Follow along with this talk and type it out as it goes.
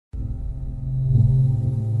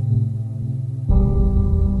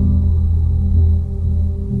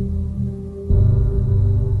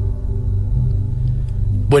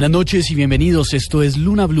Buenas noches y bienvenidos, esto es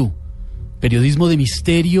Luna BLU, periodismo de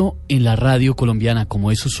misterio en la radio colombiana, como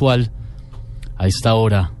es usual a esta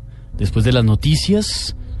hora. Después de las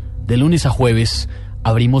noticias, de lunes a jueves,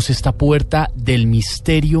 abrimos esta puerta del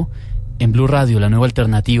misterio en Blu Radio, la nueva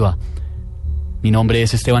alternativa. Mi nombre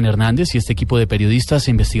es Esteban Hernández y este equipo de periodistas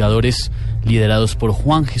e investigadores liderados por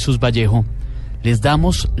Juan Jesús Vallejo les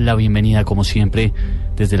damos la bienvenida, como siempre,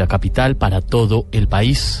 desde la capital para todo el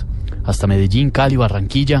país, hasta Medellín, Cali,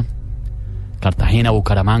 Barranquilla, Cartagena,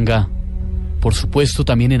 Bucaramanga, por supuesto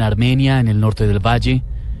también en Armenia, en el norte del valle,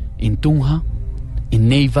 en Tunja, en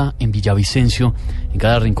Neiva, en Villavicencio, en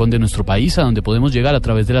cada rincón de nuestro país, a donde podemos llegar a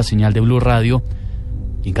través de la señal de Blu Radio,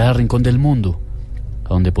 y en cada rincón del mundo, a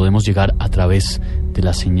donde podemos llegar a través de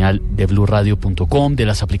la señal de bluradio.com, de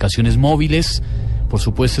las aplicaciones móviles. Por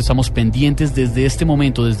supuesto, estamos pendientes desde este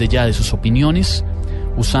momento, desde ya, de sus opiniones,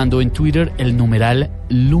 usando en Twitter el numeral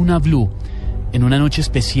Luna BLU, en una noche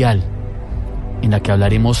especial en la que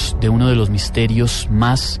hablaremos de uno de los misterios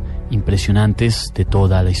más impresionantes de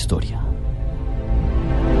toda la historia.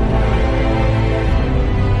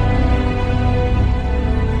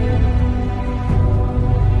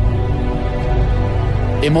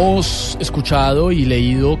 Hemos escuchado y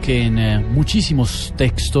leído que en muchísimos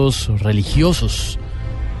textos religiosos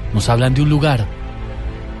nos hablan de un lugar,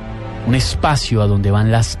 un espacio a donde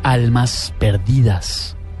van las almas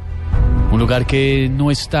perdidas. Un lugar que no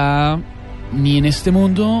está ni en este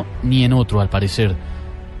mundo ni en otro, al parecer,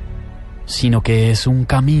 sino que es un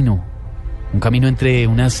camino entre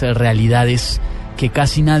unas realidades que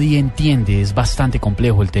casi nadie entiende. Es bastante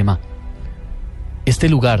complejo el tema. Este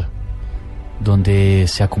lugar donde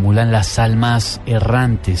se acumulan las almas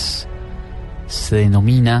errantes se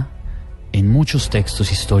denomina en muchos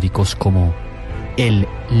textos históricos como el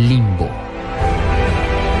limbo.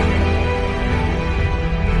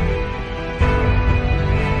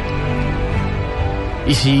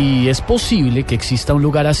 Y si es posible que exista un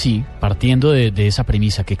lugar así, partiendo de esa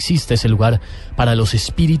premisa, que exista ese lugar para los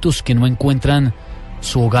espíritus que no encuentran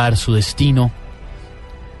su hogar, su destino,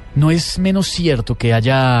 no es menos cierto que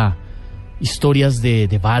haya historias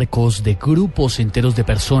de barcos, de grupos enteros de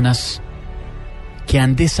personas que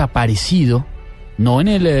han desaparecido, no en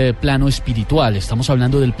el plano espiritual, estamos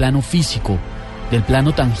hablando del plano físico, del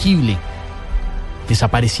plano tangible.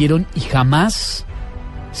 Desaparecieron y jamás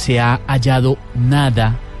se ha hallado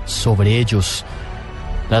nada sobre ellos.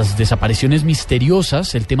 Las desapariciones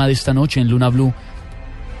misteriosas, el tema de esta noche en Luna BLU,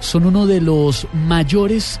 son uno de los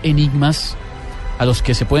mayores enigmas a los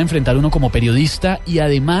que se puede enfrentar uno como periodista, y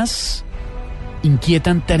además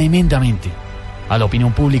inquietan tremendamente a la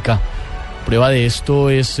opinión pública. Prueba de esto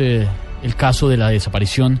es el caso de la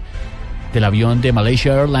desaparición del avión de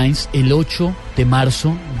Malaysia Airlines el 8 de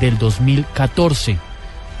marzo del 2014.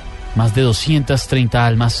 Más de 230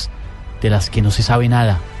 almas de las que no se sabe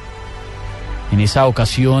nada. En esa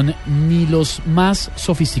ocasión, ni los más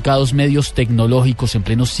sofisticados medios tecnológicos en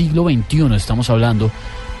pleno siglo XXI, estamos hablando,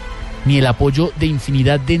 ni el apoyo de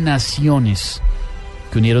infinidad de naciones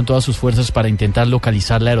que unieron todas sus fuerzas para intentar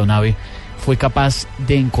localizar la aeronave fue capaz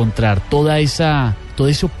de encontrar todo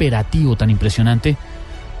ese operativo tan impresionante,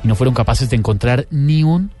 y no fueron capaces de encontrar ni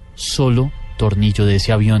un solo tornillo de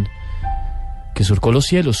ese avión que surcó los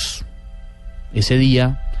cielos ese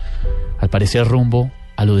día, al parecer rumbo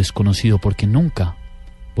a lo desconocido, porque nunca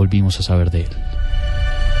volvimos a saber de él.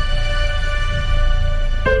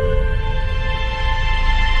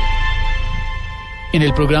 En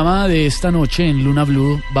el programa de esta noche en Luna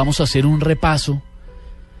BLU vamos a hacer un repaso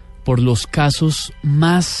por los casos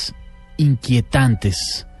más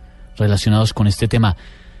inquietantes relacionados con este tema,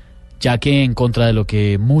 ya que, en contra de lo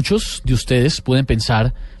que muchos de ustedes pueden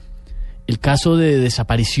pensar, el caso de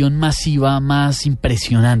desaparición masiva más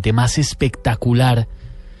impresionante, más espectacular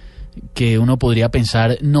que uno podría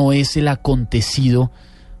pensar no es el acontecido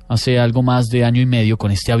hace algo más de año y medio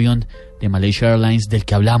con este avión de Malaysia Airlines del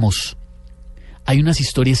que hablamos. Hay unas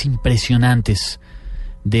historias impresionantes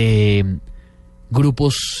de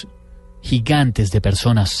grupos gigantes de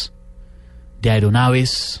personas, de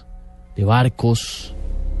aeronaves, de barcos,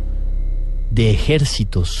 de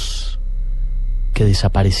ejércitos que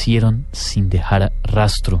desaparecieron sin dejar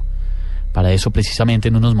rastro. Para eso, precisamente,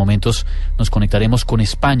 en unos momentos nos conectaremos con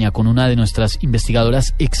España, con una de nuestras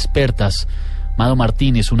investigadoras expertas, Mado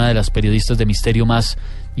Martínez, una de las periodistas de misterio más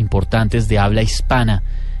importantes de habla hispana,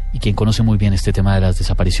 y quien conoce muy bien este tema de las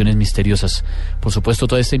desapariciones misteriosas. Por supuesto,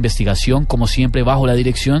 toda esta investigación, como siempre, bajo la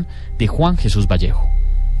dirección de Juan Jesús Vallejo.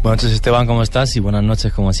 Buenas noches, Esteban, ¿cómo estás? Y buenas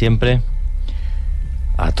noches, como siempre,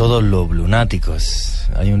 a todos los lunáticos.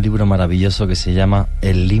 Hay un libro maravilloso que se llama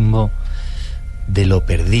El limbo de lo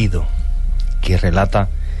perdido, que relata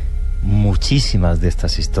muchísimas de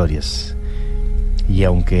estas historias. Y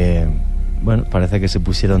aunque, bueno, parece que se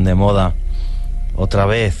pusieron de moda otra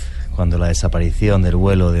vez cuando la desaparición del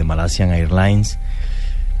vuelo de Malaysian Airlines,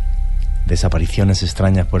 desapariciones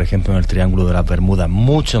extrañas, por ejemplo, en el Triángulo de las Bermudas,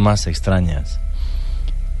 mucho más extrañas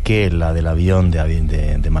que la del avión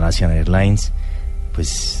de Malaysian Airlines,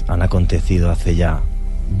 pues han acontecido hace ya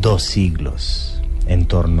 2 siglos en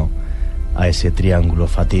torno a ese triángulo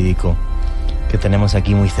fatídico que tenemos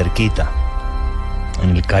aquí muy cerquita,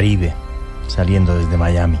 en el Caribe, saliendo desde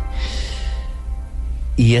Miami.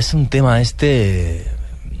 Y es un tema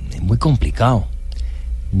muy complicado.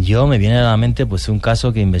 Yo me viene a la mente pues un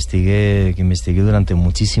caso que investigué durante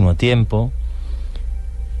muchísimo tiempo,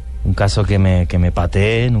 un caso que me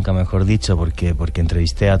pateé, nunca mejor dicho, porque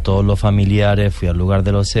entrevisté a todos los familiares, fui al lugar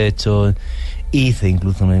de los hechos, hice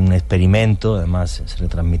incluso un experimento, además se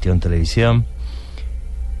retransmitió en televisión,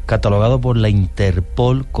 catalogado por la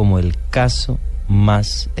Interpol como el caso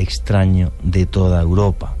más extraño de toda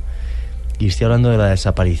Europa. Y estoy hablando de la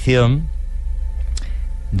desaparición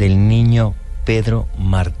del niño Pedro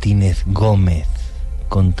Martínez Gómez,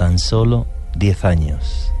 con tan solo 10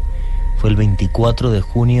 años. Fue el 24 de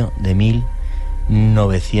junio de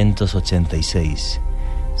 1986.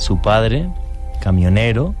 Su padre,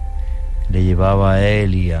 camionero, le llevaba a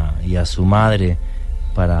él y a su madre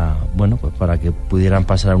para que pudieran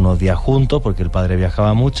pasar unos días juntos, porque el padre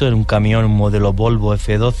viajaba mucho. Era un camión, un modelo Volvo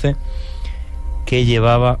F12, que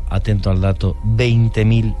llevaba, atento al dato,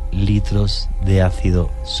 20.000 litros de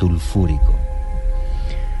ácido sulfúrico.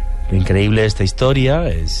 Lo increíble de esta historia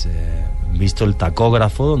es, visto el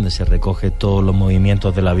tacógrafo, donde se recoge todos los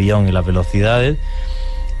movimientos del avión y las velocidades,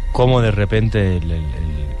 cómo de repente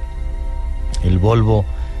el Volvo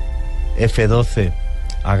F12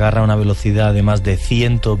 agarra una velocidad de más de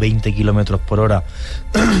 120 kilómetros por hora,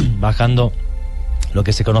 bajando lo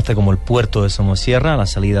que se conoce como el puerto de Somosierra, a la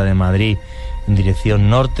salida de Madrid en dirección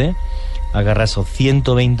norte. Agarra esos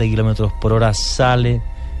 120 kilómetros por hora, sale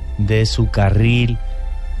de su carril,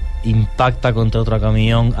 impacta contra otro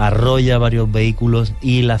camión, arrolla varios vehículos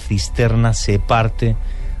y la cisterna se parte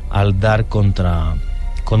al dar contra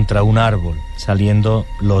un árbol, saliendo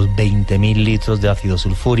los 20.000 litros de ácido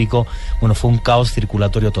sulfúrico. Bueno, fue un caos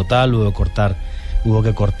circulatorio total. Hubo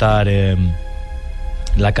que cortar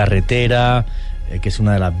la carretera, que es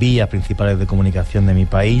una de las vías principales de comunicación de mi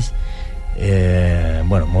país.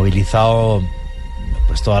 Movilizado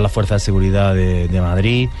pues todas las fuerzas de seguridad de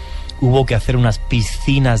Madrid. Hubo que hacer unas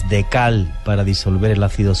piscinas de cal para disolver el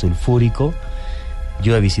ácido sulfúrico.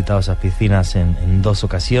 Yo he visitado esas piscinas en 2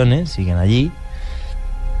 ocasiones, siguen allí.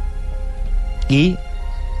 Y,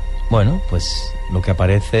 bueno, pues lo que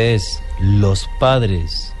aparece es los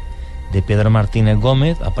padres de Pedro Martínez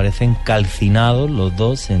Gómez, aparecen calcinados los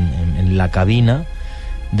dos en la cabina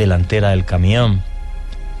delantera del camión.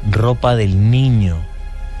 Ropa del niño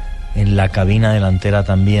en la cabina delantera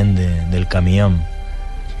también del camión.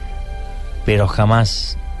 Pero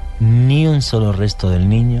jamás ni un solo resto del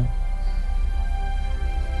niño,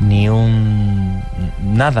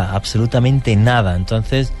 nada, absolutamente nada.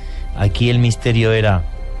 Entonces, aquí el misterio era,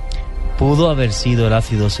 ¿pudo haber sido el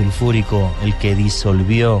ácido sulfúrico el que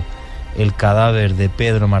disolvió el cadáver de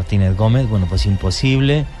Pedro Martínez Gómez? Bueno, pues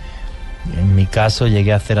imposible. En mi caso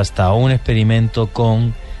llegué a hacer hasta un experimento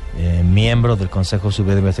con miembros del Consejo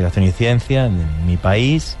Superior de Investigación y Ciencia en mi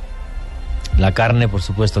país. La carne, por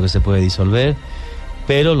supuesto, que se puede disolver,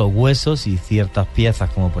 pero los huesos y ciertas piezas,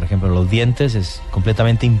 como por ejemplo los dientes, es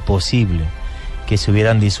completamente imposible que se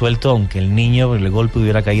hubieran disuelto, aunque el niño, por el golpe,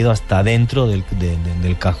 hubiera caído hasta dentro del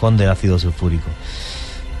cajón del ácido sulfúrico.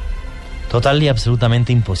 Total y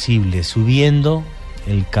absolutamente imposible. Subiendo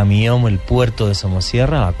el camión, el puerto de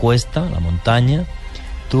Somosierra, la cuesta, la montaña,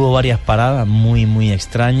 tuvo varias paradas muy, muy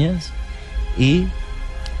extrañas y,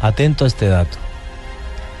 atento a este dato,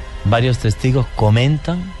 varios testigos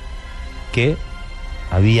comentan que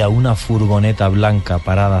había una furgoneta blanca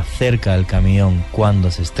parada cerca del camión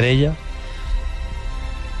cuando se estrella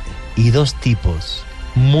y 2 tipos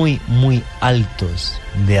muy, muy altos,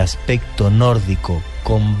 de aspecto nórdico,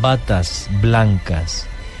 con batas blancas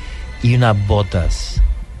y unas botas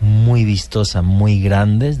muy vistosas, muy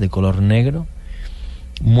grandes, de color negro,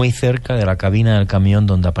 muy cerca de la cabina del camión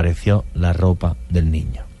donde apareció la ropa del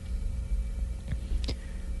niño.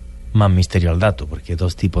 Más misterio al dato, porque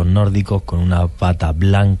 2 tipos nórdicos con unas batas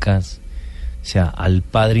blancas. O sea, al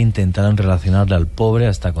padre intentaron relacionarle al pobre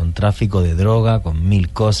hasta con tráfico de droga, con 1000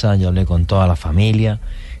 cosas. Yo hablé con toda la familia.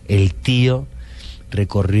 El tío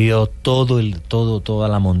recorrió toda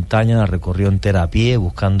la montaña, la recorrió entera a pie,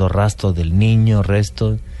 buscando rastros del niño,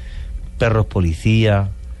 restos, perros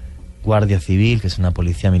policía, Guardia Civil, que es una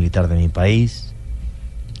policía militar de mi país.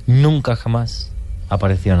 Nunca jamás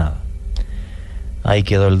apareció nada. Ahí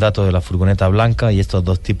quedó el dato de la furgoneta blanca y estos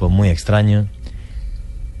dos tipos muy extraños.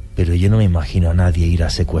 Pero yo no me imagino a nadie ir a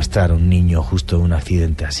secuestrar a un niño justo en un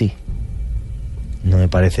accidente así. No me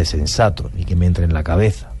parece sensato, ni que me entre en la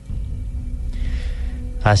cabeza.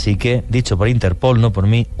 Así que, dicho por Interpol, no por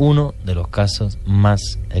mí, uno de los casos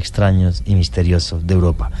más extraños y misteriosos de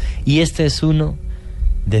Europa. Y este es uno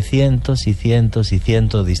de cientos y cientos y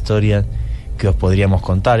cientos de historias que os podríamos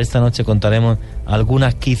contar. Esta noche contaremos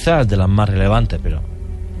algunas quizás de las más relevantes, pero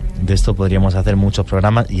de esto podríamos hacer muchos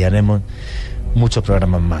programas y haremos muchos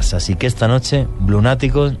programas más. Así que esta noche,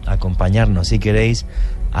 Blunáticos, acompañarnos si queréis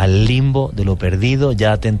al limbo de lo perdido,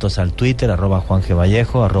 ya atentos al Twitter,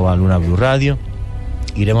 @JuanGVallejo, @Luna BLU Radio.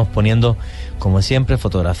 Iremos poniendo, como siempre,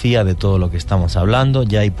 fotografía de todo lo que estamos hablando.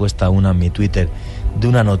 Ya hay puesta una en mi Twitter de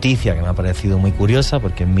una noticia que me ha parecido muy curiosa,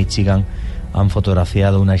 porque en Michigan han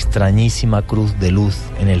fotografiado una extrañísima cruz de luz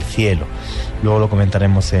en el cielo. Luego lo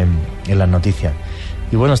comentaremos en las noticias.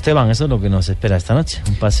 Y bueno, Esteban, eso es lo que nos espera esta noche,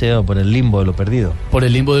 un paseo por el limbo de lo perdido. Por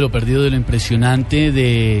el limbo de lo perdido, de lo impresionante,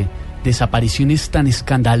 de desapariciones tan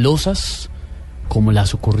escandalosas como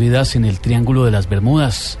las ocurridas en el Triángulo de las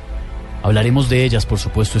Bermudas. Hablaremos de ellas, por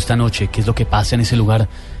supuesto, esta noche, qué es lo que pasa en ese lugar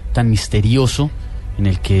tan misterioso en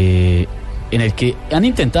el que han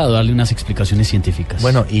intentado darle unas explicaciones científicas.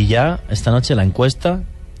 Bueno, y ya esta noche la encuesta,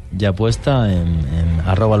 ya puesta en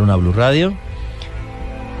 @Luna BLU Radio.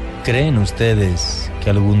 ¿Creen ustedes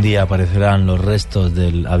que algún día aparecerán los restos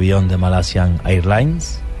del avión de Malaysian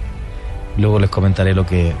Airlines? Luego les comentaré lo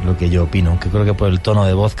que yo opino, aunque creo que por el tono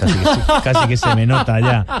de voz casi que se me nota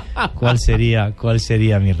ya cuál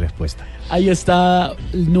sería mi respuesta. Ahí está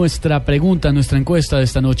nuestra pregunta, nuestra encuesta de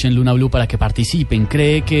esta noche en Luna BLU para que participen.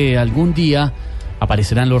 ¿Cree que algún día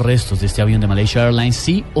aparecerán los restos de este avión de Malaysia Airlines?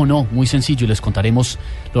 ¿Sí o no? Muy sencillo, les contaremos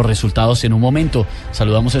los resultados en un momento.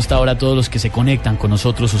 Saludamos a esta hora a todos los que se conectan con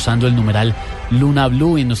nosotros usando el numeral Luna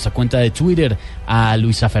BLU en nuestra cuenta de Twitter. A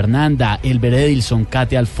Luisa Fernanda, Elber Edilson,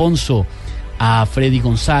 Kate Alfonso, a Freddy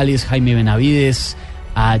González, Jaime Benavides,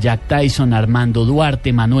 a Jack Tyson, Armando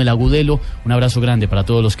Duarte, Manuel Agudelo. Un abrazo grande para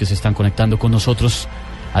todos los que se están conectando con nosotros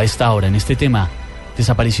a esta hora en este tema.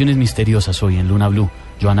 Desapariciones misteriosas hoy en Luna BLU.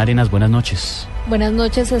 Joana Arenas, buenas noches. Buenas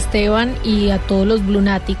noches, Esteban, y a todos los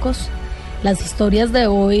blunáticos. Las historias de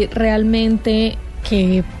hoy realmente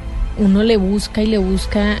que uno le busca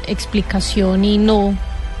explicación y no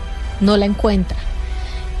la encuentra.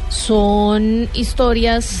 Son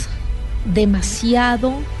historias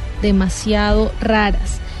demasiado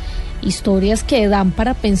raras, historias que dan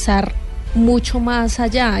para pensar mucho más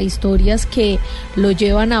allá, historias que lo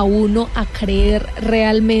llevan a uno a creer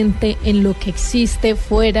realmente en lo que existe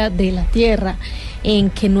fuera de la Tierra, en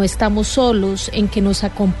que no estamos solos, en que nos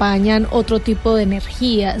acompañan otro tipo de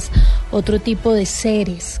energías, otro tipo de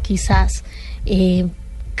seres, quizás.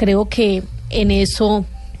 Creo que en eso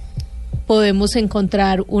podemos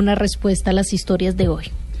encontrar una respuesta a las historias de hoy.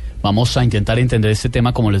 Vamos a intentar entender este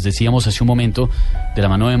tema, como les decíamos hace un momento, de la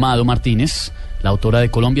mano de Mado Martínez, la autora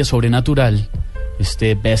de Colombia Sobrenatural,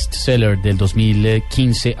 este bestseller del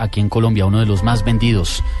 2015 aquí en Colombia, uno de los más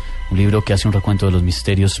vendidos, un libro que hace un recuento de los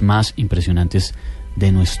misterios más impresionantes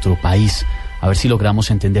de nuestro país. A ver si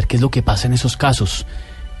logramos entender qué es lo que pasa en esos casos,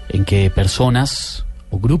 en que personas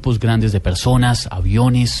o grupos grandes de personas,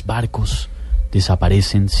 aviones, barcos,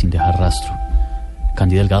 desaparecen sin dejar rastro.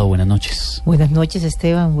 Candy Delgado, buenas noches. Buenas noches,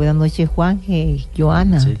 Esteban. Buenas noches, Juan,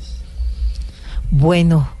 Joana. Sí.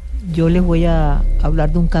 Bueno, yo les voy a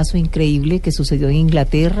hablar de un caso increíble que sucedió en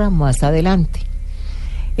Inglaterra más adelante.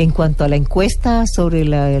 En cuanto a la encuesta sobre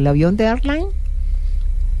el avión de Airline,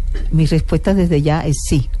 mi respuesta desde ya es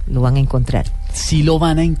sí, lo van a encontrar. ¿Sí lo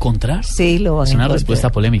van a encontrar? Sí, lo van a encontrar. Es una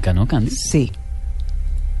respuesta polémica, ¿no, Candy? Sí.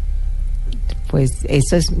 Pues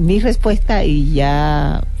eso es mi respuesta y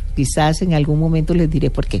ya quizás en algún momento les diré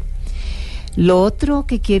por qué. Lo otro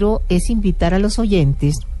que quiero es invitar a los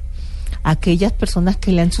oyentes, a aquellas personas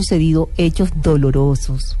que le han sucedido hechos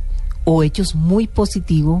dolorosos o hechos muy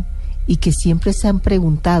positivos y que siempre se han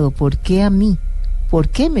preguntado ¿por qué a mí? ¿Por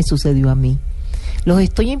qué me sucedió a mí? Los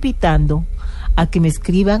estoy invitando a que me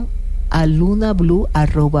escriban a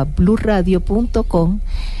lunablu@bluradio.com,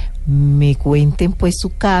 me cuenten pues su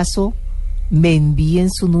caso, me envíen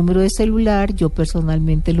su número de celular, yo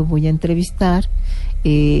personalmente los voy a entrevistar.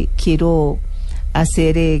 Quiero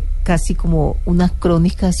hacer casi como unas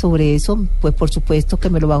crónicas sobre eso, pues por supuesto que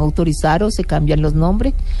me lo van a autorizar o se cambian los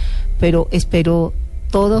nombres, pero espero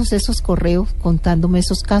todos esos correos contándome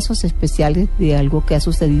esos casos especiales de algo que ha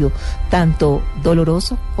sucedido, tanto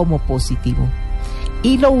doloroso como positivo.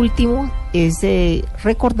 Y lo último es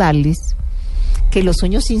recordarles que Los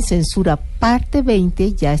Sueños sin Censura, parte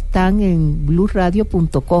 20, ya están en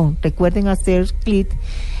bluradio.com. Recuerden hacer clic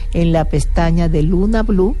en la pestaña de Luna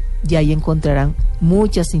BLU y ahí encontrarán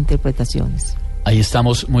muchas interpretaciones. Ahí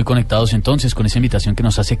estamos muy conectados entonces con esa invitación que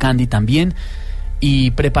nos hace Candy también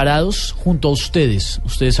y preparados junto a ustedes.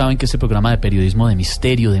 Ustedes saben que este programa de periodismo de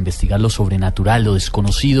misterio, de investigar lo sobrenatural, lo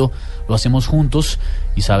desconocido, lo hacemos juntos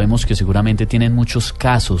y sabemos que seguramente tienen muchos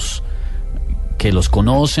casos que los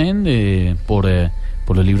conocen por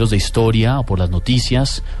los libros de historia o por las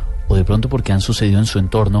noticias o de pronto porque han sucedido en su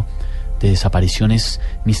entorno, de desapariciones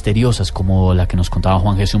misteriosas como la que nos contaba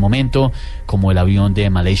Juan Jesús un momento, como el avión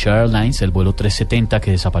de Malaysia Airlines, el vuelo 370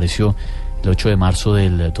 que desapareció el 8 de marzo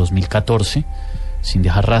del 2014 sin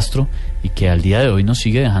dejar rastro y que al día de hoy nos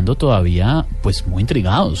sigue dejando todavía pues muy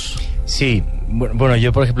intrigados. Sí, bueno,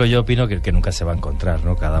 yo por ejemplo, yo opino que nunca se va a encontrar,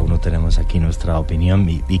 ¿no? Cada uno tenemos aquí nuestra opinión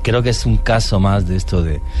y creo que es un caso más de esto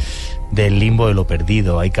del limbo de lo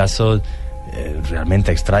perdido. Hay casos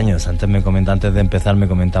realmente extraños. Antes de empezar me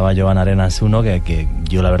comentaba Joan Arenas uno que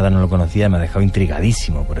yo la verdad no lo conocía y me ha dejado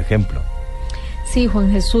intrigadísimo, por ejemplo. Sí,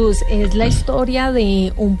 Juan Jesús, es la historia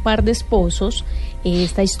de un par de esposos.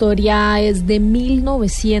 Esta historia es de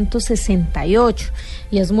 1968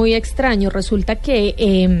 y es muy extraño. Resulta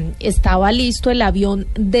que estaba listo el avión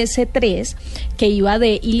DC-3 que iba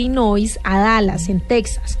de Illinois a Dallas, en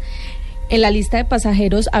Texas. En la lista de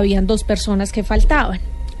pasajeros habían 2 personas que faltaban.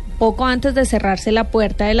 Poco antes de cerrarse la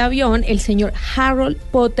puerta del avión, el señor Harold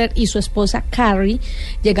Potter y su esposa Carrie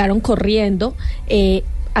llegaron corriendo.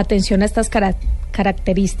 Atención a estas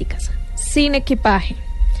características: sin equipaje,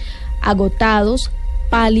 agotados,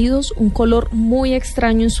 pálidos, un color muy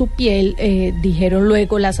extraño en su piel, dijeron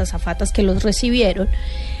luego las azafatas que los recibieron,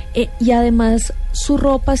 y además su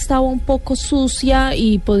ropa estaba un poco sucia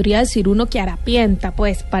y podría decir uno que harapienta,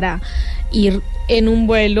 pues, para ir en un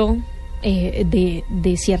vuelo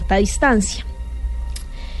de cierta distancia.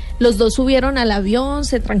 Los 2 subieron al avión,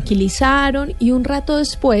 se tranquilizaron y un rato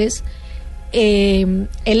después el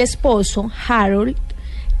esposo, Harold,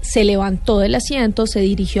 se levantó del asiento, se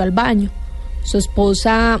dirigió al baño. Su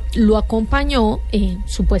esposa lo acompañó,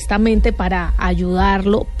 supuestamente para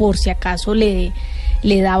ayudarlo por si acaso le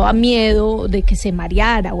daba miedo de que se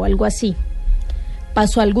mareara o algo así.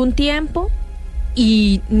 Pasó algún tiempo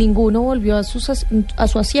y ninguno volvió a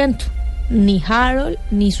su asiento, ni Harold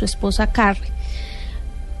ni su esposa Carrie.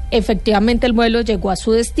 Efectivamente el vuelo llegó a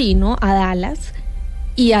su destino, a Dallas,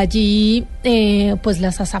 y allí pues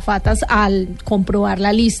las azafatas, al comprobar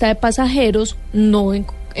la lista de pasajeros, no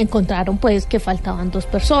encontraron pues que faltaban 2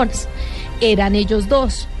 personas, eran ellos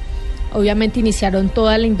 2. Obviamente iniciaron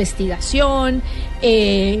toda la investigación,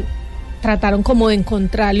 trataron como de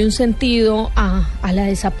encontrarle un sentido a la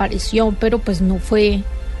desaparición, pero pues no fue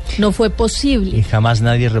posible. Y jamás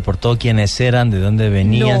nadie reportó quiénes eran, de dónde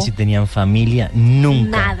venían, no. Si tenían familia,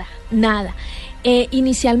 nunca. Nada.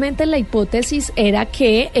 Inicialmente la hipótesis era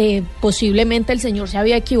que posiblemente el señor se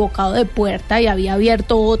había equivocado de puerta y había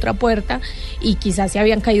abierto otra puerta y quizás se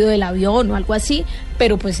habían caído del avión o algo así,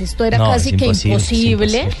 pero pues esto era casi que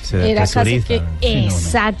imposible. Era casi que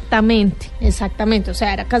exactamente, o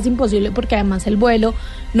sea, era casi imposible porque además el vuelo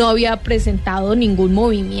no había presentado ningún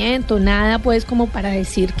movimiento, nada pues como para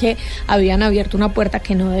decir que habían abierto una puerta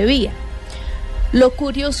que no debía. Lo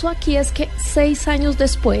curioso aquí es que 6 años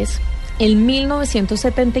después, en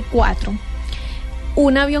 1974,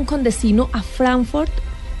 un avión con destino a Frankfurt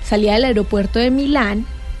salía del aeropuerto de Milán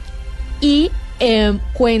y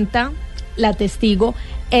cuenta la testigo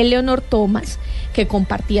Eleanor Thomas que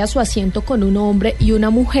compartía su asiento con un hombre y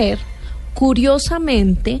una mujer.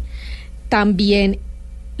 Curiosamente, también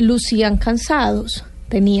lucían cansados,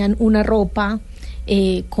 tenían una ropa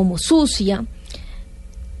como sucia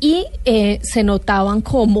y se notaban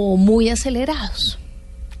como muy acelerados.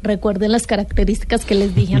 Recuerden las características que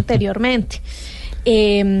les dije anteriormente.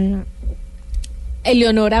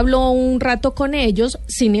 Eleonor habló un rato con ellos,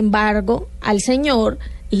 sin embargo, al señor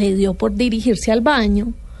le dio por dirigirse al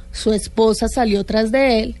baño, su esposa salió tras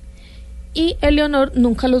de él y Eleonor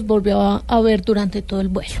nunca los volvió a ver durante todo el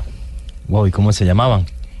vuelo. Wow, ¿y cómo se llamaban?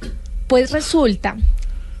 Pues resulta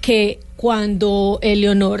que cuando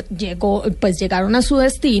Eleonor llegaron a su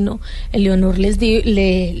destino, Eleonor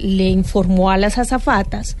le informó a las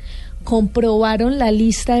azafatas, comprobaron la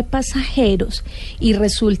lista de pasajeros y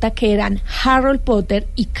resulta que eran Harold Potter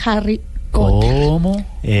y Carrie ¿Cómo?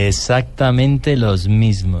 Exactamente los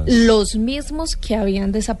mismos. Los mismos que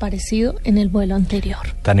habían desaparecido en el vuelo anterior.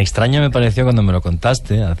 Tan extraño me pareció cuando me lo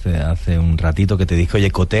contaste hace un ratito, que te dije,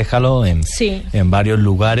 oye, cotéjalo en varios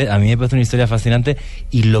lugares. A mí me parece una historia fascinante,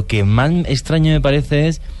 y lo que más extraño me parece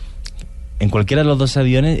es, en cualquiera de los dos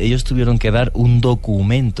aviones ellos tuvieron que dar un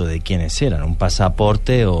documento de quiénes eran, un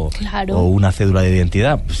pasaporte o una cédula de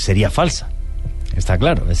identidad. Pues sería falsa. Está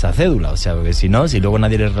claro, esa cédula, o sea, porque si luego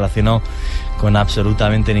nadie les relacionó con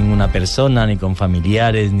absolutamente ninguna persona, ni con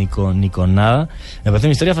familiares, ni con nada. Me parece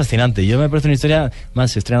una historia fascinante. Me parece una historia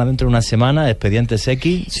más, se estrena dentro de una semana, Expedientes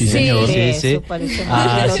X. Sí, señor. Sí.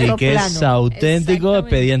 Así que es auténtico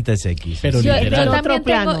Expedientes X. Pero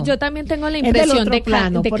yo también tengo la impresión de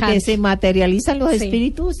plano, porque se materializan los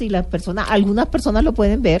espíritus y las personas, algunas personas lo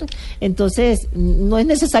pueden ver, entonces no es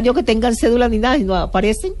necesario que tengan cédula ni nada, sino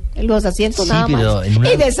aparecen en los asientos nada más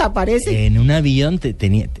y desaparecen. En un avión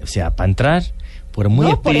o sea, para entrar, por muy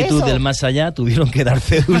espíritus del más allá, tuvieron que dar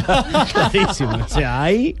cédula. Clarísimo. O sea,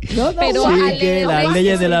 ahí pero sí que las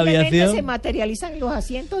leyes de la aviación se materializan en los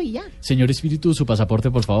asientos y ya. Señor espíritu, su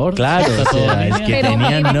pasaporte, por favor. Claro, o sea, es que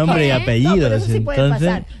tenían nombre y apellidos. Pero eso sí puede entonces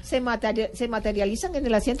pasar. Se materializan en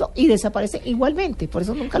el asiento y desaparecen igualmente, por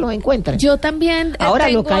eso nunca los encuentran. Yo también. Ahora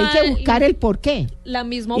lo que hay que buscar el porqué. La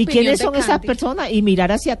misma ¿Y opinión quiénes son de esas Candy. personas? Y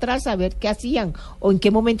mirar hacia atrás, saber qué hacían, o en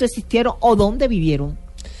qué momento existieron, o dónde vivieron.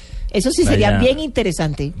 Eso sí sería bien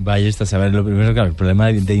interesante. Vaya, a saber, lo primero, claro, el problema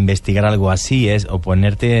de investigar algo así es o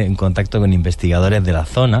ponerte en contacto con investigadores de la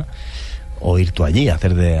zona, o ir tú allí a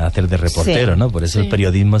hacer de reportero, ¿no? Por eso el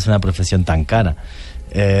periodismo es una profesión tan cara.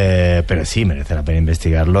 Pero sí, merece la pena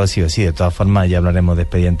investigarlo, sí o sí. De todas formas, ya hablaremos de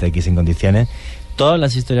Expediente X en condiciones. Todas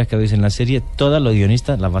las historias que veis en la serie, todos los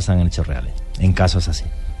guionistas las basan en hechos reales, en casos así.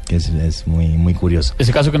 Es muy, muy curioso.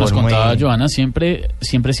 Ese caso que nos contaba Joana, siempre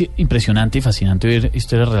es impresionante y fascinante ver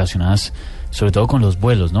historias relacionadas, sobre todo con los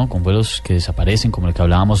vuelos, ¿no? Con vuelos que desaparecen, como el que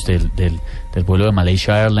hablábamos del vuelo de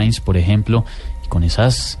Malaysia Airlines, por ejemplo, y con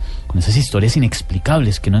esas historias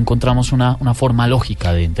inexplicables que no encontramos una forma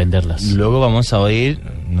lógica de entenderlas. Luego vamos a oír,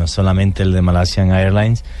 no solamente el de Malaysian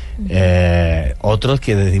Airlines, otros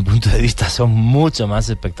que desde mi punto de vista son mucho más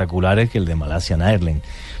espectaculares que el de Malaysian Airlines,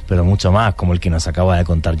 pero mucho más, como el que nos acaba de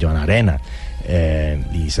contar Joana Arenas,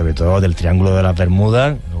 y sobre todo del Triángulo de las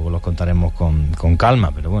Bermudas. Luego los contaremos con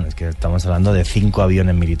calma, pero bueno, es que estamos hablando de 5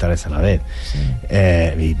 aviones militares a la vez,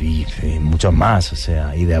 y muchos más, o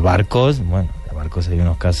sea, y de barcos, hay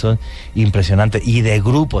unos casos impresionantes, y de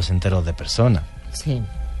grupos enteros de personas. Sí.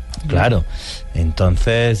 Claro,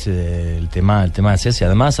 entonces el tema es ese.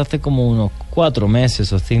 Además, hace como unos 4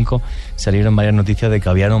 meses o 5 salieron varias noticias de que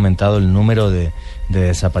habían aumentado el número de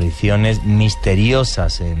desapariciones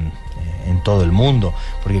misteriosas en todo el mundo,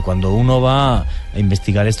 porque cuando uno va a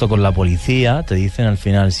investigar esto con la policía, te dicen al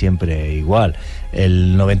final siempre igual: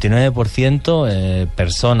 el 99%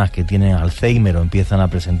 personas que tienen Alzheimer o empiezan a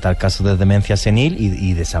presentar casos de demencia senil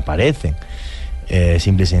y desaparecen.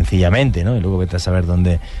 Simple y sencillamente, ¿no? Y luego vete a saber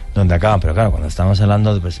dónde acaban. Pero claro, cuando estamos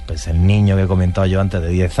hablando de pues el niño que he comentado yo antes de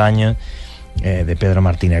 10 años, de Pedro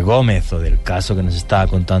Martínez Gómez, o del caso que nos estaba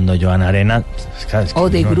contando Joana Arenas, pues, claro, es que o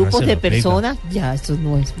de grupos se de lo explica. personas, ya eso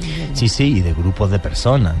no es. Sí, y de grupos de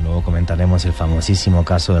personas. Luego comentaremos el famosísimo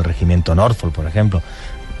caso del regimiento Norfolk, por ejemplo.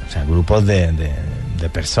 O sea, grupos de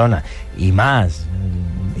personas, y más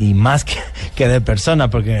que de personas,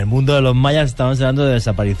 porque en el mundo de los mayas estamos hablando de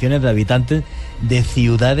desapariciones de habitantes de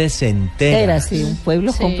ciudades enteras. Era así, un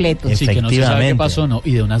pueblo completo. Sí, que no se sabe qué pasó, ¿no?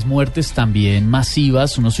 Y de unas muertes también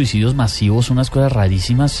masivas, unos suicidios masivos, unas cosas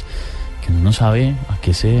rarísimas que uno no sabe a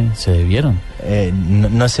qué se debieron.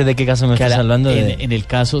 No sé de qué caso me estás hablando. En el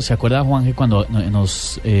caso, ¿se acuerda, Juanje, cuando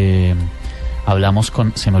nos hablamos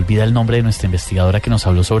se me olvida el nombre de nuestra investigadora que nos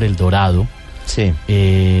habló sobre el Dorado? Sí.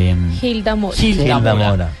 Hilda Mora. Hilda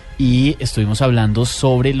Mora. Y estuvimos hablando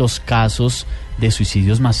sobre los casos de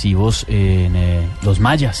suicidios masivos en los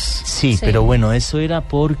mayas. Sí, pero bueno, eso era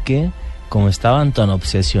porque, como estaban tan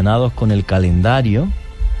obsesionados con el calendario,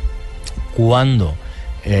 cuando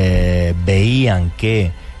veían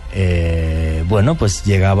que pues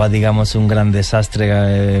llegaba, digamos, un gran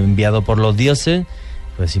desastre enviado por los dioses,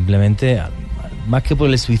 pues simplemente, más que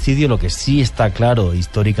por el suicidio, lo que sí está claro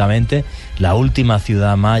históricamente, la última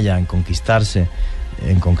ciudad maya en conquistarse,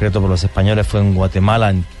 en concreto por los españoles, fue en Guatemala,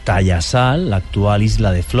 en Tayasal, la actual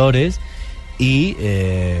isla de Flores, y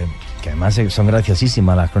que además son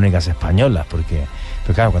graciosísimas las crónicas españolas, porque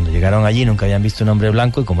claro, cuando llegaron allí nunca habían visto un hombre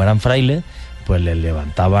blanco, y como eran frailes, pues les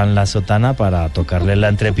levantaban la sotana para tocarles la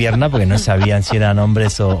entrepierna porque no sabían si eran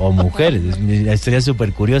hombres o mujeres. La historia es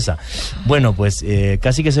súper curiosa. Bueno, pues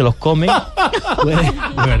casi que se los come, pues,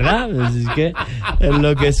 ¿verdad? Pues es que es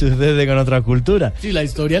lo que sucede con otras culturas. Sí, la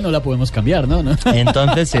historia no la podemos cambiar, ¿no?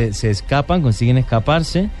 Entonces se escapan, consiguen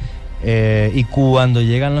escaparse, y cuando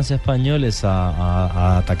llegan los españoles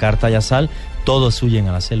a atacar Tayasal, todos huyen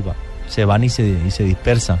a la selva, se van y se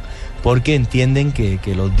dispersan, porque entienden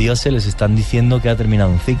que los dioses les están diciendo que ha terminado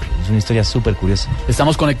un ciclo. Es una historia súper curiosa.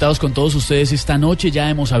 Estamos conectados con todos ustedes esta noche, ya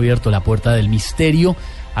hemos abierto la puerta del misterio,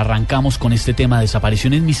 arrancamos con este tema de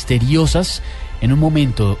desapariciones misteriosas. En un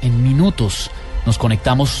momento, en minutos, nos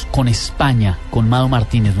conectamos con España, con Mado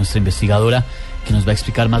Martínez, nuestra investigadora, que nos va a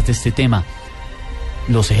explicar más de este tema.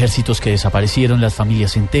 Los ejércitos que desaparecieron, las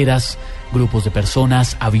familias enteras, grupos de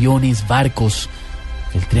personas, aviones, barcos,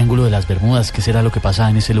 el Triángulo de las Bermudas, qué será lo que pasaba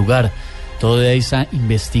en ese lugar. Toda esa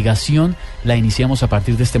investigación la iniciamos a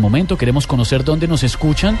partir de este momento. Queremos conocer dónde nos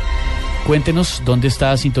escuchan. Cuéntenos dónde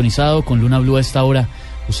está sintonizado con Luna BLU a esta hora,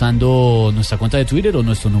 usando nuestra cuenta de Twitter o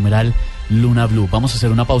nuestro numeral Luna BLU. Vamos a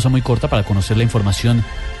hacer una pausa muy corta para conocer la información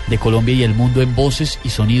de Colombia y el mundo en voces y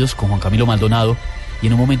sonidos con Juan Camilo Maldonado. Y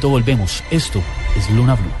en un momento volvemos. Esto es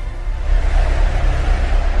Luna BLU.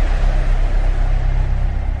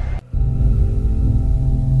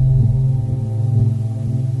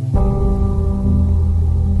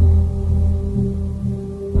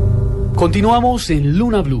 Continuamos en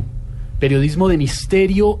Luna BLU, periodismo de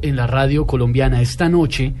misterio en la radio colombiana. Esta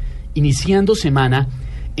noche, iniciando semana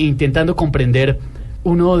e intentando comprender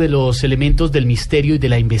uno de los elementos del misterio y de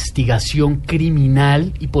la investigación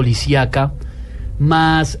criminal y policíaca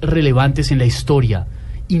más relevantes en la historia.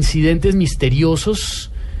 Incidentes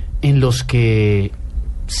misteriosos en los que,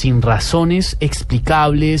 sin razones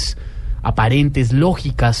explicables, aparentes,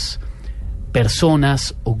 lógicas,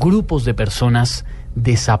 personas o grupos de personas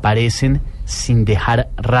desaparecen sin dejar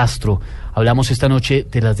rastro. Hablamos esta noche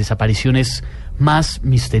de las desapariciones más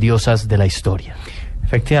misteriosas de la historia.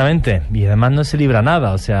 Efectivamente, y además no se libra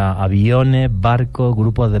nada, o sea, aviones, barcos,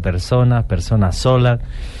 grupos de personas, personas solas.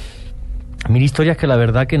 Mil historias que la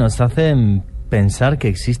verdad que nos hacen pensar que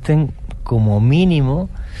existen como mínimo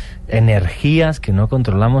energías que no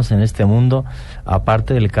controlamos en este mundo,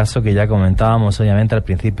 aparte del caso que ya comentábamos obviamente al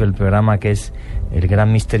principio del programa, que es el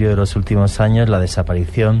gran misterio de los últimos años, la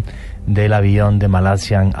desaparición del avión de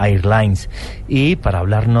Malaysian Airlines. Y para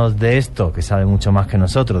hablarnos de esto, que sabe mucho más que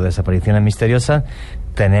nosotros, de desapariciones misteriosas,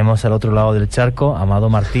 tenemos al otro lado del charco a Mado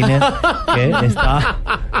Martínez, que está...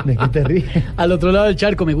 ¿De qué te ríes? Al otro lado del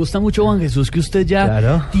charco. Me gusta mucho, Juan Jesús, que usted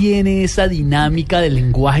ya tiene esa dinámica del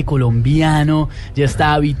lenguaje colombiano, ya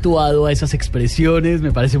está habituado a esas expresiones,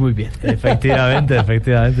 me parece muy bien. Efectivamente.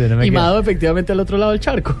 No y Mado, efectivamente, al otro lado del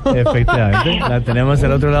charco. Efectivamente, la tenemos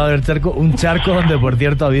al otro lado del charco, un charco donde, por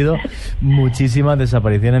cierto, ha habido muchísimas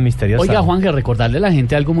desapariciones misteriosas. Oiga, Juan, que recordarle a la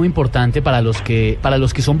gente algo muy importante para los que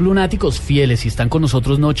son blunáticos fieles y están con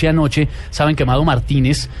nosotros noche a noche, saben que Mado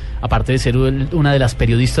Martínez, aparte de ser una de las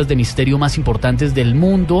periodistas de misterio más importantes del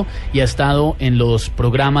mundo y ha estado en los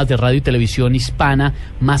programas de radio y televisión hispana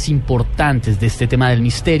más importantes de este tema del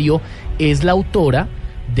misterio, es la autora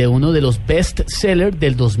de uno de los best sellers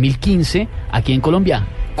del 2015 aquí en Colombia,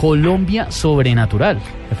 Colombia Sobrenatural.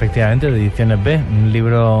 Efectivamente, de Ediciones B, un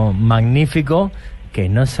libro magnífico que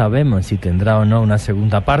no sabemos si tendrá o no una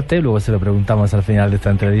segunda parte. Luego se lo preguntamos al final de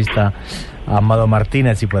esta entrevista a Amado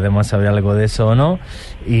Martínez si podemos saber algo de eso o no.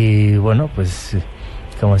 Y bueno, pues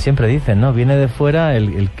como siempre dicen, ¿no? Viene de fuera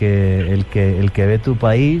el que ve tu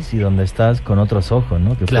país y donde estás con otros ojos,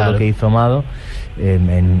 ¿no? Que claro. Fue lo que hizo Amado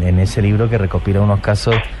en ese libro, que recopila unos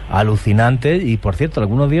casos alucinantes. Y por cierto,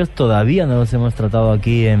 algunos de ellos todavía no los hemos tratado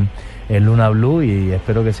aquí en Luna BLU, y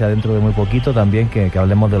espero que sea dentro de muy poquito también que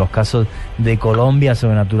hablemos de los casos de Colombia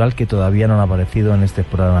Sobrenatural que todavía no han aparecido en este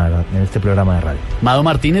programa de radio. Mado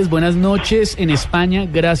Martínez, buenas noches en España,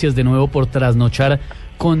 gracias de nuevo por trasnochar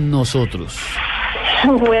con nosotros.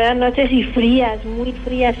 Buenas noches y frías, muy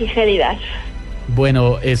frías y gélidas.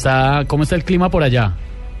 Bueno, ¿cómo está el clima por allá?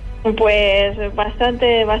 Pues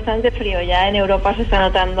bastante frío. Ya en Europa se está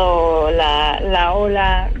notando la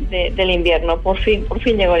ola del invierno. Por fin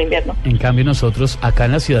llegó el invierno. En cambio nosotros acá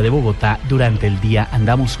en la ciudad de Bogotá durante el día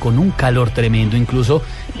andamos con un calor tremendo. Incluso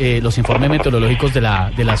los informes meteorológicos de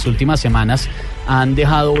las últimas semanas han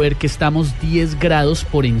dejado ver que estamos 10 grados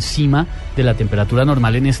por encima de la temperatura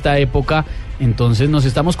normal en esta época. Entonces nos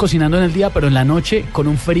estamos cocinando en el día, pero en la noche con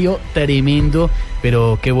un frío tremendo.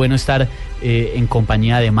 Pero qué bueno estar en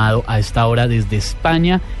compañía de Mado a esta hora desde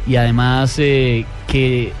España, y además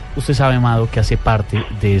que usted sabe, Mado, que hace parte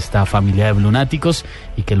de esta familia de Blunáticos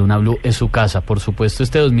y que Luna Blue es su casa. Por supuesto,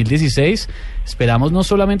 este 2016 esperamos no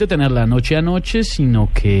solamente tenerla noche a noche, sino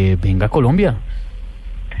que venga a Colombia.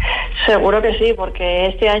 Seguro que sí, porque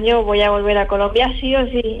este año voy a volver a Colombia sí o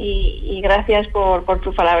sí, y gracias por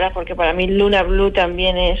tu palabra, porque para mí Luna Blue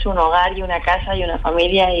también es un hogar y una casa y una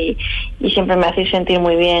familia, y siempre me hacéis sentir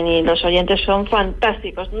muy bien, y los oyentes son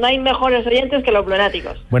fantásticos. No hay mejores oyentes que los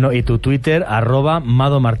Blunáticos. Bueno, y tu Twitter,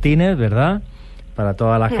 @MadoMartínez, ¿verdad? Para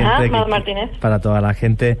toda la gente para toda la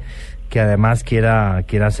gente que además quiera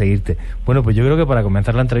seguirte. Bueno, pues yo creo que para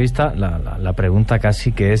comenzar la entrevista la pregunta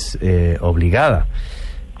casi que es obligada.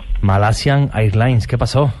 Malaysian Airlines, ¿qué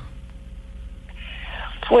pasó?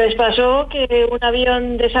 Pues pasó que un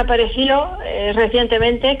avión desapareció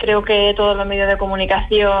recientemente, creo que todos los medios de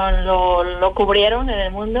comunicación lo cubrieron en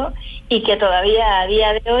el mundo, y que todavía a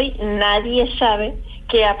día de hoy nadie sabe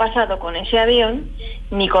qué ha pasado con ese avión,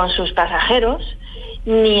 ni con sus pasajeros,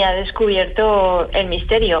 ni ha descubierto el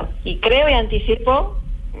misterio. Y creo y anticipo,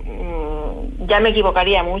 ya me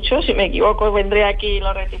equivocaría mucho, si me equivoco vendré aquí y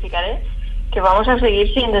lo rectificaré, que vamos a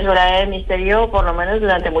seguir sin desvelar el misterio por lo menos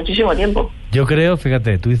durante muchísimo tiempo. Yo creo,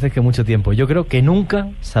 fíjate, tú dices que mucho tiempo, yo creo que nunca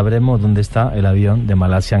sabremos dónde está el avión de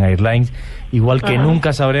Malaysian Airlines, igual que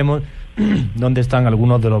nunca sabremos dónde están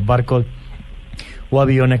algunos de los barcos o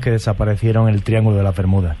aviones que desaparecieron en el Triángulo de las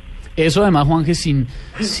Bermudas. Eso además, Juanje, sin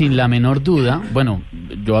la menor duda, bueno,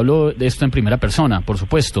 yo hablo de esto en primera persona, por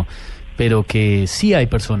supuesto, pero que sí hay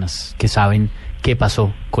personas que saben qué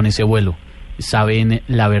pasó con ese vuelo, saben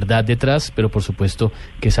la verdad detrás, pero por supuesto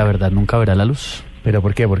que esa verdad nunca verá la luz. ¿Pero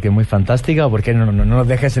por qué? ¿Porque es muy fantástica o por qué no nos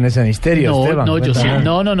dejes en ese misterio, no, Esteban? No, yo sí,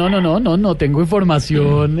 no, tengo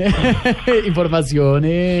información, información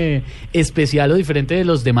especial o diferente de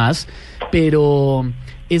los demás, pero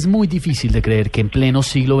es muy difícil de creer que en pleno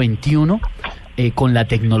siglo XXI, con la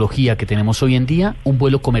tecnología que tenemos hoy en día, un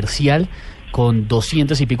vuelo comercial con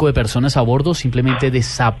 200 y pico de personas a bordo simplemente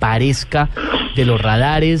desaparezca de los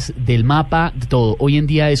radares, del mapa, de todo. Hoy en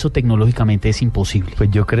día eso tecnológicamente es imposible.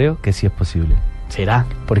 Pues yo creo que sí es posible. ¿Será?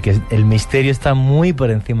 Porque el misterio está muy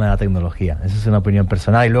por encima de la tecnología. Esa es una opinión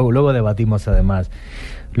personal, y luego debatimos además.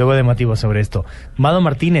 Luego debatimos sobre esto. Mado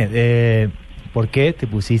Martínez, ¿por qué te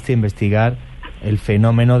pusiste a investigar el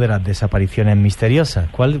fenómeno de las desapariciones misteriosas?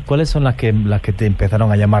 ¿Cuáles son las que te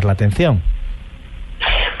empezaron a llamar la atención?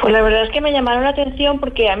 Pues la verdad es que me llamaron la atención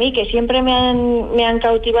porque a mí, que siempre me han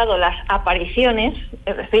cautivado las apariciones,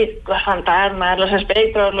 es decir, los fantasmas, los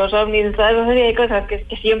espectros, los ovnis, toda esa serie de cosas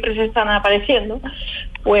que siempre se están apareciendo,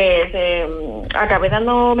 pues acabé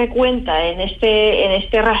dándome cuenta en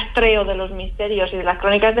este rastreo de los misterios y de las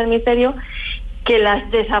crónicas del misterio, que las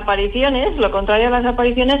desapariciones, lo contrario a las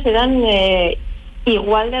apariciones, eran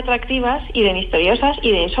igual de atractivas y de misteriosas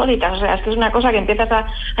y de insólitas. O sea, es que es una cosa que empiezas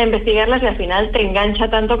a investigarlas y al final te engancha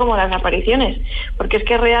tanto como las apariciones, porque es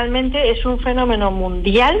que realmente es un fenómeno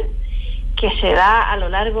mundial que se da a lo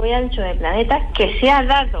largo y ancho del planeta, que se ha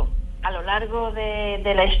dado a lo largo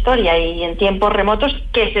de la historia y en tiempos remotos,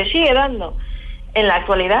 que se sigue dando en la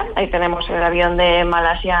actualidad. Ahí tenemos el avión de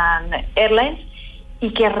Malaysian Airlines,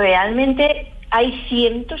 y que realmente hay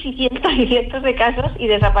cientos y cientos y cientos de casos y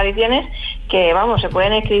desapariciones que, vamos, se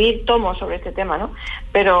pueden escribir tomos sobre este tema, ¿no?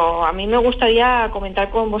 Pero a mí me gustaría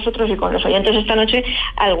comentar con vosotros y con los oyentes esta noche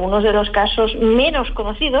algunos de los casos menos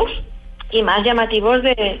conocidos y más llamativos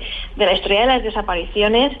de la historia de las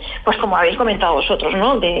desapariciones, pues como habéis comentado vosotros,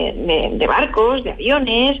 ¿no? De barcos, de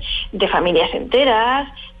aviones, de familias enteras,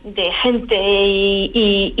 de gente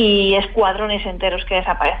y escuadrones enteros que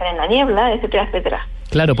desaparecen en la niebla, etcétera, etcétera.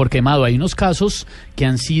 Claro, porque, Amado, hay unos casos que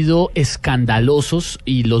han sido escandalosos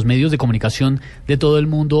y los medios de comunicación de todo el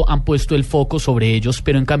mundo han puesto el foco sobre ellos,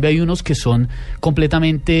 pero en cambio hay unos que son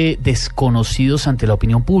completamente desconocidos ante la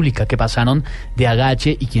opinión pública, que pasaron de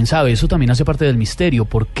agache, y quién sabe, eso también hace parte del misterio.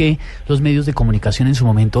 ¿Por qué los medios de comunicación en su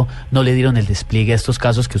momento no le dieron el despliegue a estos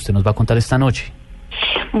casos que usted nos va a contar esta noche?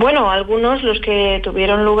 Bueno, algunos, los que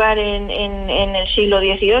tuvieron lugar en el siglo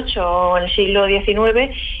XVIII o en el siglo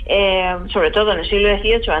XIX, sobre todo en el siglo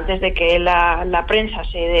XVIII, antes de que la prensa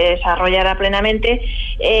se desarrollara plenamente,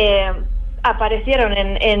 aparecieron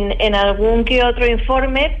en algún que otro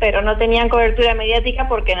informe, pero no tenían cobertura mediática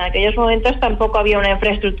porque en aquellos momentos tampoco había una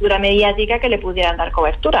infraestructura mediática que le pudieran dar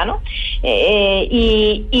cobertura, ¿no?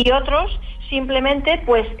 Y otros, simplemente,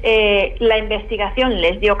 pues la investigación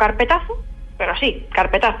les dio carpetazo, pero sí,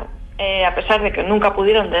 carpetazo, a pesar de que nunca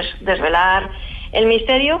pudieron desvelar el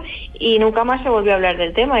misterio, y nunca más se volvió a hablar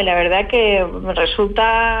del tema. Y la verdad que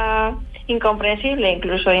resulta incomprensible,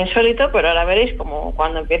 incluso insólito, pero ahora veréis como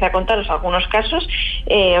cuando empiece a contaros algunos casos,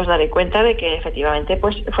 os daréis cuenta de que efectivamente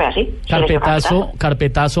pues fue así.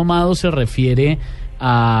 Carpetazo, Amado, se refiere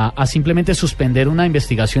a simplemente suspender una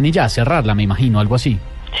investigación y ya, cerrarla, me imagino, algo así.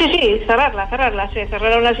 Sí, cerrarla. Se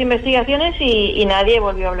cerraron las investigaciones y nadie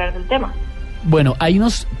volvió a hablar del tema. Bueno, hay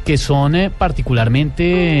unos que son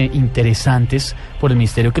particularmente interesantes por el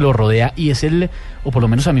misterio que los rodea y es o por lo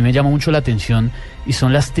menos a mí me llama mucho la atención, y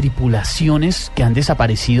son las tripulaciones que han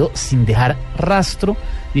desaparecido sin dejar rastro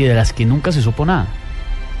y de las que nunca se supo nada.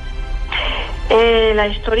 La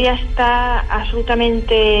historia está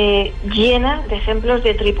absolutamente llena de ejemplos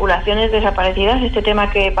de tripulaciones desaparecidas. Este tema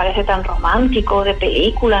que parece tan romántico, de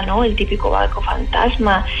película, ¿no? El típico barco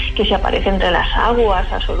fantasma que se aparece entre las aguas,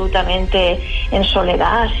 absolutamente en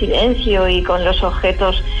soledad, silencio y con los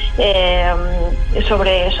objetos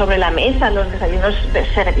sobre la mesa, los desayunos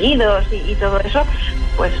servidos y todo eso,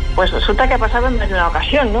 pues resulta que ha pasado en más de una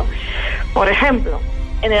ocasión, ¿no? Por ejemplo,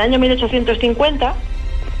 en el año 1850,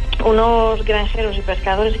 unos granjeros y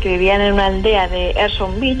pescadores que vivían en una aldea de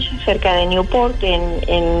Erson Beach, cerca de Newport,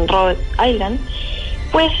 en Rhode Island,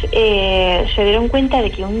 pues se dieron cuenta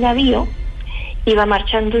de que un navío iba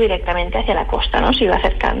marchando directamente hacia la costa, ¿no? Se iba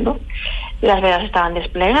acercando. Las velas estaban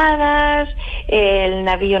desplegadas, el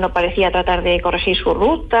navío no parecía tratar de corregir su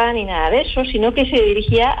ruta ni nada de eso, sino que se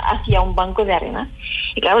dirigía hacia un banco de arena.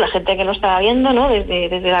 Y claro, la gente que lo estaba viendo, ¿no?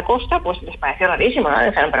 Desde la costa, pues les pareció rarísimo, ¿no?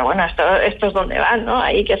 Dijeron, pero bueno, esto es donde van, ¿no?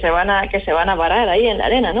 Ahí que se van a parar ahí en la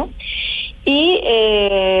arena, ¿no? Y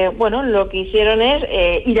bueno, lo que hicieron es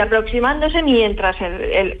ir aproximándose mientras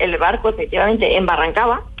el barco efectivamente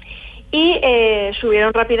embarrancaba. Y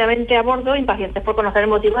subieron rápidamente a bordo, impacientes por conocer el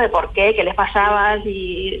motivo de por qué les pasaba,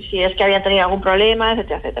 si es que habían tenido algún problema,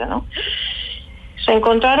 etcétera, etcétera, ¿no? Se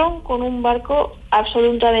encontraron con un barco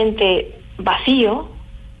absolutamente vacío,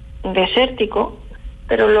 desértico,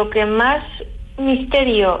 pero lo que más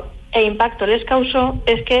misterio e impacto les causó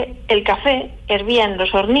es que el café hervía en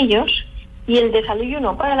los hornillos y el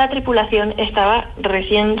desayuno para la tripulación estaba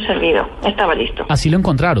recién servido, estaba listo. Así lo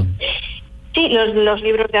encontraron. Sí, los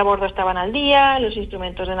libros de a bordo estaban al día, los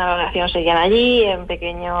instrumentos de navegación seguían allí, en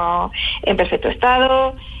perfecto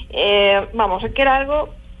estado. Vamos, es que era algo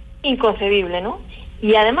inconcebible, ¿no?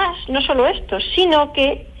 Y además, no solo esto, sino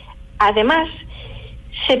que además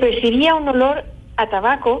se percibía un olor a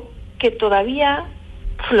tabaco que todavía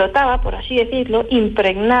flotaba, por así decirlo,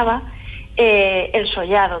 impregnaba el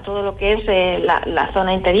sollado, todo lo que es la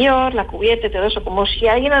zona interior, la cubierta y todo eso, como si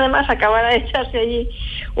alguien además acabara de echarse allí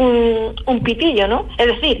un pitillo, ¿no? Es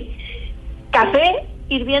decir, café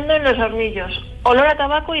hirviendo en los hornillos, olor a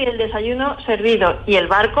tabaco y el desayuno servido, y el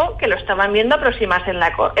barco que lo estaban viendo aproximarse en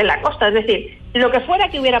la costa. Es decir, lo que fuera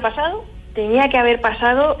que hubiera pasado tenía que haber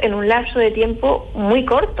pasado en un lapso de tiempo muy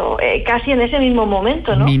corto, casi en ese mismo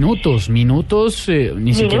momento, ¿no? Minutos,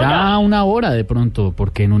 ni siquiera una hora de pronto,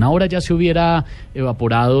 porque en una hora ya se hubiera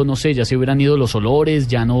evaporado, no sé, ya se hubieran ido los olores,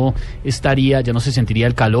 ya no se sentiría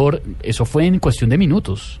el calor. Eso fue en cuestión de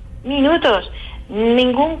minutos.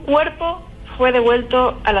 Ningún cuerpo fue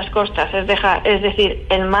devuelto a las costas, es decir,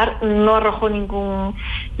 el mar no arrojó ningún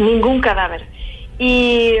cadáver.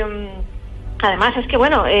 Y además es que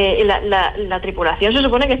bueno, la tripulación se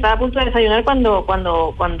supone que estaba a punto de desayunar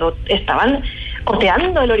cuando estaban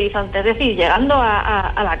oteando el horizonte, es decir, llegando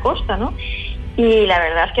a la costa, ¿no? Y la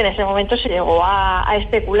verdad es que en ese momento se llegó a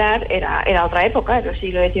especular, era otra época, era el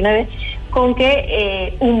siglo XIX, con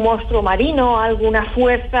que un monstruo marino, alguna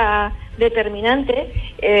fuerza determinante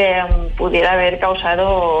pudiera haber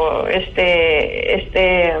causado esta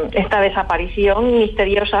desaparición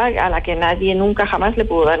misteriosa a la que nadie nunca jamás le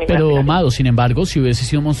pudo dar ninguna explicación. Pero, Amado, sin embargo, si hubiese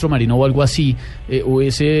sido un monstruo marino o algo así,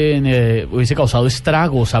 hubiese causado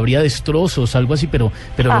estragos, habría destrozos, algo así, pero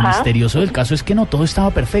lo misterioso del caso es que no, todo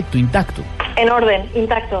estaba perfecto, intacto. En orden,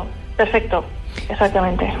 intacto, perfecto,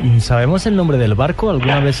 exactamente. ¿Sabemos el nombre del barco?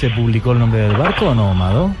 ¿Alguna vez se publicó el nombre del barco o no,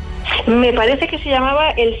 Amado? Me parece que se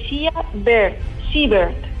llamaba el Seabird.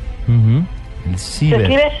 El Seabird. Se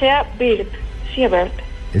escribe Seabird.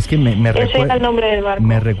 Es que ese era el nombre del barco.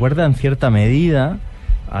 Me recuerda en cierta medida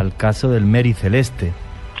al caso del Mary Celeste.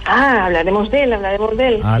 Hablaremos de él.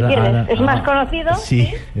 ¿Es más conocido? Sí,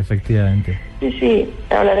 efectivamente. Sí,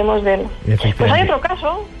 hablaremos de él. Pues hay otro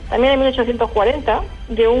caso, también en 1840,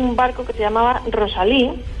 de un barco que se llamaba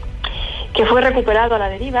Rosalie, que fue recuperado a la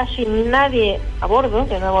deriva sin nadie a bordo,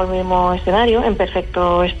 de nuevo el mismo escenario, en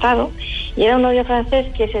perfecto estado, y era un navío francés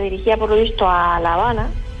que se dirigía por lo visto a La Habana,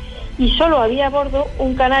 y solo había a bordo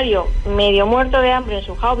un canario medio muerto de hambre en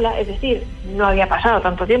su jaula, es decir, no había pasado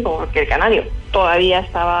tanto tiempo porque el canario todavía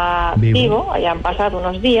estaba vivo, habían pasado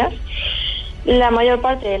unos días, La mayor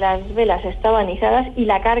parte de las velas estaban izadas y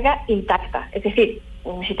la carga intacta. Es decir,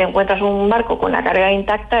 si te encuentras un barco con la carga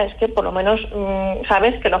intacta, es que por lo menos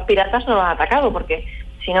sabes que los piratas no lo han atacado, porque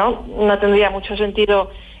si no, no tendría mucho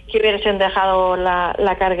sentido que hubiesen dejado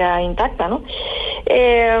la carga intacta, ¿no?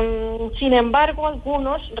 Sin embargo,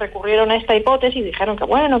 algunos recurrieron a esta hipótesis y dijeron que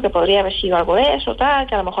bueno, que podría haber sido algo de eso, tal,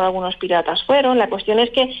 que a lo mejor algunos piratas fueron. La cuestión es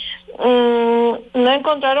que no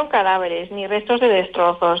encontraron cadáveres, ni restos de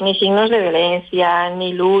destrozos, ni signos de violencia,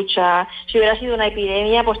 ni lucha. Si hubiera sido una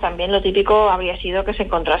epidemia, pues también lo típico habría sido que se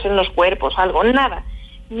encontrasen los cuerpos, algo, nada.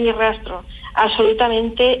 Ni rastro,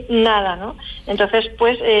 absolutamente nada, ¿no? Entonces,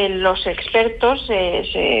 pues los expertos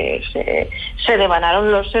se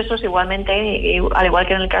devanaron los sesos igualmente, al igual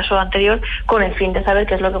que en el caso anterior, con el fin de saber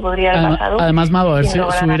qué es lo que podría haber pasado. Además, Mado, a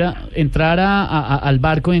ver, entrar al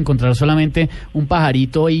barco y encontrar solamente un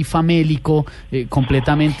pajarito ahí famélico,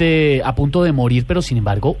 completamente a punto de morir, pero sin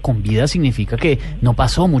embargo, con vida, significa que no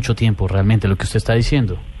pasó mucho tiempo realmente, lo que usted está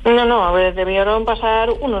diciendo. No, debieron pasar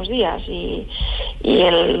unos días y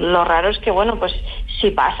lo raro es que, bueno, pues si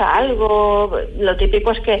pasa algo, lo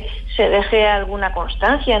típico es que se deje alguna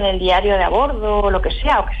constancia en el diario de a bordo o lo que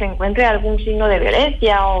sea, o que se encuentre algún signo de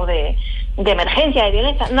violencia o de emergencia, de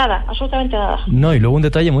violencia, nada, absolutamente nada. No, y luego un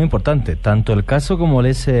detalle muy importante, tanto el caso como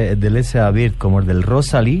del S.A. Bird como el del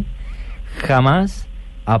Rosalie, jamás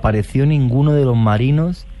apareció ninguno de los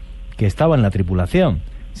marinos que estaba en la tripulación.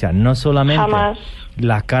 O sea, no solamente jamás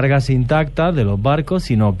las cargas intactas de los barcos,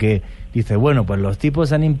 sino que dice, bueno, pues los tipos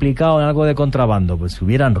se han implicado en algo de contrabando, pues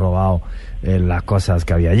hubieran robado las cosas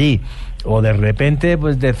que había allí, o de repente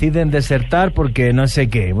pues deciden desertar porque no sé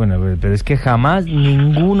qué. Bueno, pero es que jamás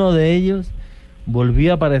ninguno de ellos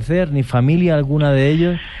volvió a aparecer, ni familia alguna de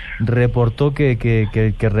ellos reportó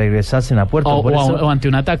que regresasen a puerto. O ante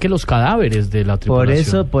un ataque los cadáveres de la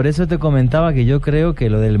tripulación. Por eso te comentaba que yo creo que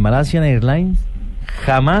lo del Malaysian Airlines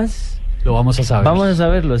jamás lo vamos a saber. Vamos a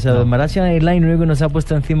saberlo. O sea, el Malaysian Airlines lo único que nos ha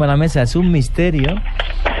puesto encima de la mesa es un misterio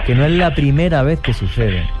que no es la primera vez que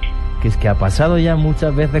sucede. Que es que ha pasado ya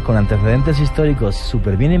muchas veces con antecedentes históricos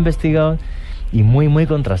súper bien investigados y muy, muy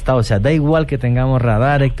contrastados. O sea, da igual que tengamos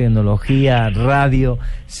radares, tecnología, radio,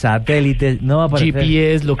 satélites, no va a aparecer.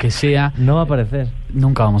 GPS, lo que sea. No va a aparecer.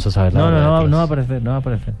 Nunca vamos a saber. No va a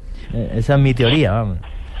aparecer. Esa es mi teoría, vamos.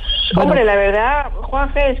 Bueno. Hombre, la verdad,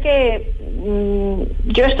 Juanje, es que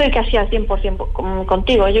yo estoy casi al 100%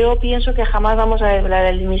 contigo. Yo pienso que jamás vamos a desvelar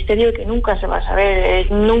el misterio y que nunca se va a saber.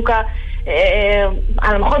 Nunca,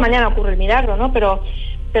 a lo mejor mañana ocurre el milagro, ¿no? Pero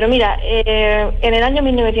mira, en el año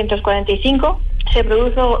 1945 se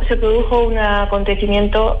produjo un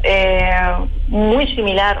acontecimiento muy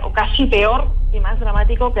similar o casi peor y más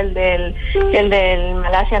dramático que el del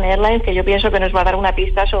Malaysian Airlines, que yo pienso que nos va a dar una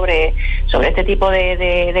pista sobre este tipo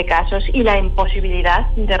de casos y la imposibilidad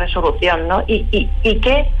de resolución, ¿no? Y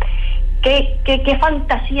qué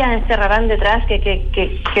fantasía encerrarán detrás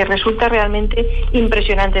que resulta realmente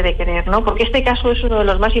impresionante de creer, ¿no? Porque este caso es uno de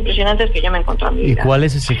los más impresionantes que yo me he encontrado en mi vida. ¿Y cuál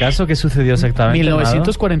es ese caso? ¿Qué sucedió exactamente?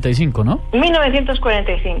 1945, ¿no?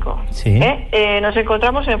 1945. Sí. Nos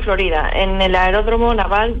encontramos en Florida, en el aeródromo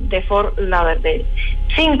naval de Fort Lauderdale.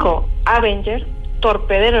 5 Avenger,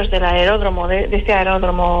 torpederos del aeródromo de este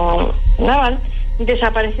aeródromo naval,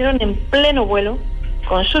 desaparecieron en pleno vuelo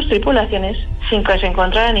con sus tripulaciones sin que se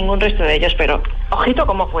encontrara ningún resto de ellos. Pero ojito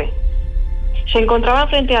cómo fue. Se encontraban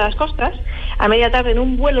frente a las costas a media tarde en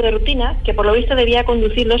un vuelo de rutina que por lo visto debía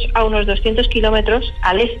conducirlos a unos 200 kilómetros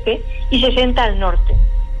al este y 60 al norte.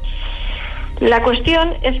 La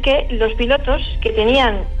cuestión es que los pilotos, que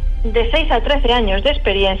tenían de 6 a 13 años de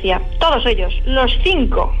experiencia, todos ellos, los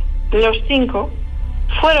cinco,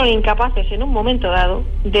 fueron incapaces en un momento dado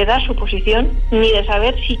de dar su posición ni de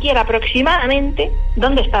saber siquiera aproximadamente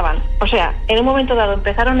dónde estaban. O sea, en un momento dado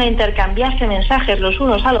empezaron a intercambiarse mensajes los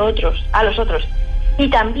unos a los otros y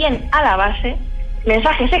también a la base,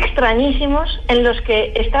 mensajes extrañísimos en los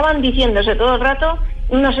que estaban diciéndose todo el rato: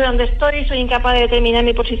 no sé dónde estoy, soy incapaz de determinar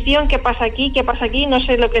mi posición, qué pasa aquí, no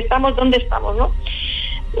sé lo que estamos, dónde estamos, ¿no?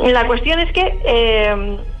 La cuestión es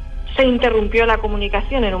que se interrumpió la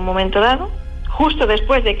comunicación en un momento dado. Justo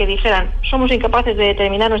después de que dijeran somos incapaces de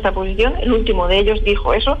determinar nuestra posición, el último de ellos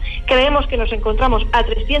dijo eso: creemos que nos encontramos a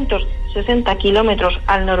 360 kilómetros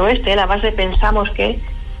al noroeste de la base, pensamos que...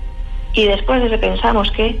 Y después de ese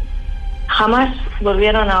pensamos que, jamás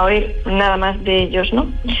volvieron a oír nada más de ellos, ¿no?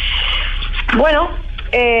 Bueno,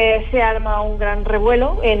 se arma un gran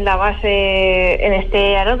revuelo en la base, en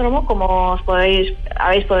este aeródromo, como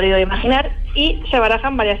habéis podido imaginar, y se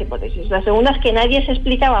barajan varias hipótesis. La segunda es que nadie se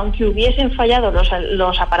explicaba, aunque hubiesen fallado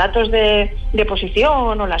los aparatos de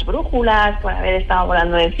posición o las brújulas por haber estado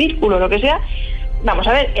volando en círculo o lo que sea, vamos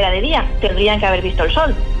a ver, era de día, tendrían que haber visto el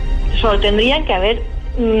sol. Solo tendrían que haber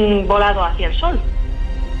volado hacia el sol.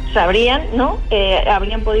 Sabrían, ¿no?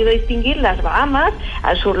 Habrían podido distinguir las Bahamas,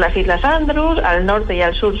 al sur las Islas Andrews, al norte y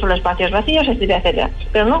al sur son los espacios vacíos, etcétera, etcétera.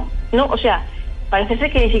 Pero no, o sea, parece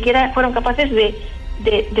ser que ni siquiera fueron capaces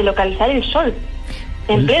de localizar el sol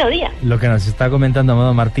en pleno día. Lo que nos está comentando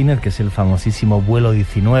Amado Martínez, que es el famosísimo vuelo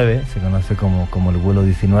 19, se conoce como el vuelo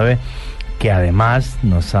 19, que además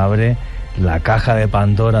nos abre la caja de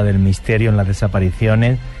Pandora del misterio en las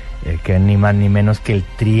desapariciones, que es ni más ni menos que el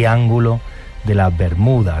Triángulo de las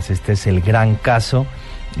Bermudas. Este es el gran caso,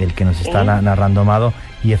 el que nos está narrando Amado,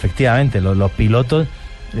 y efectivamente los pilotos,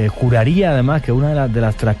 juraría además que una de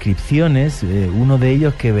las transcripciones, uno de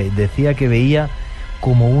ellos que decía que veía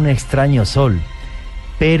como un extraño sol,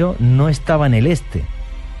 pero no estaba en el este,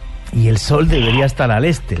 y el sol debería estar al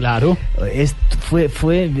este. Claro.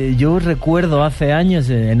 Yo recuerdo hace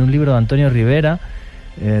años en un libro de Antonio Rivera,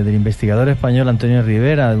 del investigador español Antonio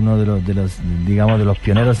Rivera, uno de los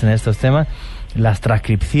pioneros en estos temas, las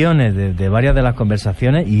transcripciones de varias de las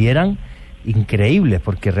conversaciones, y eran increíbles,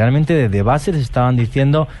 porque realmente desde base les estaban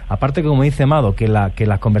diciendo, aparte como dice Amado, que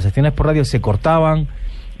las conversaciones por radio se cortaban,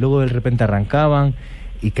 luego de repente arrancaban,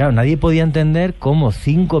 y claro, nadie podía entender cómo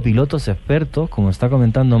 5 pilotos expertos, como está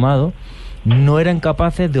comentando Amado, no eran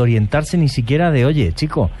capaces de orientarse ni siquiera de, oye,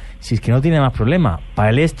 chico, si es que no tiene más problema,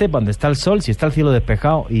 para el este, para donde está el sol, si está el cielo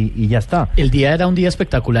despejado, y ya está. El día era un día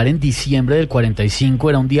espectacular en diciembre del 45,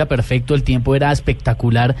 era un día perfecto, el tiempo era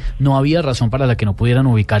espectacular, no había razón para la que no pudieran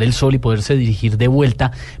ubicar el sol y poderse dirigir de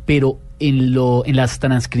vuelta, pero en las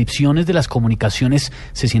transcripciones de las comunicaciones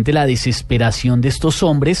se siente la desesperación de estos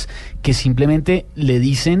hombres que simplemente le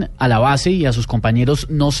dicen a la base y a sus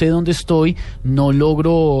compañeros, no sé dónde estoy, no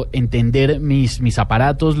logro entender mis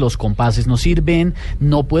aparatos, los compases no sirven,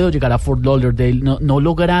 no puedo llegar a Fort Lauderdale, no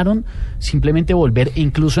lograron simplemente volver, e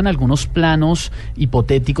incluso en algunos planos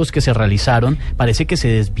hipotéticos que se realizaron, parece que se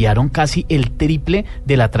desviaron casi el triple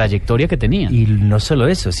de la trayectoria que tenían. Y no solo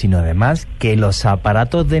eso, sino además que los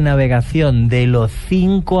aparatos de navegación de los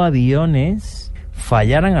 5 aviones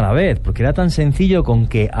fallaran a la vez, porque era tan sencillo con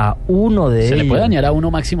que a uno de ellos... Se le puede dañar a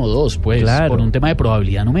uno, máximo 2, pues, claro, por un tema de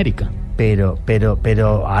probabilidad numérica.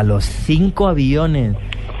 Pero a los 5 aviones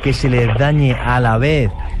que se les dañe a la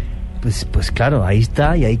vez, pues claro, ahí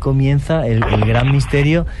está, y ahí comienza el gran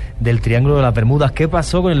misterio del Triángulo de las Bermudas. ¿Qué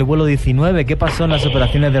pasó con el vuelo 19? ¿Qué pasó en las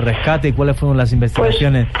operaciones de rescate? ¿Y cuáles fueron las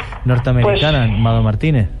investigaciones norteamericanas, Amado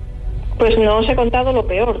Martínez? Pues no os he contado lo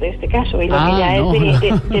peor de este caso, y lo que ya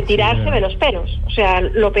es de tirarse de los pelos. O sea,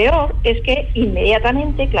 lo peor es que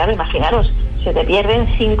inmediatamente, claro, imaginaros, se te pierden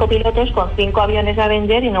 5 pilotos con 5 aviones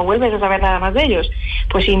Avenger y no vuelves a saber nada más de ellos.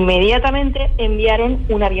 Pues inmediatamente enviaron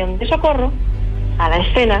un avión de socorro a la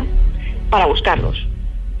escena para buscarlos.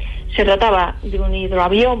 Se trataba de un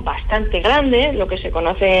hidroavión bastante grande, lo que se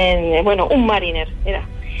conoce un Mariner era.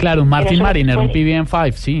 Claro, un Mariner, un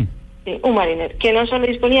PBM-5, sí. Sí, un Mariner, que no solo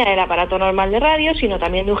disponía del aparato normal de radio, sino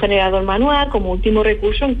también de un generador manual como último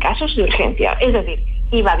recurso en casos de urgencia. Es decir,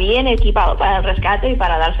 iba bien equipado para el rescate y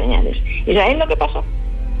para dar señales. ¿Y sabéis lo que pasó?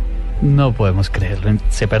 No podemos creerlo,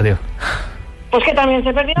 se perdió. Pues que también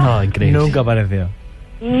se perdió. No, increíble. Nunca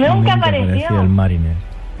apareció el Mariner.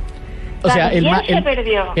 O sea,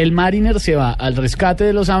 el Mariner se va al rescate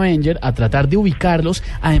de los Avengers a tratar de ubicarlos,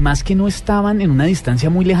 además que no estaban en una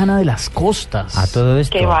distancia muy lejana de las costas. A todo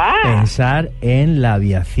esto, pensar en la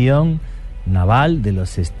aviación naval de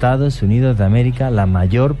los Estados Unidos de América, la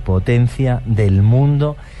mayor potencia del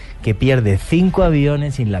mundo, que pierde 5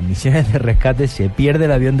 aviones en las misiones de rescate, se pierde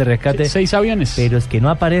el avión de rescate. 6 aviones. Pero es que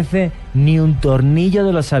no aparece ni un tornillo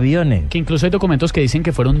de los aviones. Que incluso hay documentos que dicen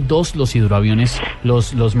que fueron 2 los hidroaviones,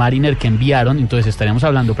 los Mariner que enviaron, entonces estaríamos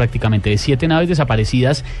hablando prácticamente de 7 naves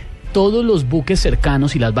desaparecidas. Todos los buques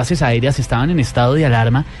cercanos y las bases aéreas estaban en estado de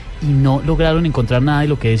alarma y no lograron encontrar nada de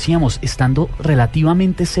lo que decíamos, estando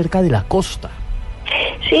relativamente cerca de la costa.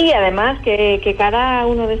 Sí, además que cada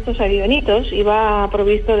uno de estos avionitos iba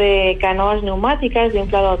provisto de canoas neumáticas, de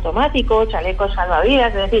inflado automático, chalecos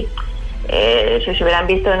salvavidas, es decir, si se hubieran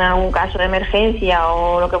visto en algún caso de emergencia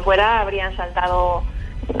o lo que fuera, habrían saltado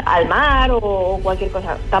al mar o cualquier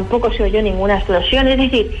cosa. Tampoco se oyó ninguna explosión, es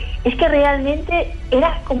decir, es que realmente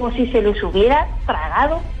era como si se les hubiera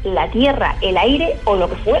tragado la tierra, el aire o lo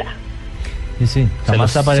que fuera. Sí,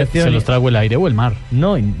 jamás apareció. Se los tragó el aire o el mar.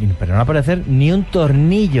 No, pero no aparecer ni un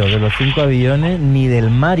tornillo de los 5 aviones ni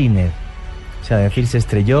del Mariner. O sea, decir, se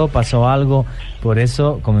estrelló, pasó algo. Por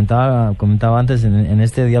eso comentaba antes en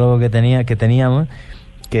este diálogo que teníamos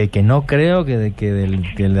que no creo que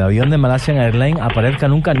el avión de Malaysian Airlines aparezca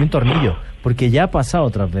nunca ni un tornillo, porque ya ha pasado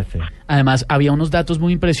otras veces. Además, había unos datos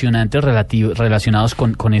muy impresionantes relacionados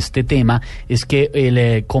con este tema. Es que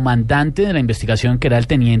el comandante de la investigación, que era el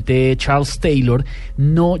teniente Charles Taylor,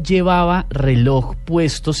 no llevaba reloj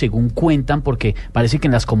puesto, según cuentan, porque parece que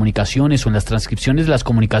en las comunicaciones o en las transcripciones de las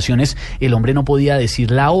comunicaciones el hombre no podía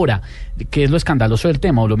decir la hora, que es lo escandaloso del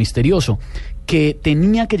tema o lo misterioso, que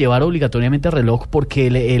tenía que llevar obligatoriamente reloj porque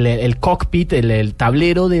el cockpit, el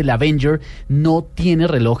tablero del Avenger no tiene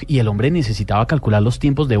reloj y el hombre necesitaba calcular los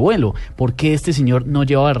tiempos de vuelo. ¿Por qué este señor no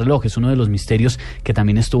llevaba reloj? Es uno de los misterios que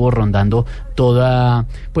también estuvo rondando toda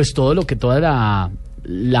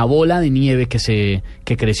la bola de nieve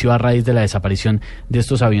que creció a raíz de la desaparición de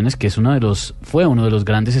estos aviones, que fue uno de los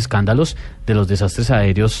grandes escándalos de los desastres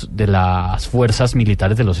aéreos de las fuerzas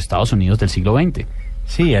militares de los Estados Unidos del siglo XX.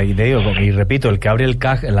 Sí, ahí te digo, y repito, el que abre el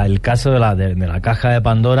caso de la caja de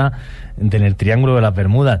Pandora en el Triángulo de las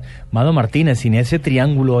Bermudas. Mado Martínez, ¿sin ese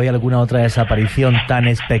triángulo hay alguna otra desaparición tan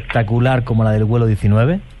espectacular como la del vuelo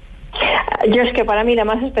 19? Yo es que para mí la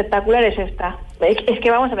más espectacular es esta. Es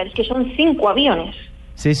que vamos a ver, es que son 5 aviones.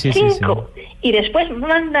 Sí. 5. Y después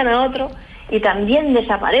mandan a otro y también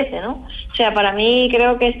desaparece, ¿no? O sea, para mí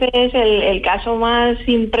creo que este es el caso más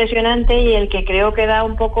impresionante y el que creo que da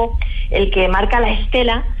un poco, el que marca la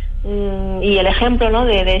estela y el ejemplo, ¿no?,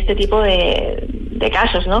 de este tipo de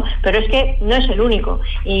casos, ¿no? Pero es que no es el único.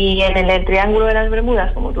 Y en el Triángulo de las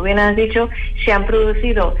Bermudas, como tú bien has dicho, se han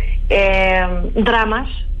producido dramas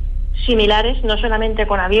similares, no solamente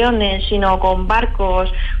con aviones, sino con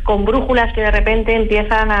barcos, con brújulas que de repente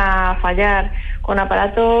empiezan a fallar, con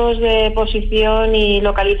aparatos de posición y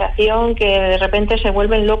localización que de repente se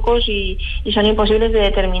vuelven locos y son imposibles de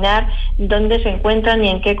determinar dónde se encuentran, ni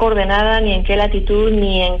en qué coordenada, ni en qué latitud,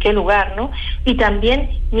 ni en qué lugar, ¿no? Y también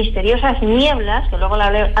misteriosas nieblas, que luego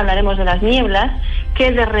hablaremos de las nieblas,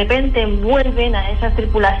 que de repente envuelven a esas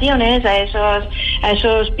tripulaciones, a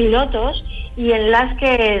esos pilotos, y en las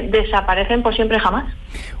que desaparecen por siempre jamás.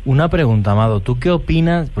 Una pregunta, Amado, ¿tú qué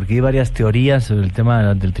opinas? Porque hay varias teorías sobre el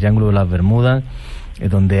tema del Triángulo de las Bermudas,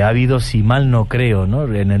 donde ha habido, si mal no creo, ¿no?,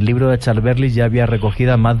 en el libro de Charles Berlitz ya había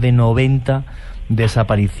recogidas más de 90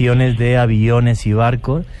 desapariciones de aviones y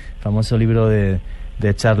barcos, el famoso libro de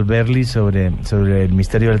Charles Berlitz sobre el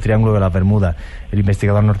misterio del Triángulo de las Bermudas, el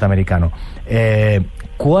investigador norteamericano.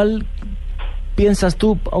 ¿Cuál piensas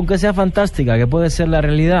tú, aunque sea fantástica, que puede ser la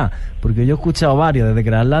realidad? Porque yo he escuchado varios, desde que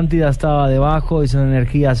la Atlántida estaba debajo y son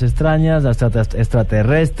energías extrañas, hasta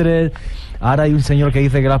extraterrestres. Ahora hay un señor que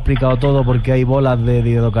dice que lo ha explicado todo porque hay bolas de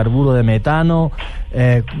hidrocarburo, de metano.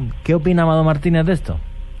 ¿Qué opina Amado Martínez de esto?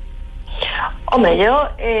 Hombre, yo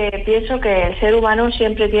pienso que el ser humano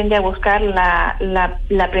siempre tiende a buscar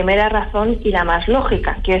la primera razón y la más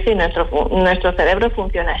lógica. Quiero decir, nuestro cerebro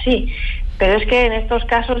funciona así. Pero es que en estos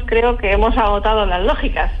casos creo que hemos agotado las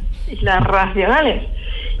lógicas, las racionales.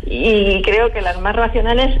 Y creo que las más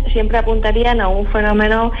racionales siempre apuntarían a un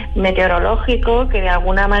fenómeno meteorológico que de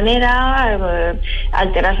alguna manera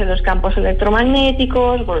alterase los campos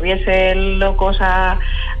electromagnéticos, volviese locos a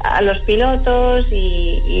los pilotos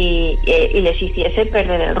y les hiciese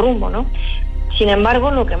perder el rumbo, ¿no? Sin embargo,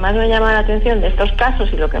 lo que más me llama la atención de estos casos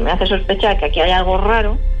y lo que me hace sospechar que aquí hay algo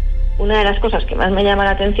raro, una de las cosas que más me llama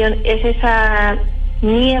la atención es esa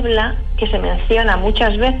niebla que se menciona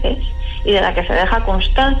muchas veces y de la que se deja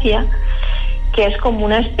constancia, que es como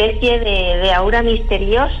una especie de aura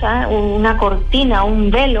misteriosa, una cortina,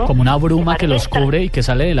 un velo. Como una bruma que los cubre y que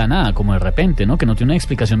sale de la nada, como de repente, ¿no? Que no tiene una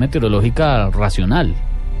explicación meteorológica racional.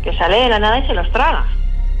 Que sale de la nada y se los traga.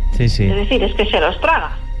 Sí. Es decir, es que se los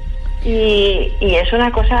traga. Y es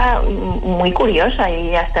una cosa muy curiosa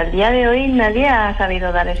y hasta el día de hoy nadie ha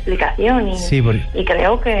sabido dar explicación y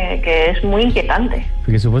creo que es muy inquietante.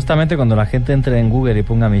 Porque supuestamente cuando la gente entre en Google y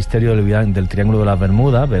ponga misterio del Triángulo de las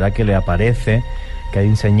Bermudas, verá que le aparece que hay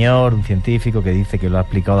un señor, un científico, que dice que lo ha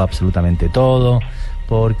explicado absolutamente todo,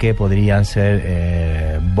 porque podrían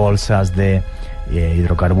ser bolsas de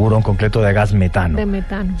hidrocarburo, en concreto de gas metano. De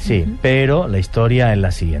metano. Sí, pero la historia es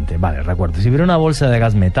la siguiente. Vale, recuerdo, si hubiera una bolsa de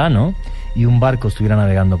gas metano y un barco estuviera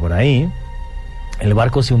navegando por ahí, el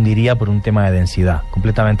barco se hundiría por un tema de densidad,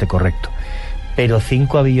 completamente correcto. Pero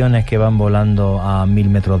 5 aviones que van volando a 1000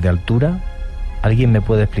 metros de altura, ¿alguien me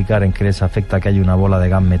puede explicar en qué les afecta que haya una bola de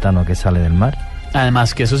gas metano que sale del mar?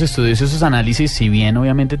 Además que esos estudios, esos análisis, si bien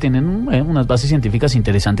obviamente tienen unas bases científicas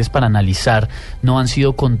interesantes para analizar, no han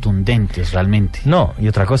sido contundentes realmente. No, y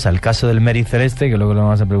otra cosa, el caso del Mary Celeste, que luego le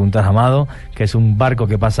vamos a preguntar a Amado, que es un barco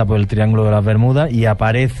que pasa por el Triángulo de las Bermudas y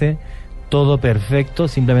aparece todo perfecto,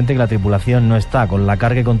 simplemente que la tripulación no está, con la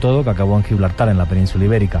carga y con todo, que acabó en Gibraltar, en la península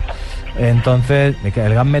ibérica. Entonces,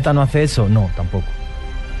 ¿el gas metano hace eso? No, tampoco.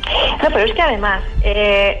 No, pero es que además,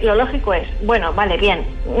 lo lógico es, bueno, vale, bien,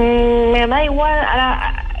 me da igual,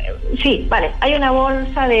 sí, vale, hay una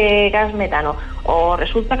bolsa de gas metano, o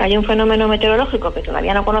resulta que hay un fenómeno meteorológico que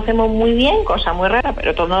todavía no conocemos muy bien, cosa muy rara,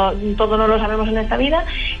 pero todo no lo sabemos en esta vida,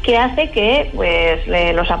 que hace que pues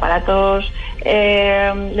los aparatos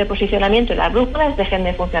de posicionamiento y las brújulas dejen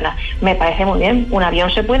de funcionar. Me parece muy bien, un avión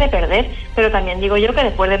se puede perder, pero también digo yo que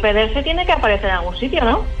después de perderse tiene que aparecer en algún sitio,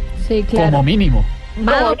 ¿no? Sí, claro. Como mínimo.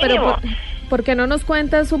 Mado, pero ¿por qué no nos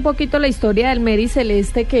cuentas un poquito la historia del Mary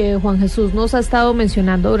Celeste que Juan Jesús nos ha estado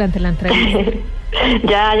mencionando durante la entrevista?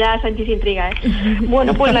 Ya sentís intriga, ¿eh?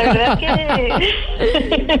 Bueno, pues la verdad es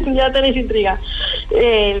que ya tenéis intriga.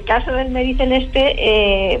 El caso del Mary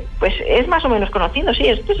Celeste, pues es más o menos conocido, sí,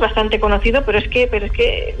 esto es bastante conocido, pero es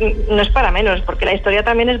que no es para menos, porque la historia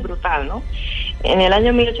también es brutal, ¿no? En el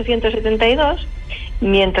año 1872,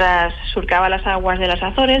 mientras surcaba las aguas de las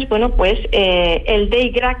Azores, bueno, pues el Dei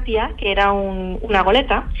Gratia, que era una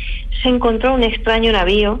goleta, se encontró un extraño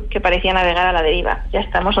navío que parecía navegar a la deriva. Ya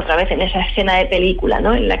estamos otra vez en esa escena de película,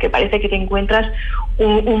 ¿no? En la que parece que te encuentras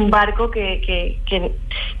un barco que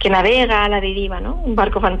navega a la deriva, ¿no? Un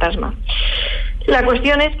barco fantasma. La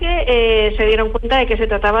cuestión es que se dieron cuenta de que se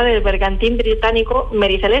trataba del bergantín británico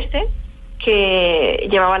Mary Celeste, que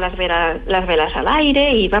llevaba las velas al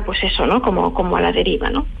aire y iba, pues eso, ¿no? Como a la deriva,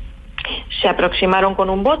 ¿no? Se aproximaron con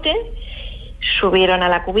un bote, subieron a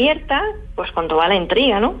la cubierta, pues con toda la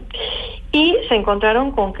intriga, ¿no? Y se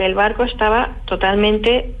encontraron con que el barco estaba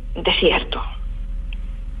totalmente desierto.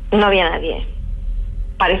 No había nadie.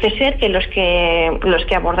 Parece ser que los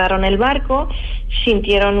que abordaron el barco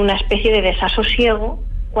sintieron una especie de desasosiego.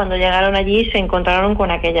 Cuando llegaron allí se encontraron con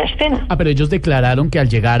aquella escena. Pero ellos declararon que al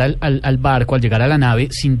llegar al barco, al llegar a la nave,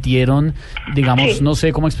 sintieron, digamos, sí, no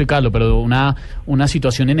sé cómo explicarlo, pero una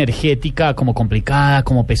situación energética como complicada,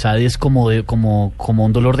 como pesadez, como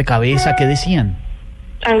un dolor de cabeza. ¿Qué decían?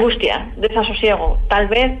 Angustia, desasosiego, tal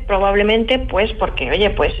vez, probablemente, pues porque,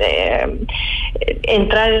 oye, pues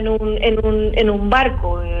entrar en un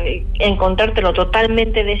barco, encontrártelo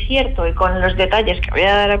totalmente desierto y con los detalles que voy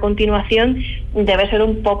a dar a continuación, debe ser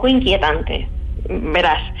un poco inquietante.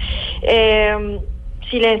 Verás,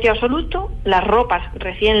 silencio absoluto, las ropas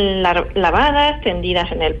recién lavadas,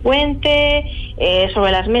 tendidas en el puente,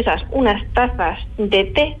 sobre las mesas unas tazas de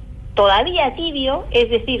té todavía tibio, es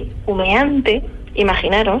decir, humeante.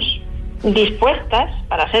 Imaginaros, dispuestas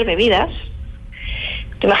para ser bebidas.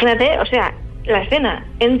 Imagínate, o sea, la escena,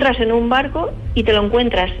 entras en un barco y te lo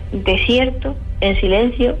encuentras desierto, en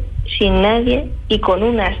silencio, sin nadie y con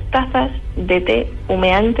unas tazas de té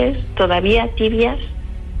humeantes, todavía tibias,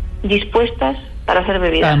 dispuestas para ser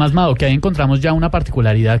bebidas. Además, Mado, que ahí encontramos ya una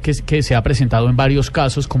particularidad que se ha presentado en varios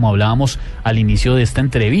casos, como hablábamos al inicio de esta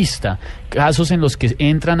entrevista, casos en los que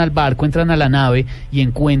entran al barco, entran a la nave y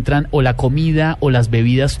encuentran o la comida o las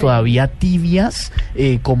bebidas todavía tibias,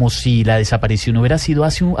 como si la desaparición hubiera sido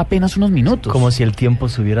hace apenas unos minutos. Como si el tiempo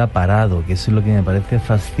se hubiera parado, que eso es lo que me parece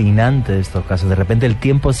fascinante de estos casos. De repente el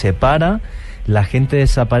tiempo se para, la gente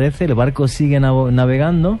desaparece, el barco sigue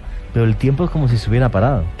navegando, pero el tiempo es como si se hubiera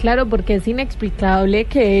parado. Claro, porque es inexplicable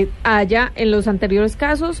que haya en los anteriores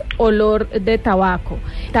casos olor de tabaco,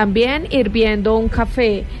 también hirviendo un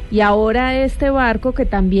café, y ahora este barco que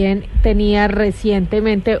también tenía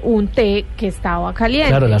recientemente un té que estaba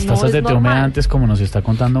caliente. Claro, las tazas de té humeantes, como nos está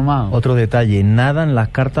contando Mao. Otro detalle, nada en las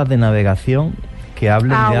cartas de navegación que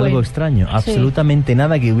hablen de algo extraño, absolutamente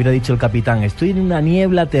nada que hubiera dicho el capitán, estoy en una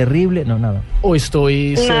niebla terrible, no, nada. O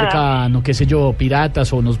estoy cerca, no qué sé yo,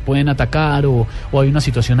 piratas, o nos pueden atacar, o hay una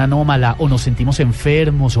situación anómala, o nos sentimos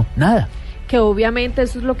enfermos, o nada. Que obviamente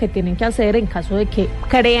eso es lo que tienen que hacer en caso de que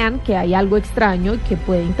crean que hay algo extraño y que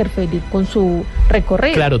puede interferir con su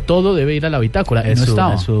recorrido. Claro, todo debe ir a la bitácora, es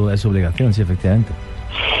su obligación, sí, efectivamente.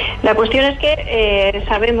 La cuestión es que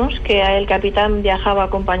sabemos que el capitán viajaba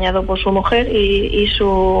acompañado por su mujer y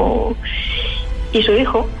su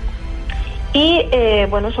hijo. Y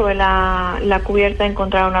bueno, sobre la cubierta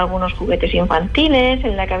encontraron algunos juguetes infantiles.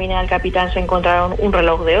 En la cabina del capitán se encontraron un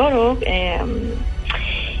reloj de oro.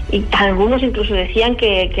 Y algunos incluso decían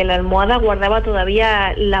que la almohada guardaba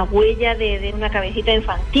todavía la huella de una cabecita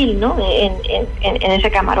infantil, ¿no? En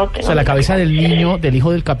ese camarote, ¿no? O sea, la cabeza del niño, del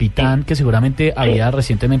hijo del capitán, que seguramente había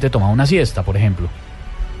recientemente tomado una siesta, por ejemplo.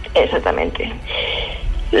 Exactamente.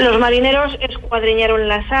 Los marineros escuadriñaron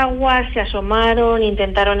las aguas, se asomaron,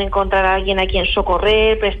 intentaron encontrar a alguien a quien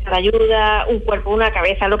socorrer, prestar ayuda, un cuerpo, una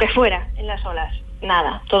cabeza, lo que fuera, en las olas.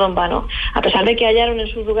 Nada, todo en vano. A pesar de que hallaron en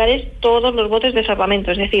sus lugares todos los botes de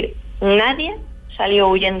salvamento, es decir, nadie salió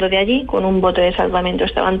huyendo de allí con un bote de salvamento,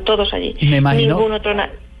 estaban todos allí. Y me imagino, ningún otro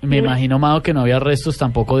Me imagino, Mado, que no había restos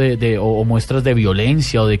tampoco o muestras de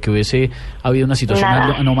violencia o de que hubiese habido una situación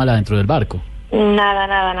anómala dentro del barco.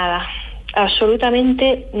 Nada.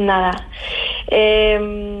 Absolutamente nada.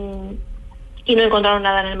 Y no encontraron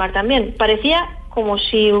nada en el mar también. Parecía como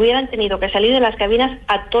si hubieran tenido que salir de las cabinas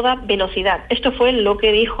a toda velocidad. Esto fue lo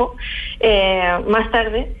que dijo más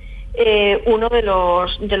tarde uno de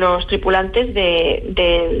los tripulantes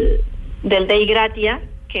del Dei Gratia,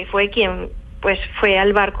 que fue quien pues fue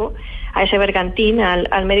al barco, a ese bergantín,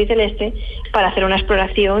 al Mary Celeste, para hacer una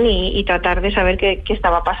exploración y tratar de saber qué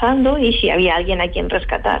estaba pasando y si había alguien a quien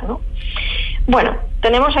rescatar, ¿no? Bueno,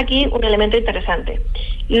 tenemos aquí un elemento interesante.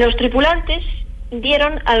 Los tripulantes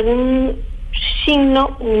dieron algún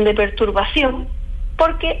signo de perturbación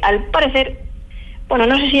porque, al parecer, bueno,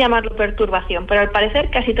 no sé si llamarlo perturbación, pero al parecer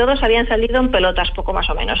casi todos habían salido en pelotas, poco más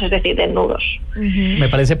o menos, es decir, desnudos. Me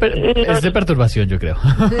parece es de perturbación, yo creo.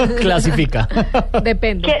 Clasifica.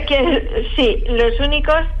 Depende. Sí, los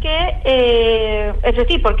únicos que... es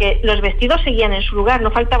decir, porque los vestidos seguían en su lugar,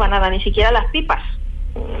 no faltaba nada, ni siquiera las pipas.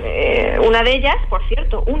 Una de ellas, por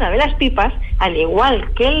cierto, una de las pipas, al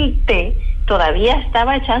igual que el té, todavía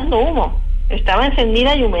estaba echando humo. Estaba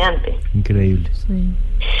encendida y humeante. Increíble. Sí.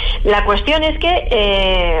 La cuestión es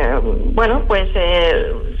que,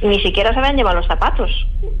 ni siquiera se habían llevado los zapatos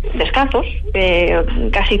descalzos,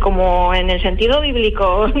 casi como en el sentido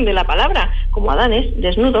bíblico de la palabra, como Adanes,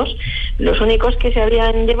 desnudos. Los únicos que se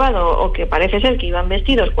habían llevado, o que parece ser que iban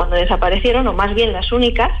vestidos cuando desaparecieron, o más bien las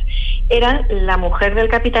únicas, eran la mujer del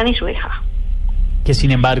capitán y su hija. Que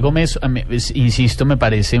sin embargo, insisto, me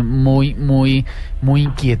parece muy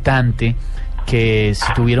inquietante que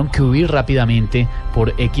si tuvieron que huir rápidamente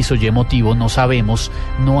por X o Y motivo, no sabemos,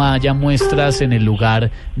 no haya muestras en el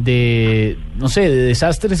lugar de, no sé, de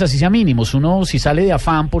desastres así sea mínimos. Uno, si sale de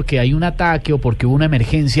afán porque hay un ataque o porque hubo una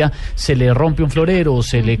emergencia, se le rompe un florero, o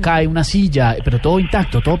se le cae una silla, pero todo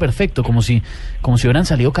intacto, todo perfecto, como si hubieran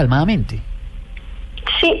salido calmadamente.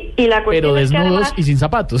 Sí, y la cuestión pero es desnudos que además, y sin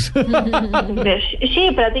zapatos.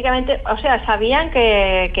 Sí, prácticamente, o sea, sabían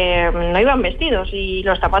que no iban vestidos y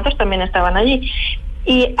los zapatos también estaban allí.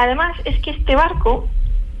 Y además es que este barco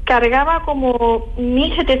cargaba como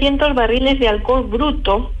 1.700 barriles de alcohol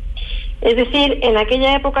bruto, es decir, en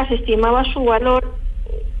aquella época se estimaba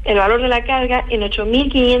el valor de la carga en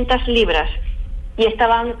 8.500 libras y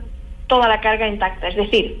estaban toda la carga intacta, es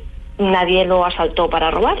decir, nadie lo asaltó para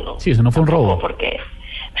robarlo. Sí, eso no fue un robo. Porque,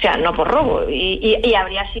 o sea, no por robo. Y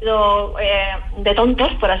habría sido de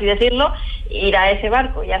tontos, por así decirlo, ir a ese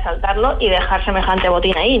barco y asaltarlo y dejar semejante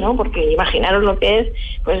botín ahí, ¿no? Porque imaginaros lo que es,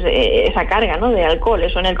 pues, esa carga, ¿no? De alcohol.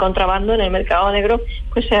 Eso en el contrabando, en el mercado negro,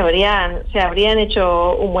 pues se habrían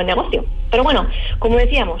hecho un buen negocio. Pero bueno, como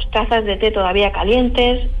decíamos, tazas de té todavía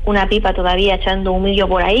calientes, una pipa todavía echando humillo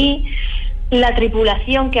por ahí. La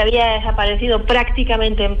tripulación que había desaparecido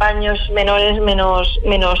prácticamente en paños menores,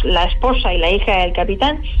 menos la esposa y la hija del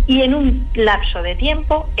capitán, y en un lapso de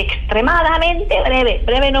tiempo extremadamente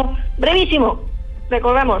brevísimo.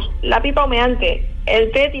 Recordamos, la pipa humeante,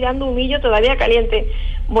 el té tirando humillo todavía caliente.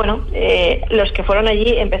 Bueno, los que fueron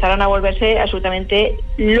allí empezaron a volverse absolutamente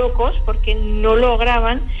locos porque no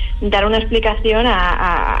lograban dar una explicación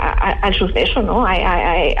al suceso, ¿no?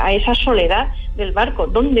 A esa soledad del barco,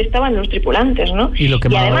 dónde estaban los tripulantes, ¿no? Y lo que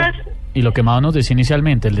Mado nos decía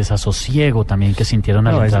inicialmente, el desasosiego también que sintieron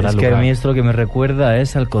al entrar al lugar. Es que a mí esto lo que me recuerda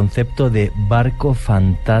es al concepto de barco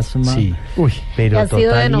fantasma, sí. Pero ha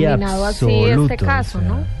sido denominado absoluto, así este caso, o sea,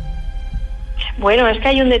 ¿no? Bueno, es que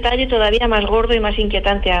hay un detalle todavía más gordo y más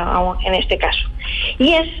inquietante aún en este caso.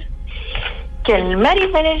 Y es que el Mary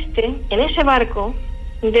Celeste, en ese barco,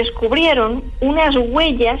 descubrieron unas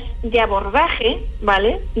huellas de abordaje,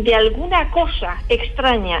 ¿vale?, de alguna cosa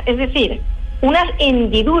extraña, es decir, unas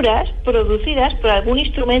hendiduras producidas por algún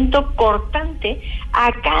instrumento cortante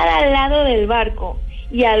a cada lado del barco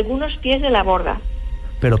y a algunos pies de la borda.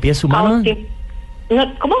 ¿Pero pies humanos?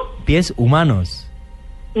 No, ¿cómo? ¿Pies humanos?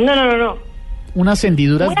 No. Unas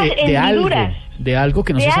hendiduras de algo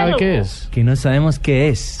que no se sabe qué es. Que no sabemos qué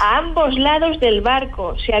es. A ambos lados del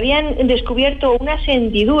barco se habían descubierto unas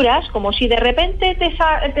hendiduras, como si de repente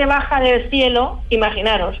te baja del cielo,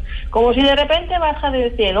 imaginaros, como si de repente baja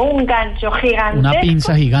del cielo un gancho gigantesco. Una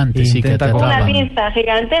pinza gigante, sí, que te atrapa. Una pinza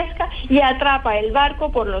gigantesca y atrapa el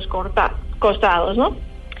barco por los costados, ¿no?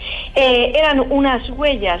 Eran unas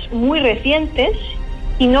huellas muy recientes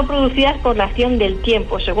y no producidas por la acción del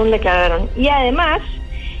tiempo, según declararon. Y además,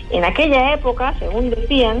 en aquella época, según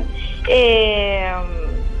decían,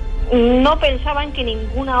 no pensaban que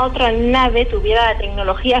ninguna otra nave tuviera la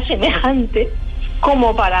tecnología semejante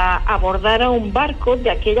como para abordar a un barco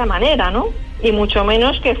de aquella manera, ¿no? Y mucho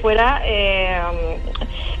menos que fuera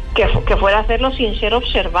que fuera a hacerlo sin ser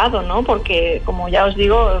observado, ¿no? Porque, como ya os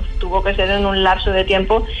digo, tuvo que ser en un lapso de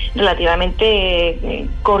tiempo relativamente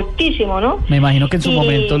cortísimo, ¿no? Me imagino que en su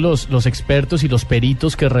momento los expertos y los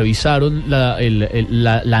peritos que revisaron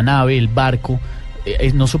la nave, el barco,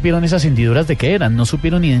 no supieron esas hendiduras de qué eran, no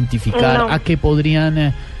supieron identificar a qué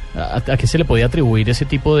podrían... ¿A qué se le podía atribuir ese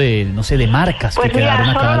tipo de, no sé, de marcas que quedaron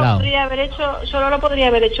a cada lado? Solo lo podría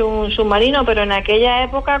haber hecho un submarino, pero en aquella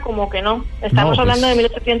época como que no. Estamos hablando de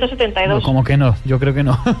 1872. No, como que no, yo creo que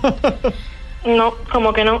no. No,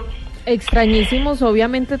 como que no. Extrañísimos,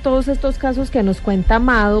 obviamente, todos estos casos que nos cuenta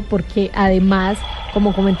Amado, porque además,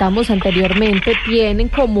 como comentamos anteriormente, tienen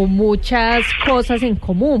como muchas cosas en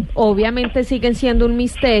común. Obviamente siguen siendo un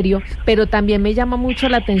misterio, pero también me llama mucho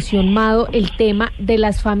la atención, Amado, el tema de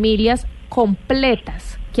las familias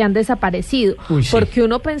completas que han desaparecido. Uy, sí. Porque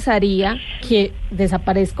uno pensaría que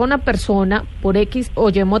desaparezca una persona por X o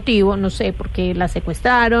Y motivo, no sé, porque la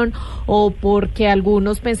secuestraron o porque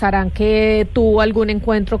algunos pensarán que tuvo algún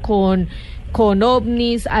encuentro con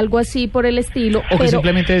ovnis, algo así por el estilo. O que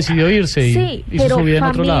simplemente decidió irse y hizo su vida en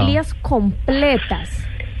otro lado. Familias completas,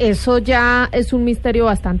 eso ya es un misterio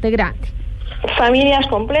bastante grande. Familias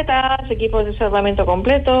completas, equipos de salvamento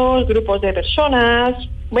completos, grupos de personas.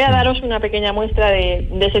 Voy a daros una pequeña muestra de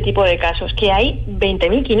ese tipo de casos, que hay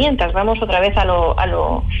 20.500, vamos otra vez a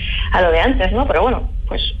lo de antes, ¿no? Pero bueno,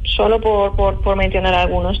 pues solo por mencionar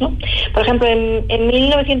algunos, ¿no? Por ejemplo, en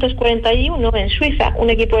 1941, en Suiza, un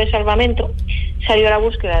equipo de salvamento salió a la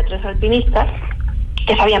búsqueda de 3 alpinistas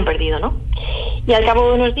que se habían perdido, ¿no? Y al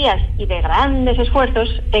cabo de unos días y de grandes esfuerzos,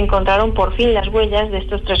 encontraron por fin las huellas de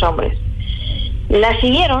estos 3 hombres. Las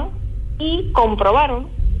siguieron y comprobaron,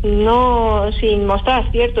 no sin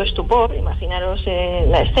mostrar cierto estupor, imaginaros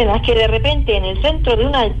la escena, que de repente en el centro de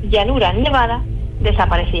una llanura nevada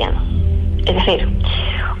desaparecían. Es decir,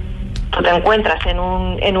 tú te encuentras en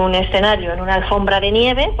un escenario, en una alfombra de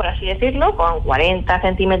nieve, por así decirlo, con 40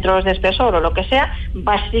 centímetros de espesor o lo que sea,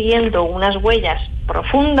 vas siguiendo unas huellas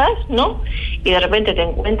profundas, ¿no? Y de repente te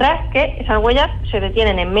encuentras que esas huellas se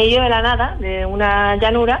detienen en medio de la nada, de una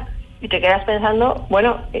llanura, y te quedas pensando,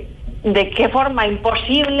 bueno, ¿de qué forma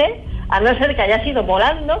imposible, a no ser que haya sido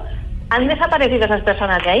volando, han desaparecido esas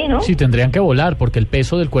personas de ahí, ¿no? Sí, tendrían que volar, porque el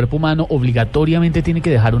peso del cuerpo humano obligatoriamente tiene que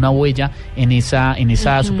dejar una huella en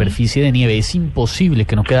esa superficie de nieve. Es imposible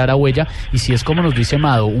que no quedara huella, y si es como nos dice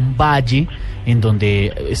Mado, un valle en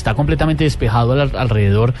donde está completamente despejado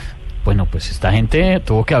alrededor, bueno, pues esta gente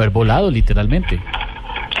tuvo que haber volado, literalmente.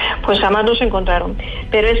 Pues jamás los encontraron.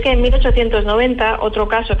 Pero es que en 1890, otro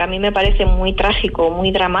caso que a mí me parece muy trágico,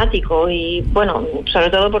 muy dramático, y bueno,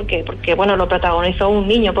 sobre todo porque bueno, lo protagonizó un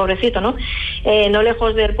niño, pobrecito, ¿no? No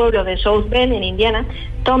lejos del pueblo de South Bend, en Indiana,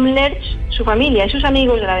 Tom Lerch, su familia y sus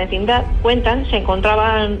amigos de la vecindad, cuentan, se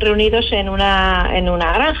encontraban reunidos en una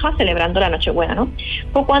granja celebrando la Nochebuena, ¿no?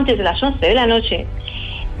 Poco antes de las 11 de la noche,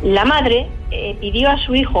 la madre pidió a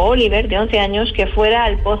su hijo Oliver, de 11 años, que fuera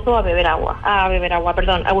al pozo a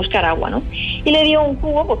buscar agua, ¿no? Y le dio un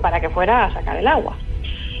cubo pues, para que fuera a sacar el agua.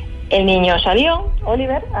 El niño salió,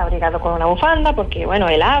 Oliver, abrigado con una bufanda, porque, bueno,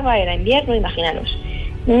 helaba, era invierno, imaginaros.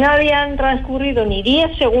 No habían transcurrido ni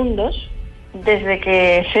 10 segundos desde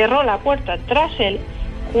que cerró la puerta tras él,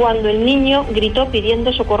 cuando el niño gritó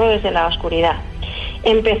pidiendo socorro desde la oscuridad.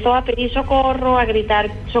 Empezó a pedir socorro, a gritar,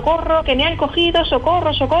 socorro, que me han cogido,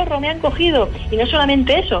 socorro, socorro, me han cogido. Y no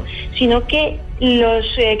solamente eso, sino que los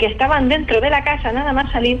que estaban dentro de la casa, nada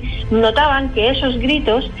más salir, notaban que esos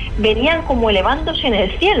gritos venían como elevándose en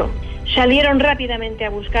el cielo. Salieron rápidamente a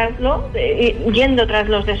buscarlo, yendo tras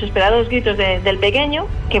los desesperados gritos del pequeño,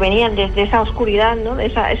 que venían desde esa oscuridad, ¿no?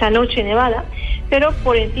 Esa noche nevada, pero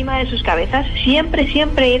por encima de sus cabezas, siempre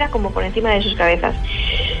era como por encima de sus cabezas.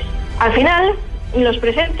 Al final, los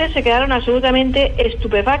presentes se quedaron absolutamente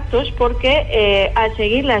estupefactos porque al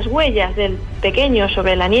seguir las huellas del pequeño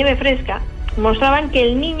sobre la nieve fresca, mostraban que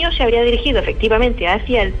el niño se había dirigido efectivamente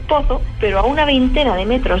hacia el pozo, pero a una veintena de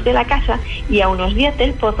metros de la casa, y a unos 10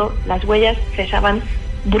 del pozo las huellas cesaban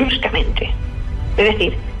bruscamente. Es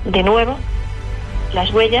decir, de nuevo,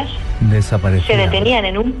 las huellas se detenían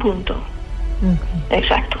en un punto.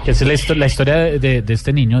 Exacto. Que es la historia de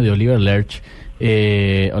este niño, de Oliver Lerch.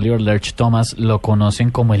 Oliver Lerch Thomas lo conocen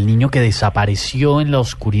como el niño que desapareció en la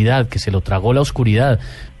oscuridad, que se lo tragó la oscuridad,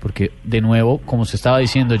 porque de nuevo, como se estaba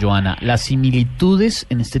diciendo, Joana, las similitudes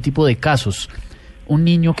en este tipo de casos, un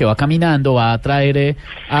niño que va caminando, va a traer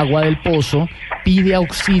agua del pozo, pide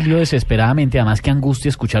auxilio desesperadamente, además que angustia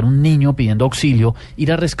escuchar un niño pidiendo auxilio,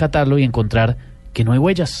 ir a rescatarlo y encontrar que no hay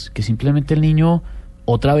huellas, que simplemente el niño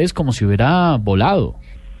otra vez como si hubiera volado.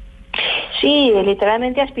 Sí,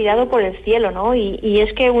 literalmente aspirado por el cielo, ¿no? Y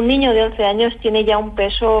es que un niño de 11 años tiene ya un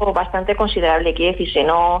peso bastante considerable, quiere decirse,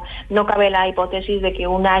 no cabe la hipótesis de que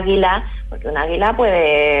un águila, porque un águila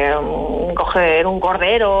puede coger un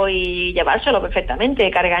cordero y llevárselo perfectamente,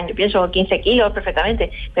 cargan, yo pienso, 15 kilos perfectamente,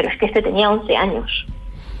 pero es que este tenía 11 años.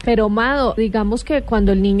 Pero, Mado, digamos que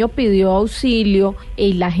cuando el niño pidió auxilio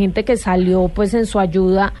y la gente que salió pues en su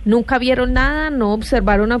ayuda, ¿nunca vieron nada? ¿No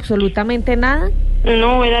observaron absolutamente nada?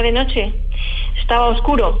 No, era de noche, estaba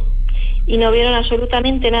oscuro y no vieron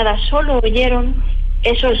absolutamente nada, solo oyeron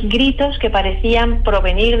esos gritos que parecían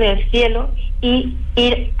provenir del cielo y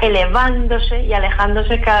ir elevándose y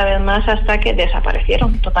alejándose cada vez más hasta que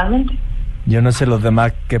desaparecieron totalmente. Yo no sé los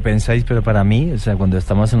demás qué pensáis, pero para mí, o sea, cuando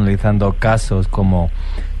estamos analizando casos como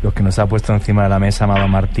los que nos ha puesto encima de la mesa Amado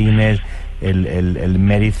Martínez, el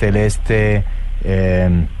Mary Celeste,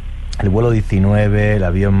 el vuelo 19, el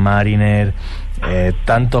avión Mariner,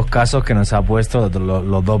 tantos casos que nos ha puesto,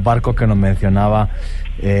 los dos barcos que nos mencionaba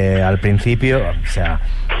al principio, o sea,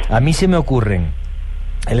 a mí se me ocurren,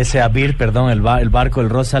 el S.A. Beard, perdón, el barco, el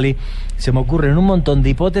Rosalie, se me ocurren un montón de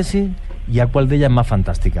hipótesis y a cuál de ellas más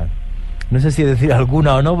fantástica. No sé si decir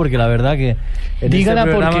alguna o no, porque la verdad que en dígala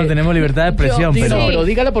este programa porque tenemos libertad de expresión. Pero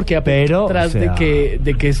dígala porque tras o sea,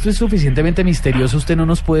 de que esto es suficientemente misterioso, usted no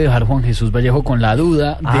nos puede dejar, Juan Jesús Vallejo, con la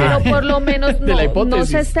duda Pero por lo menos, no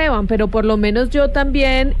sé, Esteban, pero por lo menos yo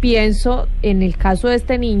también pienso, en el caso de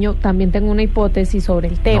este niño, también tengo una hipótesis sobre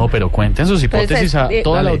el tema. No, pero cuenten sus hipótesis a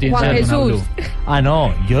toda la audiencia Juan de Luna Jesús. BLU.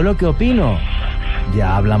 No, yo lo que opino,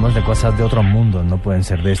 ya hablamos de cosas de otros mundos, no pueden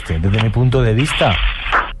ser de este. Desde mi punto de vista,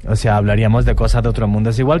 o sea, hablaríamos de cosas de otros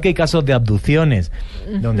mundos. Igual que hay casos de abducciones,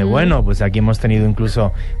 donde, bueno, pues aquí hemos tenido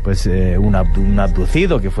incluso pues un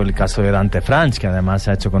abducido, que fue el caso de Dante Franch, que además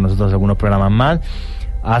ha hecho con nosotros algunos programas más,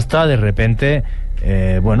 hasta de repente,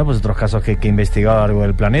 bueno, pues otros casos que he investigado a lo largo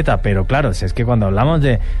del planeta. Pero claro, si es que cuando hablamos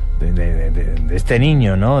de este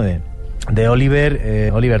niño, ¿no?, de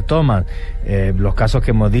Oliver Thomas, los casos que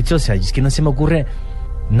hemos dicho, o sea, es que no se me ocurre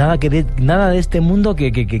nada de este mundo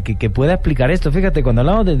que pueda explicar esto. Fíjate, cuando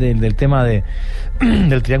hablamos del tema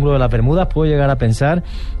del Triángulo de las Bermudas, puedo llegar a pensar,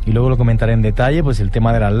 y luego lo comentaré en detalle, pues el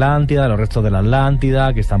tema de la Atlántida, los restos de la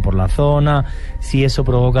Atlántida que están por la zona, si eso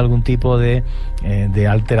provoca algún tipo de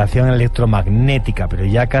alteración electromagnética. Pero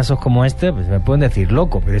ya casos como este, pues me pueden decir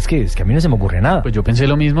loco, pero es que a mí no se me ocurre nada. Pues yo pensé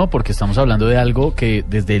lo mismo, porque estamos hablando de algo que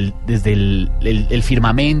desde el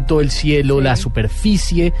firmamento, el cielo, sí, la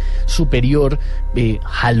superficie superior,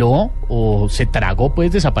 jaló o se tragó,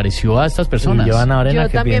 pues desapareció a estas personas. Yo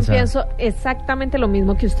también pienso exactamente lo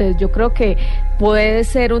mismo que ustedes. Yo creo que puede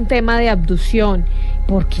ser un tema de abducción,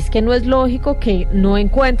 porque es que no es lógico que no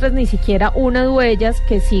encuentres ni siquiera una de huellas,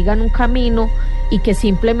 que sigan un camino y que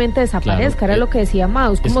simplemente desaparezca. Claro, era lo que decía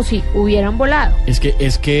Maus, como si hubieran volado. Es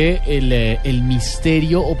que el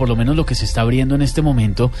misterio, o por lo menos lo que se está abriendo en este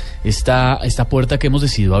momento, esta puerta que hemos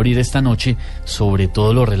decidido abrir esta noche, sobre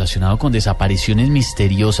todo lo relacionado con desapariciones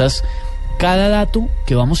misteriosas, cada dato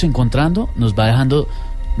que vamos encontrando nos va dejando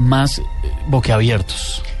más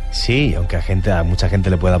boquiabiertos. Sí, aunque a mucha gente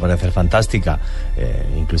le pueda parecer fantástica,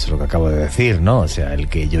 incluso lo que acabo de decir, ¿no? O sea, el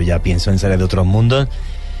que yo ya pienso en seres de otros mundos.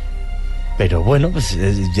 Pero bueno, pues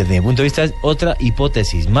desde mi punto de vista es otra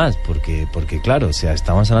hipótesis más, porque claro, o sea,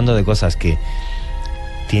 estamos hablando de cosas que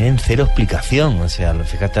tienen cero explicación. O sea,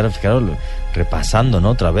 fijaros, repasando, ¿no?,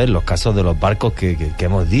 otra vez los casos de los barcos que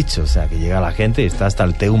hemos dicho, o sea, que llega la gente y está hasta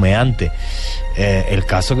el té humeante. El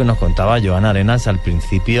caso que nos contaba Joana Arenas al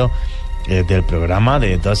principio del programa,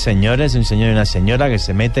 de dos señores, un señor y una señora, que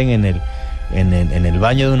se meten en el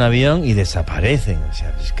baño de un avión y desaparecen. O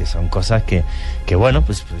sea, es que son cosas que bueno,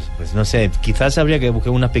 pues no sé, quizás habría que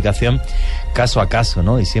buscar una explicación caso a caso,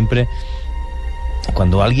 ¿no? Y siempre,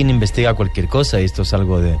 cuando alguien investiga cualquier cosa, y esto es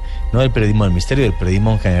algo no del periodismo del misterio, del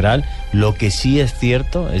periodismo en general, lo que sí es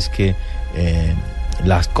cierto es que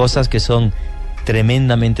las cosas que son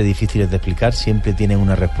tremendamente difíciles de explicar siempre tienen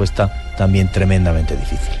una respuesta también tremendamente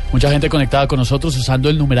difícil. Mucha gente conectada con nosotros usando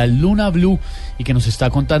el numeral Luna BLU y que nos está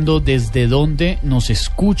contando desde dónde nos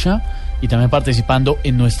escucha, y también participando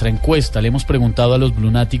en nuestra encuesta. Le hemos preguntado a los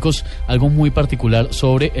blunáticos algo muy particular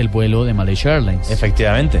sobre el vuelo de Malaysia Airlines.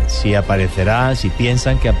 Efectivamente, si aparecerá, si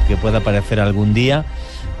piensan que puede aparecer algún día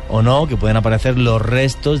o no, que pueden aparecer los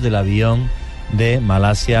restos del avión de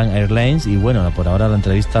Malaysia Airlines. Y bueno, por ahora la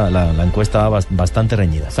encuesta va bastante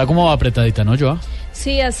reñida. Está como apretadita, ¿no, Joa?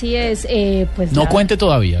 Sí, así es. Pues no cuente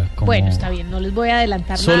todavía. Bueno, está bien, no les voy a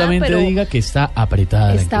adelantar solamente nada, pero diga que está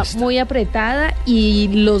apretada. Está muy apretada y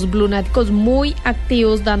los blunáticos muy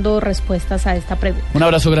activos dando respuestas a esta pregunta. Un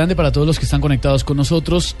abrazo grande para todos los que están conectados con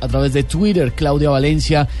nosotros a través de Twitter. Claudia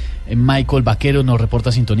Valencia, Michael Vaquero nos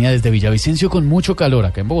reporta sintonía desde Villavicencio con mucho calor.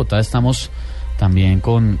 Acá en Bogotá estamos también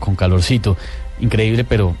con calorcito. Increíble,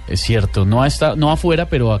 pero es cierto. No afuera,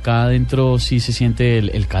 pero acá adentro sí se siente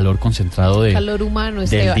el calor concentrado calor humano, del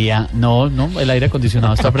Esteban. día. No, el aire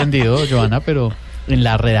acondicionado está prendido, Joana, pero en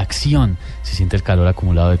la redacción se siente el calor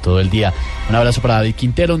acumulado de todo el día. Un abrazo para David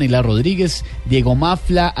Quintero, Neila Rodríguez, Diego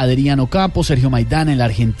Mafla, Adriano Campos, Sergio Maidana en la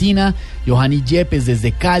Argentina, Johanny Yepes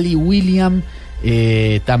desde Cali, William,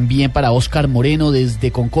 también para Oscar Moreno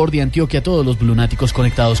desde Concordia, Antioquia, todos los blunáticos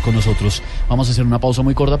conectados con nosotros. Vamos a hacer una pausa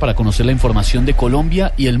muy corta para conocer la información de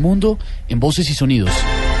Colombia y el mundo en Voces y Sonidos.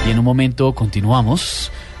 Y en un momento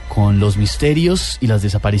continuamos con los misterios y las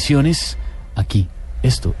desapariciones aquí.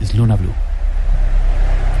 Esto es Luna BLU.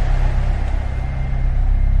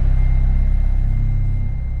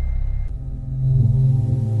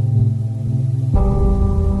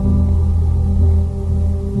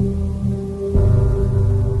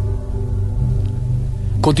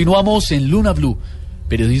 Continuamos en Luna BLU,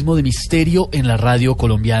 periodismo de misterio en la radio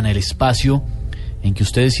colombiana, el espacio en que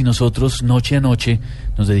ustedes y nosotros noche a noche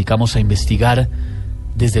nos dedicamos a investigar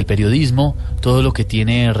desde el periodismo todo lo que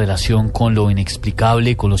tiene relación con lo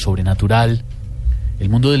inexplicable, con lo sobrenatural. El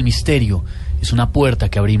mundo del misterio es una puerta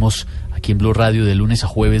que abrimos aquí en Blue Radio de lunes a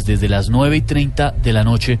jueves desde las 9:30 de la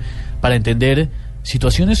noche para entender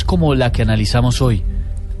situaciones como la que analizamos hoy,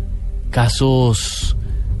 casos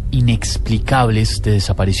inexplicables de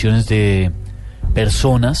desapariciones de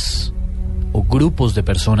personas o grupos de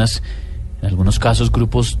personas, en algunos casos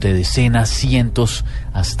grupos de decenas, cientos,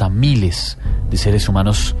 hasta miles de seres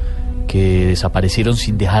humanos que desaparecieron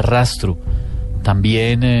sin dejar rastro.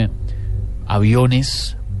 También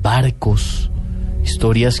aviones, barcos,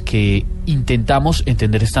 historias que intentamos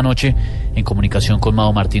entender esta noche en comunicación con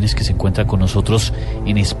Mao Martínez, que se encuentra con nosotros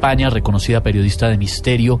en España, reconocida periodista de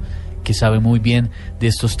misterio, que sabe muy bien de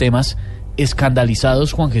estos temas,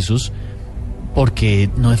 escandalizados, Juan Jesús, porque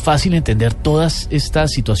no es fácil entender todas estas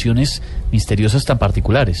situaciones misteriosas tan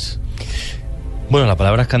particulares. Bueno, la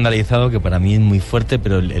palabra escandalizado, que para mí es muy fuerte,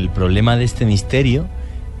 pero el problema de este misterio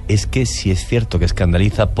es que sí es cierto que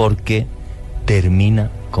escandaliza porque termina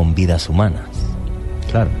con vidas humanas.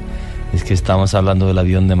 Claro, es que estamos hablando del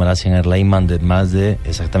avión de Malaysian Airlines, de más de,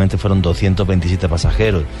 exactamente fueron 227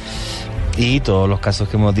 pasajeros. Y todos los casos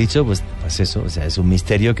que hemos dicho, pues eso, o sea, es un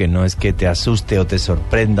misterio que no es que te asuste o te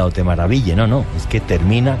sorprenda o te maraville, no, es que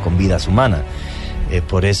termina con vidas humanas.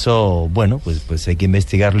 Por eso, bueno, pues hay que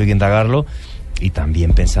investigarlo y que indagarlo, y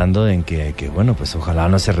también pensando en que bueno, pues ojalá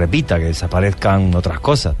no se repita, que desaparezcan otras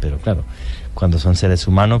cosas, pero claro, cuando son seres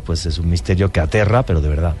humanos, pues es un misterio que aterra, pero de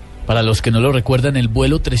verdad. Para los que no lo recuerdan, el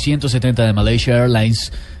vuelo 370 de Malaysia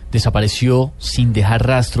Airlines desapareció sin dejar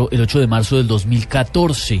rastro el 8 de marzo del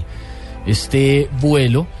 2014. Este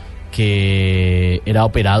vuelo, que era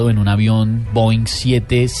operado en un avión Boeing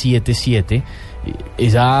 777,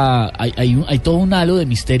 hay todo un halo de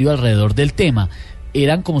misterio alrededor del tema.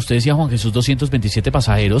 Eran, como usted decía, Juan Jesús, 227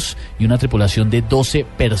 pasajeros y una tripulación de 12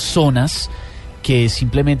 personas que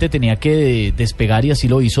simplemente tenía que despegar, y así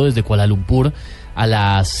lo hizo desde Kuala Lumpur a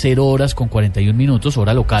las 0:41,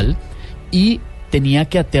 hora local, y tenía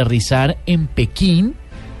que aterrizar en Pekín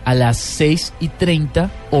a las 6:30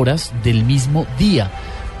 del mismo día.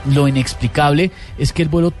 Lo inexplicable es que el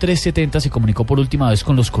vuelo 370 se comunicó por última vez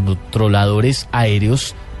con los controladores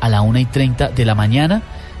aéreos a la 1:30 de la mañana,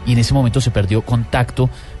 y en ese momento se perdió contacto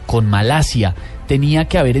con Malasia. Tenía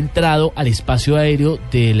que haber entrado al espacio aéreo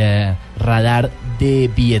del radar de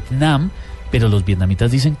Vietnam, pero los vietnamitas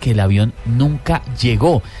dicen que el avión nunca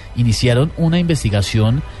llegó. Iniciaron una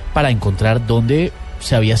investigación para encontrar dónde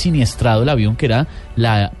se había siniestrado el avión, que era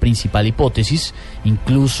la principal hipótesis.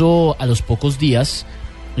 Incluso a los pocos días,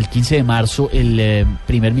 el 15 de marzo, el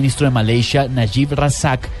primer ministro de Malaysia, Najib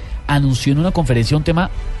Razak, anunció en una conferencia un tema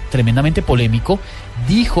tremendamente polémico.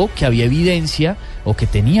 Dijo que había evidencia, o que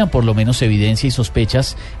tenían por lo menos evidencia y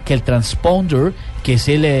sospechas, que el transponder, que es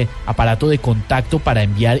el aparato de contacto para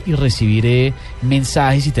enviar y recibir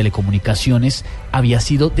mensajes y telecomunicaciones, había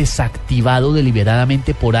sido desactivado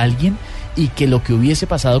deliberadamente por alguien, y que lo que hubiese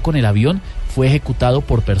pasado con el avión fue ejecutado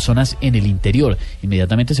por personas en el interior.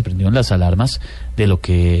 Inmediatamente se prendieron las alarmas de lo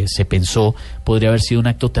que se pensó podría haber sido un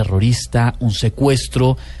acto terrorista, un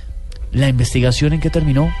secuestro. La investigación, ¿en qué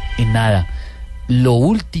terminó? En nada. Lo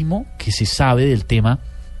último que se sabe del tema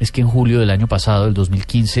es que en julio del año pasado, del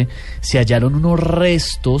 2015, se hallaron unos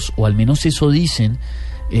restos, o al menos eso dicen,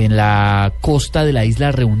 en la costa de la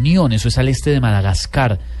isla Reunión, eso es al este de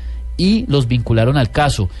Madagascar, y los vincularon al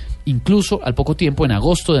caso. Incluso al poco tiempo, en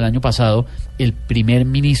agosto del año pasado, el primer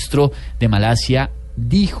ministro de Malasia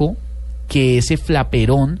dijo que ese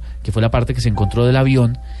flaperón, que fue la parte que se encontró del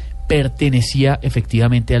avión, pertenecía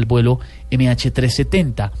efectivamente al vuelo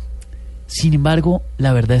MH370. Sin embargo,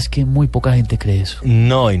 la verdad es que muy poca gente cree eso.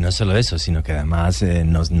 No, y no solo eso, sino que además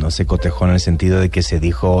no se cotejó en el sentido de que se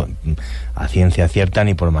dijo a ciencia cierta,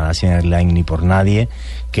 ni por Malaysia Airlines ni por nadie,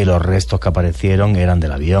 que los restos que aparecieron eran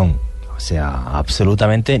del avión. O sea,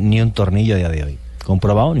 absolutamente ni un tornillo a día de hoy.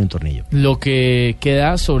 Comprobado, ni un tornillo. Lo que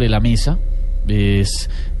queda sobre la mesa es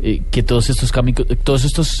que todos estos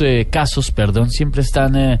casos siempre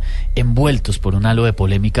están envueltos por un halo de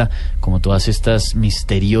polémica, como todas estas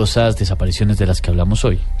misteriosas desapariciones de las que hablamos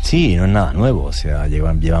hoy. Sí, no es nada nuevo, o sea,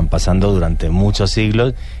 llevan pasando durante muchos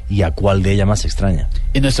siglos, y a cuál de ellas más extraña.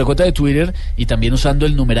 En nuestra cuenta de Twitter y también usando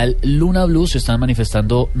el numeral Luna BLU se están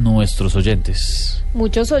manifestando nuestros oyentes.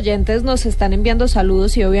 Muchos oyentes nos están enviando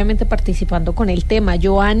saludos y obviamente participando con el tema.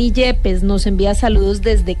 Joanny Yepes nos envía saludos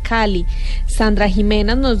desde Cali. Sandra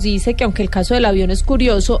Jiménez nos dice que aunque el caso del avión es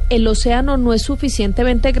curioso, el océano no es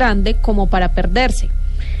suficientemente grande como para perderse.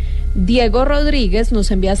 Diego Rodríguez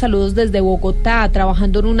nos envía saludos desde Bogotá,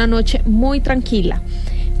 trabajando en una noche muy tranquila.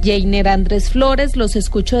 Jainer Andrés Flores, los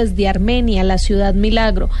escucho desde Armenia, la ciudad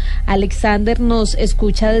milagro. Alexander nos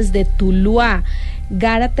escucha desde Tuluá.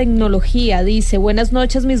 Gara Tecnología dice: buenas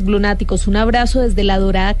noches mis blunáticos, un abrazo desde La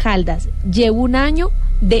Dorada Caldas. Llevo un año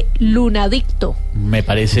de lunadicto. Me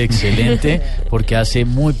parece excelente, porque hace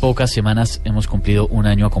muy pocas semanas hemos cumplido un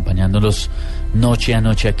año acompañándolos noche a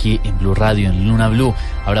noche aquí en Blue Radio, en Luna BLU.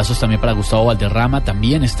 Abrazos también para Gustavo Valderrama,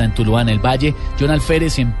 también está en Tuluá, en el Valle. John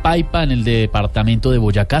Alférez en Paipa, en el departamento de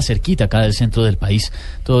Boyacá, cerquita acá del centro del país.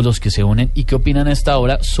 Todos los que se unen y qué opinan a esta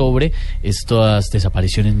hora sobre estas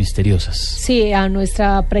desapariciones misteriosas. Sí, a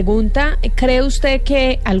nuestra pregunta, ¿cree usted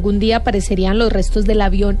que algún día aparecerían los restos del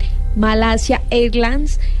avión Malaysia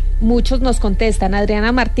Airlines? Muchos nos contestan.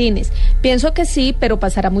 Adriana Martínez: pienso que sí, pero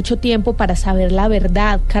pasará mucho tiempo para saber la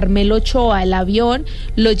verdad. Carmelo Ochoa: el avión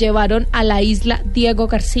lo llevaron a la isla Diego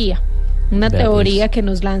García. Una teoría que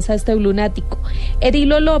nos lanza este lunático.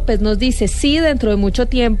 Erilo López nos dice: sí, dentro de mucho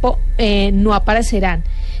tiempo no aparecerán.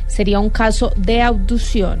 Sería un caso de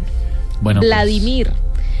abducción. Bueno, Vladimir: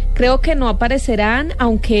 creo que no aparecerán,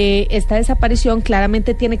 aunque esta desaparición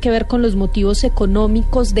claramente tiene que ver con los motivos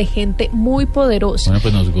económicos de gente muy poderosa. Bueno,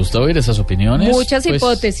 pues nos gusta oír esas opiniones. Muchas pues,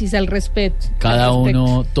 hipótesis al respecto. Cada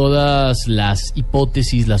uno, todas las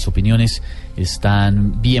hipótesis, las opiniones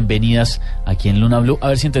están bienvenidas aquí en Luna BLU. A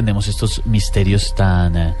ver si entendemos estos misterios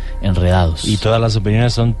tan enredados. Y todas las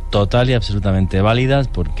opiniones son total y absolutamente válidas,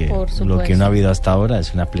 porque lo que no ha habido hasta ahora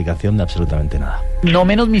es una explicación de absolutamente nada. No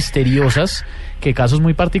menos misteriosas que casos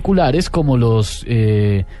muy particulares como las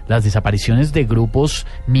desapariciones de grupos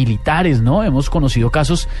militares, ¿no? Hemos conocido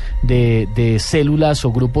casos de células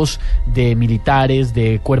o grupos de militares,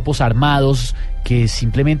 de cuerpos armados, que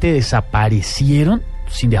simplemente desaparecieron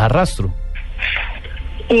sin dejar rastro.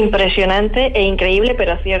 Impresionante e increíble,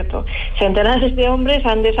 pero cierto. Centenares de hombres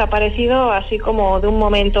han desaparecido así como de un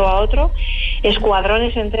momento a otro,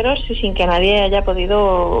 escuadrones enteros, sin que nadie haya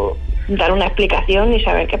podido dar una explicación ni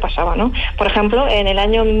saber qué pasaba, ¿no? Por ejemplo, en el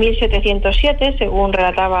año 1707, según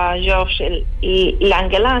relataba Georges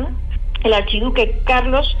Langeland, el archiduque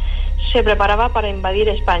Carlos se preparaba para invadir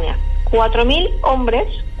España. 4.000 hombres,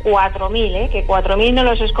 4.000, que 4.000 no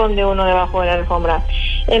los esconde uno debajo de la alfombra,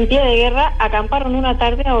 en pie de guerra, acamparon una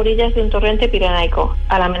tarde a orillas de un torrente pirenaico.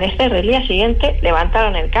 Al amanecer del día siguiente,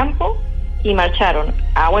 levantaron el campo y marcharon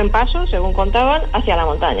a buen paso, según contaban, hacia la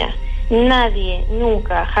montaña. Nadie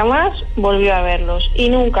nunca jamás volvió a verlos, y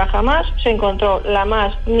nunca jamás se encontró la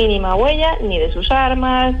más mínima huella, ni de sus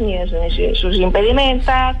armas, ni de sus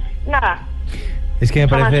impedimentos, nada. Es que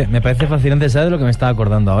me parece fascinante, ¿sabes de lo que me estaba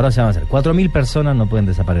acordando ahora? O sea, 4.000 personas no pueden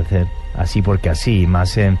desaparecer así porque así,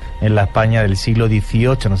 más en la España del siglo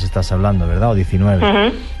XVIII nos estás hablando, ¿verdad? O XIX.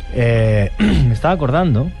 Uh-huh. Me estaba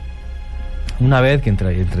acordando una vez que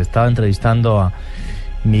estaba entrevistando a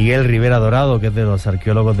Miguel Rivera Dorado, que es de los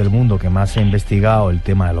arqueólogos del mundo que más ha investigado el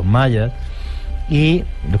tema de los mayas, y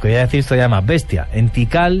lo que voy a decir esto ya más bestia. En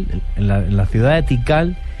Tikal, en la ciudad de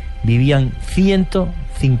Tikal, vivían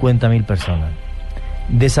 150.000 personas.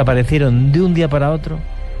 Desaparecieron de un día para otro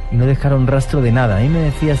y no dejaron rastro de nada. A mí me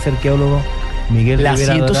decía ese arqueólogo Miguel ¿Las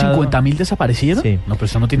Rivera 150.000 desaparecieron? Sí. No, pero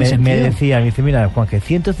eso no tiene sentido. Me dice, mira, Juan, que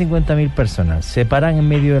 150.000 personas se paran en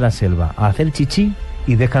medio de la selva a hacer chichi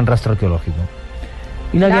y dejan rastro arqueológico.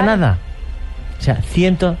 Y no había nada. O sea,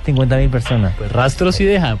 150.000 personas. Pues rastros sí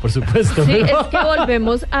deja, por supuesto. Sí, pero... es que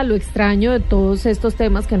volvemos a lo extraño de todos estos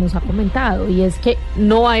temas que nos ha comentado, y es que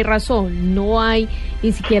no hay razón, no hay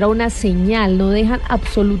ni siquiera una señal, no dejan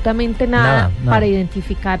absolutamente nada para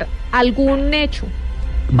identificar algún hecho.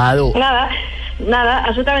 Mado. Nada,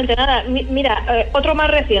 absolutamente nada. Mira, otro más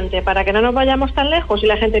reciente, para que no nos vayamos tan lejos y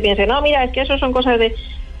la gente piense, no, mira, es que eso son cosas de...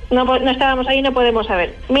 No estábamos ahí, no podemos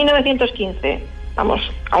saber. 1915, vamos,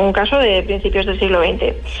 a un caso de principios del siglo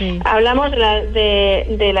XX. Sí. Hablamos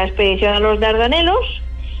de la expedición a los Dardanelos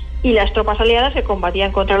y las tropas aliadas que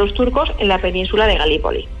combatían contra los turcos en la península de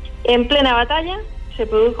Galípoli. En plena batalla se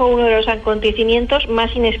produjo uno de los acontecimientos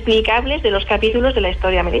más inexplicables de los capítulos de la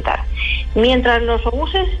historia militar. Mientras los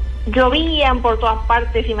obuses llovían por todas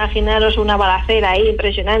partes, imaginaros una balacera ahí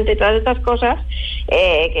impresionante, todas estas cosas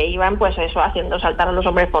que iban pues eso, haciendo saltar a los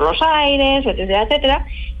hombres por los aires, etcétera, etcétera,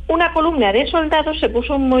 una columna de soldados se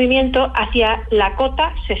puso en movimiento hacia la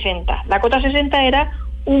cota 60. La cota 60 era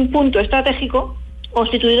un punto estratégico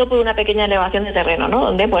constituido por una pequeña elevación de terreno, ¿no?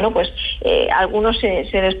 Donde, bueno, pues algunos se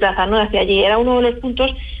desplazan, ¿no?, hacia allí. Era uno de los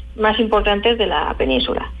puntos más importantes de la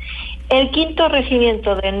península. El 5º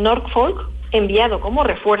regimiento de Norfolk, enviado como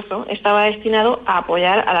refuerzo, estaba destinado a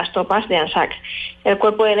apoyar a las tropas de Anzac, el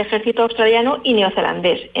cuerpo del ejército australiano y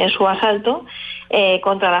neozelandés, en su asalto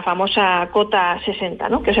contra la famosa cota 60,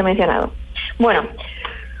 ¿no?, que os he mencionado. Bueno,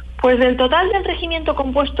 pues del total del regimiento,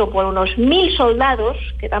 compuesto por unos 1.000 soldados,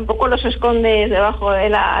 que tampoco los escondes debajo de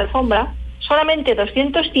la alfombra, solamente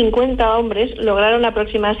 250 hombres lograron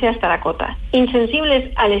aproximarse hasta la cota.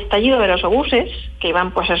 Insensibles al estallido de los obuses, que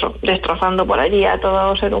iban pues eso, destrozando por allí a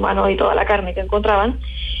todo ser humano y toda la carne que encontraban,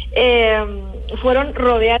 fueron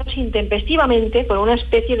rodeados intempestivamente por una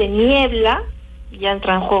especie de niebla, ya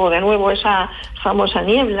entra en juego de nuevo esa famosa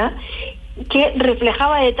niebla, que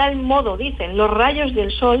reflejaba de tal modo, dicen, los rayos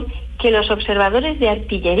del sol, que los observadores de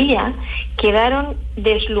artillería quedaron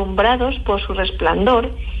deslumbrados por su resplandor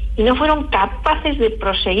y no fueron capaces de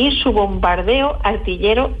proseguir su bombardeo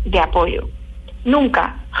artillero de apoyo.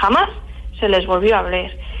 Nunca, jamás se les volvió a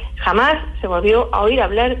hablar, jamás se volvió a oír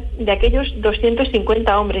hablar de aquellos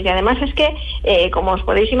 250 hombres. Y además es que, como os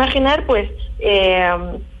podéis imaginar, pues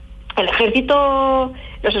el ejército,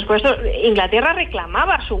 los esfuerzos, Inglaterra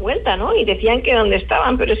reclamaba su vuelta, ¿no? Y decían que dónde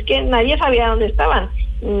estaban, pero es que nadie sabía dónde estaban.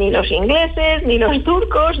 Ni los ingleses, ni los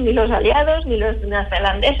turcos, ni los aliados, ni los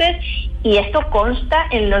neozelandeses, y esto consta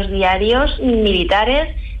en los diarios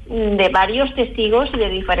militares de varios testigos y de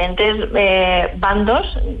diferentes bandos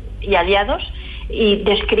y aliados, y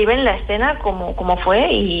describen la escena como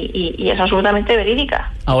fue y es absolutamente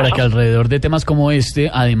verídica. Ahora, que alrededor de temas como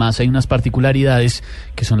este, además hay unas particularidades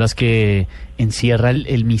que son las que encierra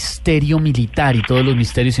el misterio militar y todos los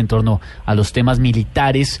misterios en torno a los temas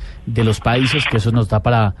militares de los países, que eso nos da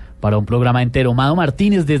para un programa entero. Mado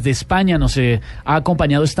Martínez desde España nos ha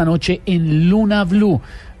acompañado esta noche en Luna BLU,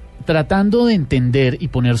 tratando de entender y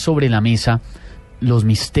poner sobre la mesa los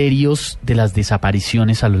misterios de las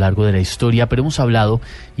desapariciones a lo largo de la historia, pero hemos hablado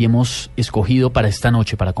y hemos escogido para esta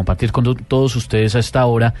noche, para compartir con todos ustedes a esta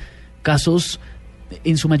hora, casos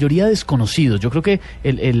en su mayoría desconocidos. Yo creo que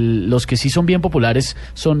los que sí son bien populares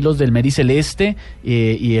son los del Mary Celeste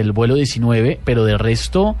y el vuelo 19, pero de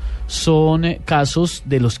resto son casos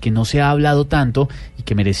de los que no se ha hablado tanto y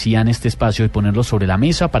que merecían este espacio y ponerlos sobre la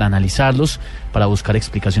mesa para analizarlos, para buscar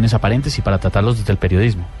explicaciones aparentes y para tratarlos desde el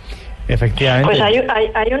periodismo. Efectivamente. Pues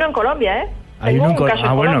hay uno en Colombia, ¿eh? Hay uno en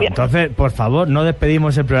Colombia. Bueno, entonces, por favor, no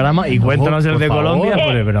despedimos el programa y cuéntanos el de Colombia,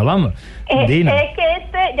 pero vamos, dinos. Es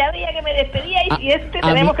que ya veía que me despedíais y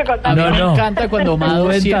tenemos que contar. A mí me encanta cuando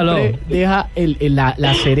Mado siempre deja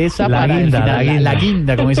la cereza para el final, la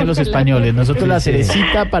guinda, como dicen los españoles. Nosotros la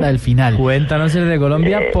cerecita para el final. Cuéntanos el de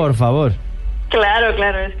Colombia, por favor. Claro,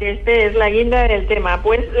 es que este es la guinda del tema.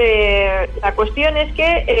 Pues la cuestión es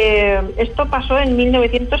que esto pasó en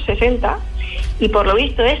 1960 y por lo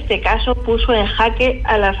visto este caso puso en jaque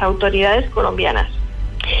a las autoridades colombianas.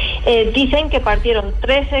 Dicen que partieron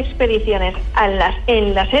 3 expediciones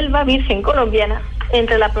en la selva virgen colombiana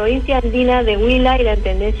entre la provincia andina de Huila y la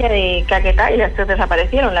intendencia de Caquetá, y las 3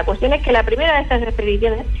 desaparecieron. La cuestión es que la primera de estas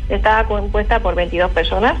expediciones estaba compuesta por 22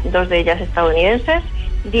 personas, 2 de ellas estadounidenses,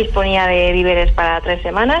 disponía de víveres para 3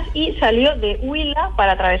 semanas y salió de Huila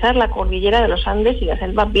para atravesar la cordillera de los Andes y la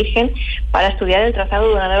selva virgen para estudiar el trazado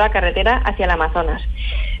de una nueva carretera hacia el Amazonas,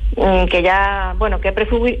 que ya, que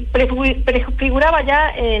prefiguraba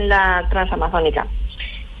ya en la transamazónica.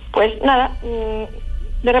 Pues nada,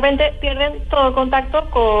 de repente pierden todo contacto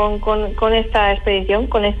con esta expedición,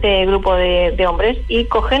 con este grupo de hombres, y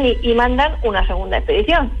cogen y mandan una segunda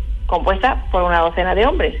expedición. compuesta por una docena de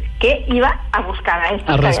hombres que iba a buscar a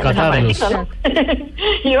estos, a rescatarlos, ¿no?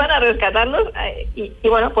 Iban a rescatarlos y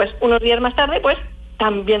bueno, pues unos días más tarde pues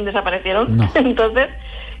también desaparecieron. No. Entonces,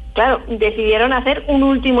 claro, decidieron hacer un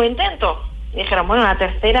último intento. Dijeron, bueno, la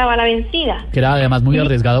tercera va la vencida. Que era además muy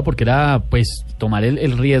arriesgado porque era pues tomar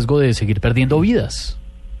el riesgo de seguir perdiendo vidas.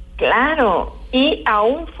 Claro, y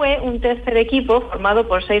aún fue un tercer equipo formado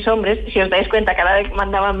por 6 hombres. Si os dais cuenta, cada vez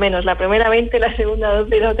mandaban menos. La primera 20, la segunda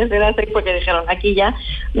 12 y la tercera 6, porque dijeron, aquí ya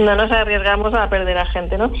no nos arriesgamos a perder a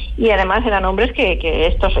gente, ¿no? Y además eran hombres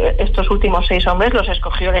que estos últimos 6 hombres los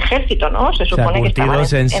escogió el ejército, ¿no? Se supone que estaban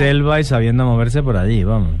en selva y sabiendo moverse por allí,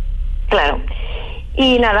 vamos. Claro.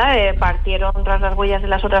 Y nada, partieron tras las huellas de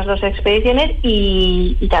las otras 2 expediciones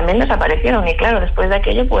y también desaparecieron. Y claro, después de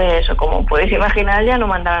aquello, pues como podéis imaginar, ya no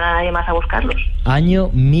mandaron a nadie más a buscarlos. Año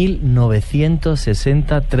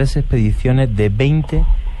 1960, 3 expediciones de 20,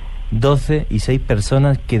 12 y 6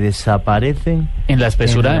 personas que desaparecen en la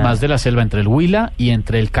espesura además de la selva, entre el Huila y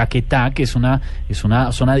entre el Caquetá, que es una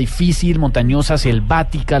zona difícil, montañosa,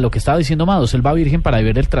 selvática, lo que estaba diciendo Mado, selva virgen, para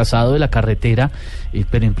ver el trazado de la carretera,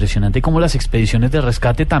 pero impresionante cómo las expediciones de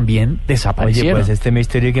rescate también desaparecieron. Oye, pues este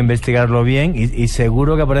misterio hay que investigarlo bien y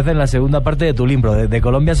seguro que aparece en la segunda parte de tu libro, de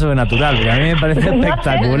Colombia Sobrenatural, porque a mí me parece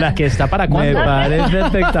espectacular. ¿Que está para cuándo? Me parece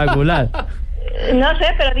espectacular. No sé,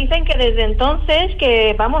 pero dicen que desde entonces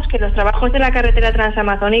que los trabajos de la carretera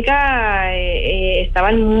transamazónica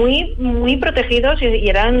estaban muy protegidos y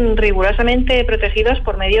eran rigurosamente protegidos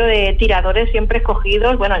por medio de tiradores siempre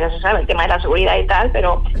escogidos. Bueno, ya se sabe el tema de la seguridad y tal,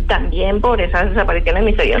 pero también por esas desapariciones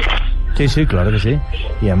misteriosas. Sí, claro que sí.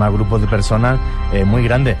 Y además grupos de personas muy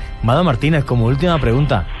grandes. Mado Martínez, como última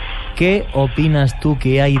pregunta, ¿qué opinas tú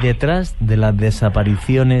que hay detrás de las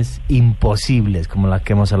desapariciones imposibles como las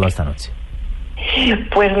que hemos hablado esta noche?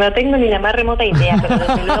 Pues no tengo ni la más remota idea, pero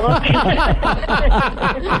desde luego...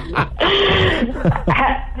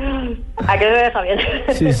 ¿A qué se deja bien?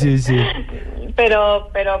 Sí. Pero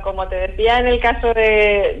como te decía en el caso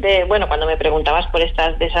de bueno, cuando me preguntabas por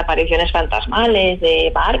estas desapariciones fantasmales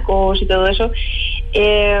de barcos y todo eso,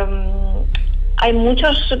 hay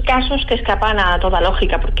muchos casos que escapan a toda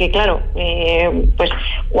lógica, porque claro, pues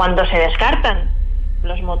cuando se descartan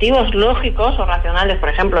los motivos lógicos o racionales, por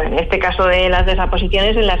ejemplo, en este caso de las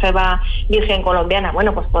desapariciones en la selva virgen colombiana,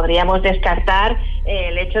 bueno, pues podríamos descartar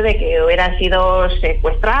el hecho de que hubieran sido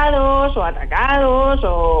secuestrados o atacados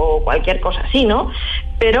o cualquier cosa así, ¿no?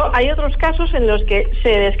 Pero hay otros casos en los que se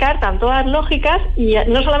descartan todas lógicas y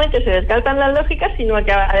no solamente se descartan las lógicas, sino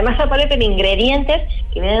que además aparecen ingredientes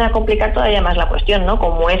que vienen a complicar todavía más la cuestión, ¿no?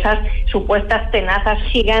 Como esas supuestas tenazas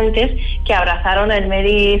gigantes que abrazaron el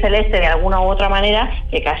Medi Celeste de alguna u otra manera,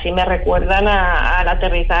 que casi me recuerdan al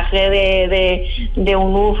aterrizaje de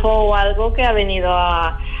un UFO o algo que ha venido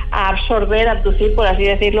a absorber, a abducir, por así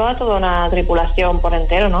decirlo, a toda una tripulación por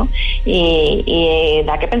entero, ¿no? Y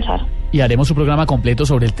da que pensar. Y haremos un programa completo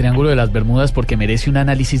sobre el Triángulo de las Bermudas porque merece un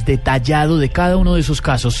análisis detallado de cada uno de esos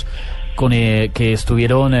casos que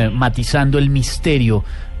estuvieron matizando el misterio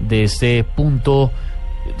de este punto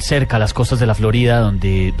cerca a las costas de la Florida,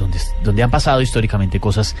 donde han pasado históricamente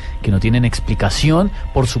cosas que no tienen explicación.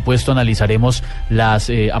 Por supuesto, analizaremos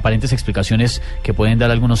las aparentes explicaciones que pueden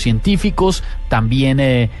dar algunos científicos, también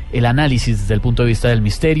el análisis desde el punto de vista del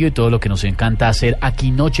misterio y todo lo que nos encanta hacer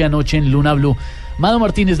aquí noche a noche en Luna BLU. Mado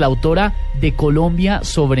Martínez, la autora de Colombia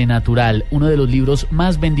Sobrenatural, uno de los libros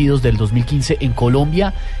más vendidos del 2015 en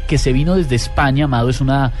Colombia, que se vino desde España. Mado es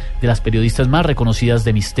una de las periodistas más reconocidas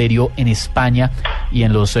de misterio en España y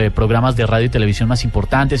en los programas de radio y televisión más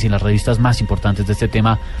importantes y en las revistas más importantes de este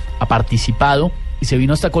tema ha participado. Y se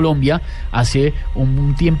vino hasta Colombia hace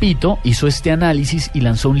un tiempito, hizo este análisis y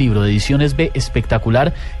lanzó un libro de Ediciones B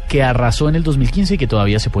espectacular que arrasó en el 2015 y que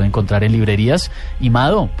todavía se puede encontrar en librerías. Y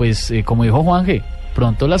Mado, pues como dijo Juanje,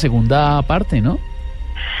 pronto la segunda parte, ¿no?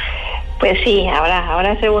 Pues sí,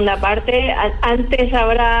 habrá segunda parte. Antes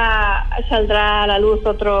saldrá a la luz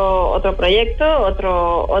otro proyecto,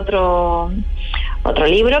 otro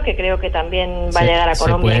libro que creo que también va a llegar a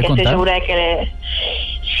Colombia, que estoy segura de que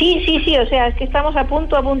sí, o sea, es que estamos a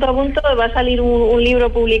punto, va a salir un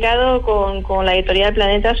libro publicado con la editorial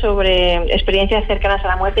Planeta sobre experiencias cercanas a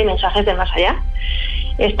la muerte y mensajes del más allá.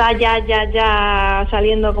 Está ya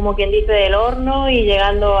saliendo, como quien dice, del horno y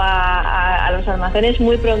llegando a los almacenes.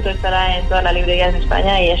 Muy pronto estará en todas las librerías de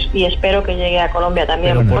España y espero que llegue a Colombia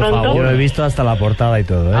también. Pero pronto. Favor. Yo lo he visto hasta la portada y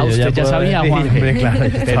todo, ¿eh? Ah, usted ya sabía, Juanje. Claro,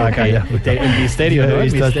 estaba acá ya. El misterio, ¿no? He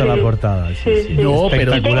visto hasta la portada. Sí. No,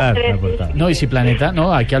 pero espectacular la portada. No, y si Planeta,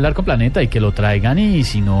 no, hay que hablar con Planeta y que lo traigan, y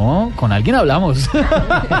si no, con alguien hablamos.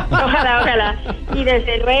 Ojalá. Y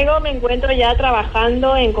desde luego me encuentro ya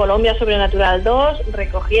trabajando en Colombia Sobrenatural 2.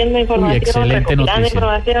 recogiendo información, recopilando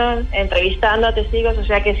información, entrevistando a testigos, o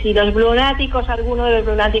sea que si alguno de los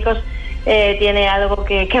lunáticos tiene algo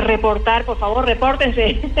que reportar, por favor,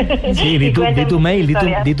 repórtense. Sí, di tu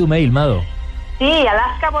mail, Mado. Sí,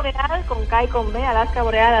 Alaska Boreal, con K y con B,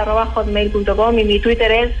 alaskaboreal@hotmail.com, y mi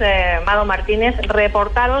Twitter es Mado Martínez.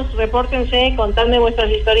 Repórtense, contadme vuestras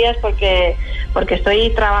historias porque estoy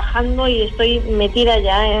trabajando y estoy metida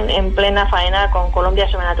ya en plena faena con Colombia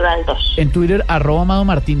Sobrenatural 2. En Twitter, @Mado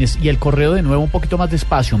Martínez, y el correo de nuevo un poquito más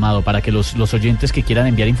despacio, Mado, para que los oyentes que quieran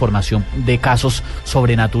enviar información de casos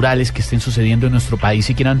sobrenaturales que estén sucediendo en nuestro país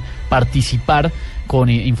y quieran participar con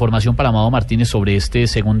información para Mado Martínez sobre este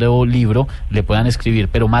segundo libro, le puedan escribir,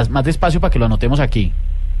 pero más despacio para que lo anotemos aquí.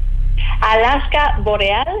 Alaska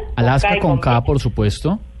Boreal. Alaska con K, por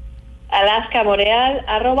supuesto.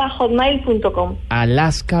 alaskaboreal@hotmail.com.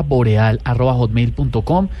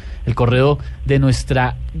 alaskaboreal@hotmail.com, el correo de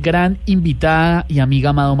nuestra gran invitada y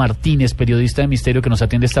amiga Mado Martínez, periodista de misterio que nos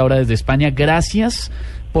atiende a esta hora desde España. Gracias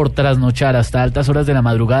por trasnochar hasta altas horas de la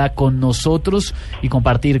madrugada con nosotros y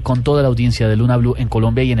compartir con toda la audiencia de Luna BLU en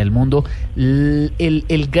Colombia y en el mundo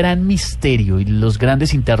el gran misterio y los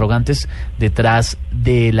grandes interrogantes detrás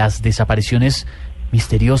de las desapariciones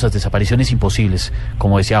misteriosas, desapariciones imposibles,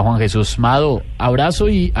 como decía Juan Jesús. Mado, abrazo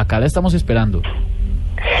y acá la estamos esperando.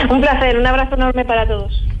 Un placer, un abrazo enorme para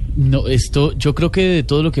todos. No, yo creo que de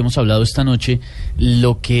todo lo que hemos hablado esta noche,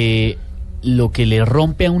 lo que le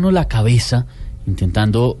rompe a uno la cabeza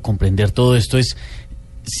intentando comprender todo esto es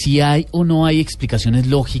si hay o no hay explicaciones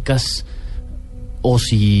lógicas, o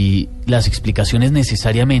si las explicaciones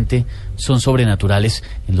necesariamente son sobrenaturales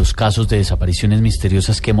en los casos de desapariciones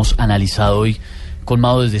misteriosas que hemos analizado hoy con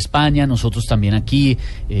Mado desde España, nosotros también aquí,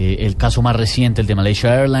 el caso más reciente, el de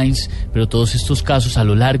Malaysia Airlines, pero todos estos casos a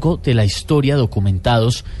lo largo de la historia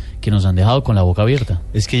documentados que nos han dejado con la boca abierta.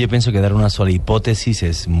 Es que yo pienso que dar una sola hipótesis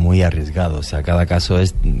es muy arriesgado, o sea, cada caso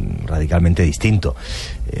es radicalmente distinto.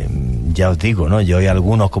 Ya os digo, ¿no? Yo hay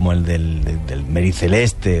algunos como el del Mary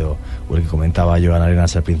Celeste o el que comentaba Joan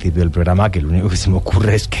Arenas al principio del programa, que lo único que se me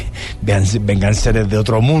ocurre es que vengan seres de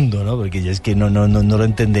otro mundo, ¿no? Porque yo es que no lo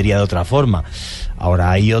entendería de otra forma.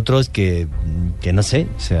 Ahora hay otros que no sé,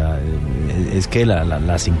 o sea, es que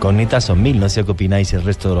las incógnitas son mil, no sé qué opináis el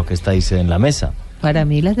resto de los que estáis en la mesa. Para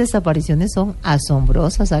mí las desapariciones son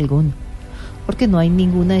asombrosas algunas, porque no hay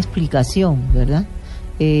ninguna explicación, ¿verdad?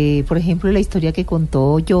 Por ejemplo, la historia que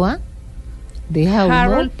contó Joan, deja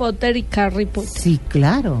Harold Potter y Carrie Potter. Sí,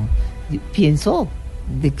 claro. Pienso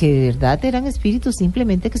de que de verdad eran espíritus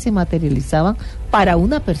simplemente que se materializaban para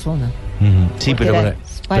una persona. Sí, pero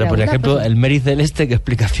por ejemplo, persona. El Mary Celeste, ¿qué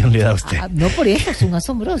explicación le da a usted? No, por eso, son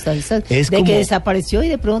asombrosas. Que desapareció y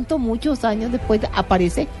de pronto muchos años después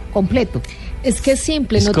aparece completo. Es que es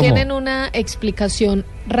simple, no tienen una explicación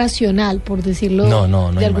racional, por decirlo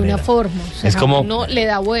de alguna forma. O sea, es como uno le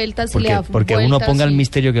da vueltas y le da vueltas. Porque uno ponga el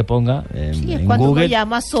misterio que ponga sí, en cuando Google. uno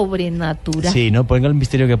llama sobrenatural. Sí, no ponga el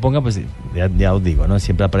misterio que ponga, pues ya os digo, ¿no?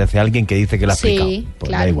 Siempre aparece alguien que dice que lo ha explicado. Pues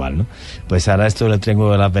claro. Da igual, ¿no? Pues ahora esto del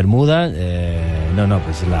Triángulo de las Bermudas,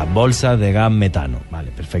 pues la bolsa de gas metano.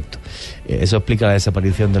 Vale, perfecto. ¿Eso explica la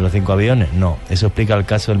desaparición de los 5 aviones? No. ¿Eso explica el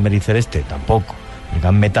caso del Mary Celeste? Tampoco. El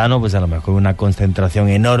gas metano, pues a lo mejor una concentración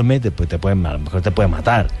enorme, después a lo mejor te puede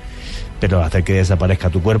matar, pero hacer que desaparezca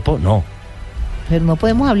tu cuerpo, no. Pero no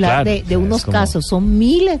podemos hablar de unos casos, son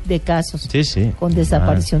miles de casos con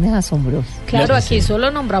desapariciones asombrosas. Claro, aquí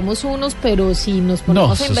solo nombramos unos, pero si nos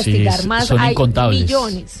ponemos a investigar más, son hay incontables.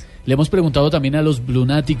 Millones. Le hemos preguntado también a los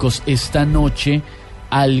lunáticos esta noche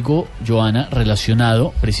algo, Joana,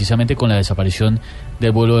 relacionado precisamente con la desaparición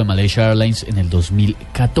del vuelo de Malaysia Airlines en el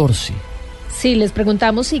 2014. Sí, les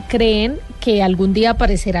preguntamos si creen que algún día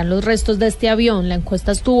aparecerán los restos de este avión. La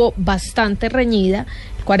encuesta estuvo bastante reñida.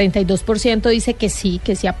 El 42% dice que sí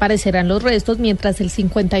aparecerán los restos, mientras el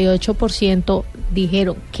 58%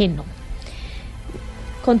 dijeron que no.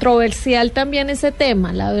 Controversial también ese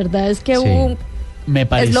tema. La verdad es que me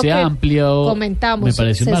parece amplio. Comentamos. Me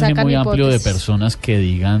parece un margen muy amplio de personas que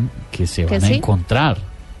digan que se van a encontrar.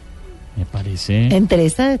 Me parece. Entre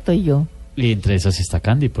esas estoy yo. Y entre esas está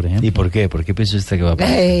Candy, por ejemplo. ¿Y por qué? ¿Por qué piensa usted que va a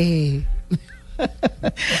pasar?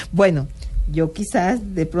 Bueno, yo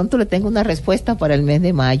quizás de pronto le tengo una respuesta para el mes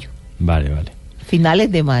de mayo. Vale. Finales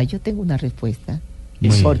de mayo tengo una respuesta.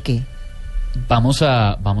 ¿Por qué? Vamos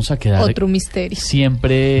a quedar otro misterio.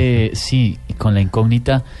 Siempre, sí, con la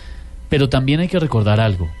incógnita, pero también hay que recordar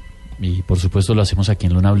algo, y por supuesto lo hacemos aquí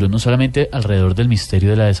en Luna BLU, no solamente alrededor del misterio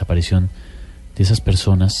de la desaparición de esas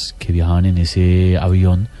personas que viajaban en ese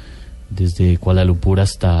avión desde Kuala Lumpur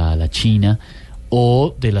hasta la China,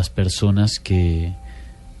 o de las personas que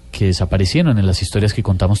que desaparecieron, en las historias que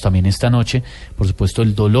contamos también esta noche. Por supuesto,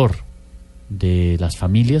 el dolor de las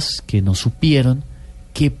familias que no supieron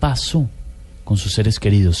qué pasó con sus seres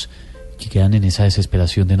queridos, que quedan en esa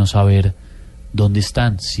desesperación de no saber dónde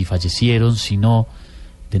están, si fallecieron, si no,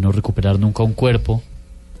 de no recuperar nunca un cuerpo.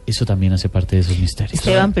 Eso también hace parte de esos misterios.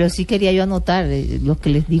 Esteban, pero sí quería yo anotar lo que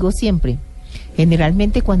les digo siempre.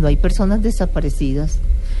 Generalmente cuando hay personas desaparecidas,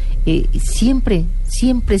 siempre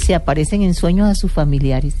se aparecen en sueños a sus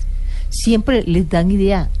familiares. Siempre les dan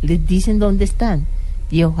idea, les dicen dónde están.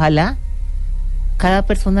 Y ojalá cada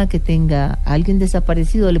persona que tenga a alguien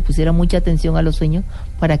desaparecido le pusiera mucha atención a los sueños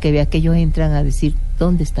para que vea que ellos entran a decir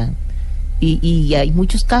dónde están. Y hay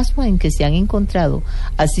muchos casos en que se han encontrado,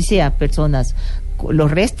 así sea personas, los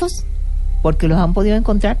restos, porque los han podido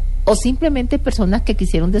encontrar, o simplemente personas que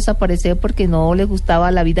quisieron desaparecer porque no les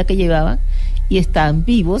gustaba la vida que llevaban y están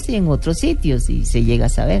vivos y en otros sitios, y se llega a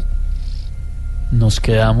saber. Nos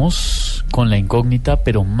quedamos con la incógnita,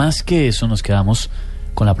 pero más que eso nos quedamos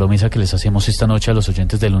con la promesa que les hacemos esta noche a los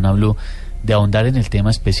oyentes de Luna BLU de ahondar en el tema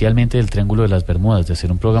especialmente del Triángulo de las Bermudas, de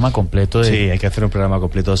hacer un programa completo de... Sí, hay que hacer un programa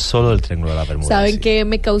completo solo del Triángulo de las Bermudas. ¿Saben qué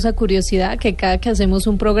me causa curiosidad? Que cada que hacemos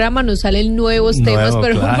un programa nos salen nuevos temas,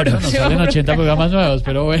 pero claro, nos salen 80 programas nuevos,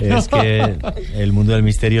 pero bueno. Es que el mundo del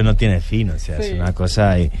misterio no tiene fin, o sea, sí. Es una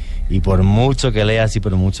cosa... Y por mucho que leas y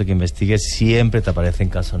por mucho que investigues, siempre te aparecen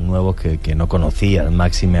casos nuevos que no conocías.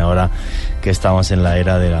 Máxime ahora que estamos en la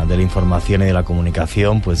era de la información y de la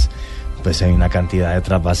comunicación, pues hay una cantidad de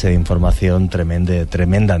trasvase de información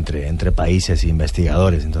tremenda entre países e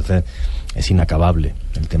investigadores. Entonces es inacabable,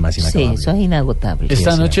 el tema es inacabable. Sí, eso es inagotable.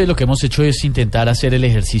 Esta noche lo que hemos hecho es intentar hacer el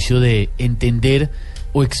ejercicio de entender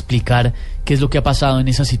o explicar qué es lo que ha pasado en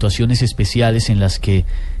esas situaciones especiales en las que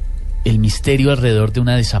el misterio alrededor de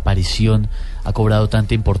una desaparición ha cobrado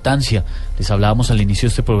tanta importancia. Les hablábamos al inicio de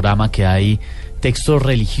este programa que hay textos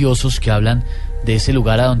religiosos que hablan de ese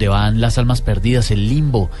lugar a donde van las almas perdidas, el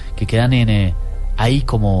limbo, que quedan ahí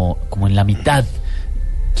como en la mitad.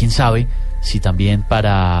 Quién sabe si también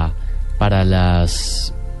para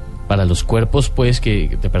los cuerpos pues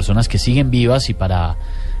de personas que siguen vivas y para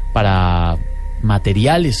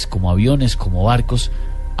materiales como aviones, como barcos,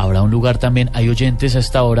 habrá un lugar también. Hay oyentes a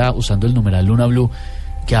esta hora usando el numeral Luna BLU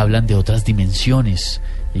que hablan de otras dimensiones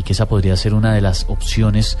y que esa podría ser una de las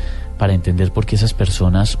opciones para entender por qué esas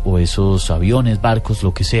personas o esos aviones, barcos,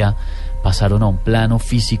 lo que sea, pasaron a un plano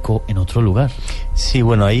físico en otro lugar. Sí,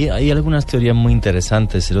 bueno, hay algunas teorías muy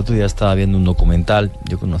interesantes. El otro día estaba viendo un documental,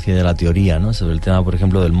 yo conocía de la teoría, ¿no?, sobre el tema, por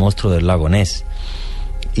ejemplo, del monstruo del lago Ness.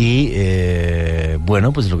 Y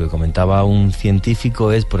bueno, pues lo que comentaba un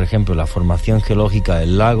científico es, por ejemplo, la formación geológica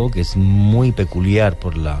del lago, que es muy peculiar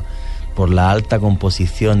por la alta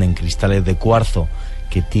composición en cristales de cuarzo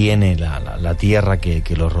que tiene la tierra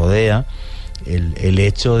que lo rodea, el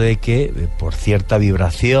hecho de que por cierta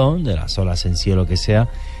vibración de las olas en sí o lo que sea,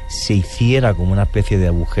 se hiciera como una especie de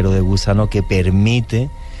agujero de gusano que permite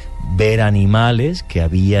ver animales que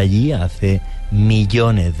había allí hace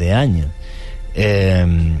millones de años.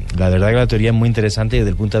 La verdad que la teoría es muy interesante y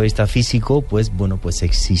desde el punto de vista físico, pues bueno, pues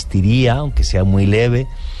existiría, aunque sea muy leve,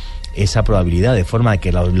 esa probabilidad, de forma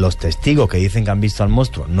que los testigos que dicen que han visto al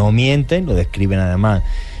monstruo no mienten, lo describen además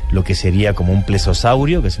lo que sería como un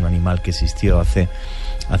plesosaurio, que es un animal que existió hace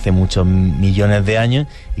muchos millones de años.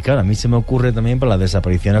 Y claro, a mí se me ocurre también para las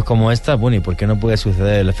desapariciones como esta, bueno, ¿y por qué no puede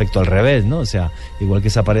suceder el efecto al revés, no? O sea, igual que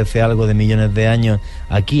desaparece algo de millones de años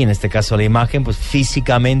aquí, en este caso la imagen, pues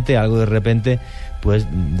físicamente algo de repente pues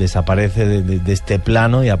desaparece de este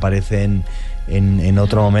plano y aparece en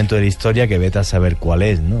otro momento de la historia que vete a saber cuál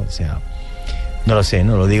es, ¿no? O sea, no lo sé,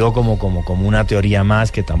 no lo digo como una teoría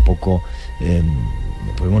más que tampoco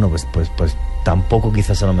pues bueno, pues tampoco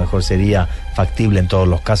quizás a lo mejor sería factible en todos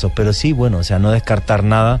los casos, pero sí, bueno, o sea, no descartar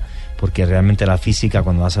nada, porque realmente la física,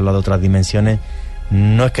 cuando has hablado de otras dimensiones,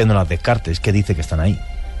 no es que no las descartes, es que dice que están ahí.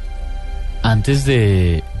 Antes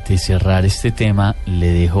de cerrar este tema,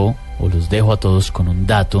 los dejo a todos con un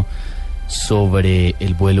dato sobre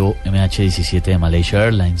el vuelo MH17 de Malaysia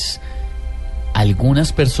Airlines.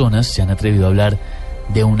 Algunas personas se han atrevido a hablar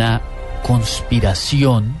de una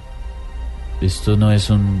conspiración. Esto no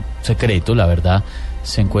es un secreto, la verdad,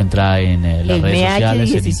 se encuentra en las redes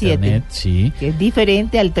sociales, en internet, sí. Que es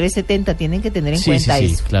diferente al 370, tienen que tener en cuenta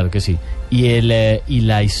eso. Sí, claro que sí. Y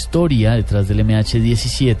la historia detrás del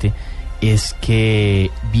MH17 es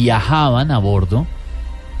que viajaban a bordo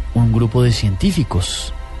un grupo de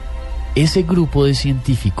científicos. Ese grupo de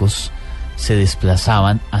científicos se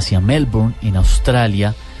desplazaban hacia Melbourne, en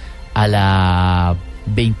Australia, a la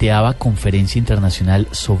 20ª Conferencia Internacional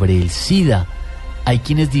sobre el SIDA. Hay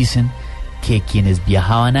quienes dicen que quienes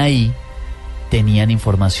viajaban ahí tenían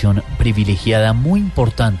información privilegiada muy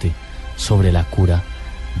importante sobre la cura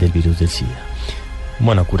del virus del SIDA.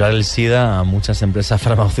 Bueno, curar el SIDA a muchas empresas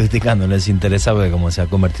farmacéuticas no les interesa porque como se ha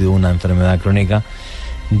convertido en una enfermedad crónica,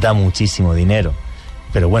 da muchísimo dinero.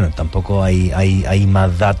 Pero bueno, tampoco hay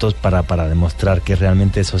más datos para demostrar que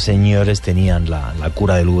realmente esos señores tenían la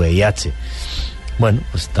cura del VIH. Bueno,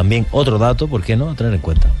 pues también otro dato, ¿por qué no?, a tener en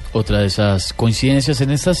cuenta. Otra de esas coincidencias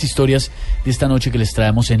en estas historias de esta noche que les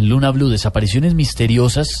traemos en Luna BLU, desapariciones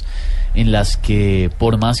misteriosas en las que,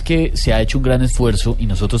 por más que se ha hecho un gran esfuerzo, y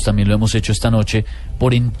nosotros también lo hemos hecho esta noche,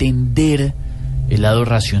 por entender el lado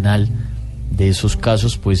racional de esos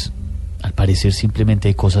casos, pues al parecer simplemente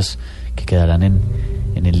hay cosas que quedarán en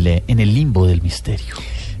el limbo del misterio.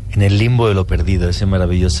 En el limbo de lo perdido, ese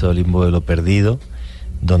maravilloso limbo de lo perdido,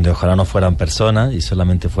 donde ojalá no fueran personas y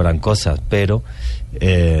solamente fueran cosas, pero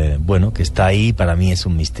bueno, que está ahí, para mí es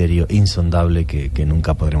un misterio insondable que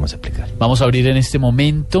nunca podremos explicar. Vamos a abrir en este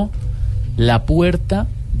momento la puerta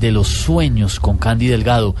de los sueños con Candy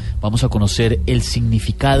Delgado. Vamos a conocer el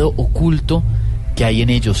significado oculto que hay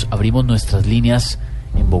en ellos. Abrimos nuestras líneas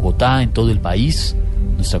en Bogotá, en todo el país,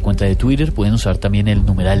 nuestra cuenta de Twitter, pueden usar también el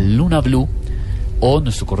numeral Luna BLU o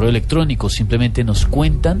nuestro correo electrónico. Simplemente nos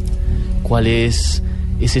cuentan cuál es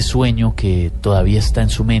ese sueño que todavía está en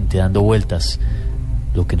su mente dando vueltas.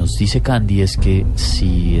 Lo que nos dice Candy es que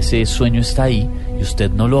si ese sueño está ahí y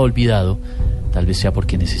usted no lo ha olvidado, tal vez sea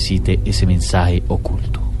porque necesite ese mensaje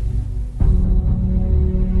oculto.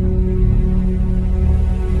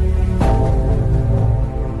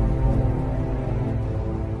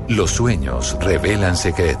 Los sueños revelan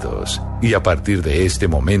secretos y a partir de este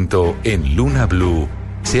momento en Luna BLU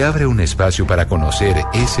se abre un espacio para conocer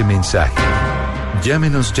ese mensaje.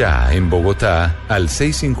 Llámenos ya en Bogotá al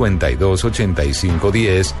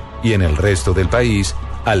 652-8510 y en el resto del país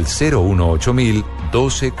al 018.000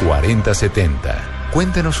 124070.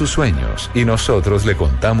 Cuéntenos sus sueños y nosotros le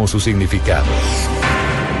contamos su significado.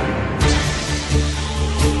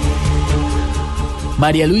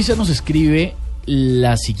 María Luisa nos escribe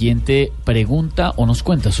la siguiente pregunta o nos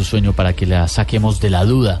cuenta su sueño para que la saquemos de la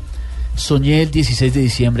duda. Soñé el 16 de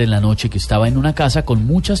diciembre en la noche que estaba en una casa con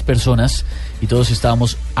muchas personas y todos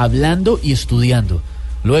estábamos hablando y estudiando.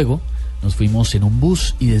 Luego nos fuimos en un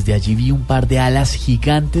bus y desde allí vi un par de alas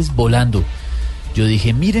gigantes volando. Yo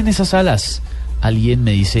dije, miren esas alas. Alguien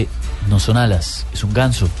me dice, no son alas, es un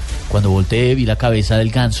ganso. Cuando volteé vi la cabeza del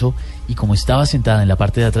ganso y como estaba sentada en la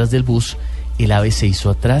parte de atrás del bus, el ave se hizo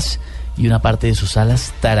atrás y una parte de sus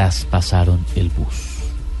alas traspasaron el bus.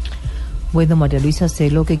 Bueno, María Luisa, sé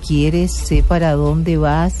lo que quieres, sé para dónde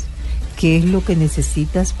vas, qué es lo que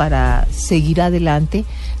necesitas para seguir adelante.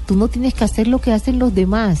 Tú no tienes que hacer lo que hacen los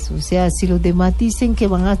demás. O sea, si los demás dicen que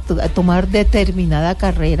van a tomar determinada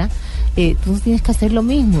carrera, tú no tienes que hacer lo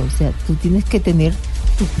mismo. O sea, tú tienes que tener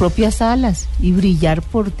tus propias alas y brillar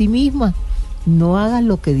por ti misma. No hagas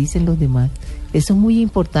lo que dicen los demás. Eso es muy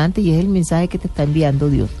importante y es el mensaje que te está enviando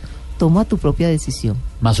Dios. Toma tu propia decisión.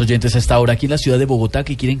 Más oyentes a esta hora aquí en la ciudad de Bogotá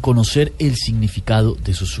que quieren conocer el significado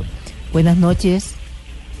de su sueño. Buenas noches.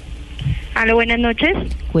 Aló, buenas noches.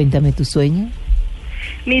 Cuéntame tu sueño.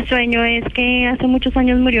 Mi sueño es que hace muchos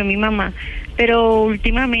años murió mi mamá, pero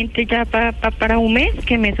últimamente ya para un mes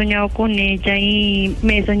que me he soñado con ella y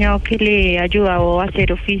me he soñado que le he ayudado a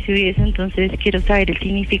hacer oficio y eso, entonces quiero saber el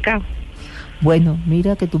significado. Bueno,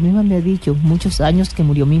 mira que tú misma me has dicho, muchos años que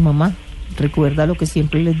murió mi mamá. Recuerda lo que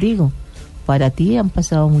siempre les digo, para ti han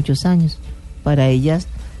pasado muchos años, para ellas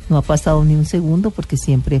no ha pasado ni un segundo porque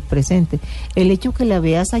siempre es presente. El hecho que la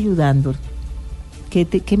veas ayudando,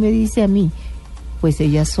 ¿qué me dice a mí? Pues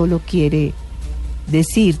ella solo quiere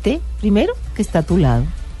decirte, primero, que está a tu lado,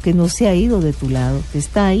 que no se ha ido de tu lado, que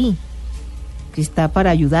está ahí, que está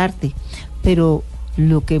para ayudarte. Pero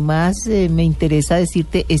lo que más me interesa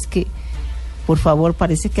decirte es que, por favor,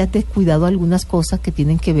 parece que has descuidado algunas cosas que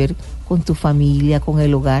tienen que ver con tu familia, con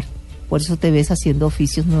el hogar. Por eso te ves haciendo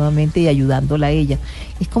oficios nuevamente y ayudándola a ella.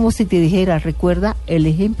 Es como si te dijera, recuerda el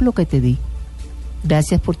ejemplo que te di.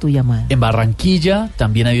 Gracias por tu llamada. En Barranquilla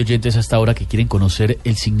también hay oyentes hasta ahora que quieren conocer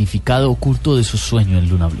el significado oculto de su sueño en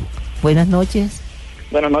Luna BLU. Buenas noches.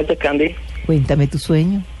 Buenas noches, Candy. Cuéntame tu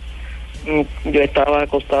sueño. Yo estaba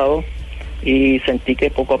acostado y sentí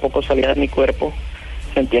que poco a poco salía de mi cuerpo.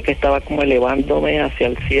 Sentía que estaba como elevándome hacia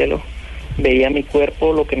el cielo. Veía mi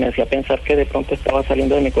cuerpo, lo que me hacía pensar que de pronto estaba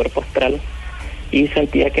saliendo de mi cuerpo astral. Y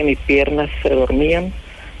sentía que mis piernas se dormían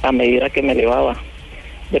a medida que me elevaba.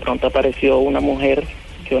 De pronto apareció una mujer,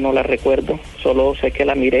 yo no la recuerdo, solo sé que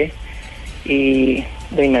la miré y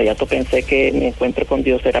de inmediato pensé que mi encuentro con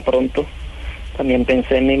Dios era pronto. También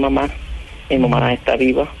pensé en mi mamá está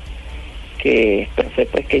viva. que pensé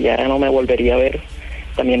pues que ya no me volvería a ver.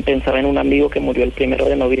 También pensaba en un amigo que murió el 1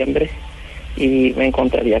 de noviembre y me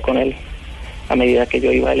encontraría con él. A medida que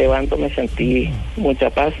yo iba elevando me sentí mucha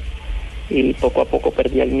paz y poco a poco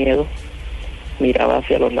perdí el miedo. Miraba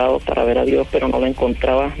hacia los lados para ver a Dios, pero no lo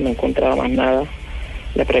encontraba, no encontraba más nada.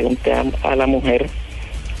 Le pregunté a la mujer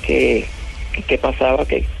qué pasaba,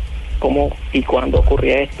 que cómo y cuándo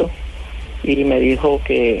ocurría esto, y me dijo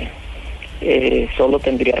que solo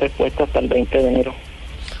tendría respuesta hasta el 20 de enero.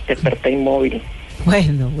 Desperté inmóvil.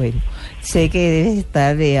 Bueno, sé que debes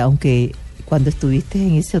estar, aunque cuando estuviste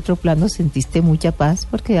en ese otro plano sentiste mucha paz,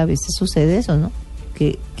 porque a veces sucede eso, ¿no?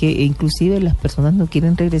 Que inclusive las personas no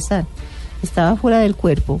quieren regresar. Estaba fuera del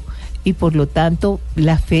cuerpo y por lo tanto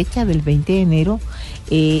la fecha del 20 de enero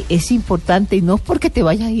es importante, y no es porque te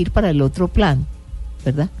vayas a ir para el otro plano,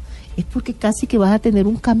 ¿verdad? Es porque casi que vas a tener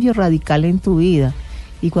un cambio radical en tu vida.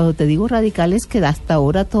 Y cuando te digo radical es que hasta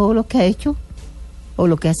ahora todo lo que has hecho o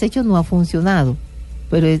lo que has hecho no ha funcionado.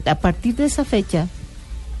 Pero a partir de esa fecha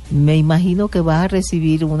me imagino que vas a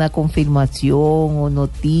recibir una confirmación o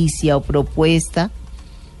noticia o propuesta,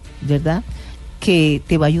 ¿verdad?, que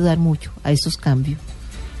te va a ayudar mucho a esos cambios.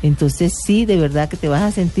 Entonces sí, de verdad que te vas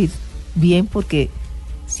a sentir bien, porque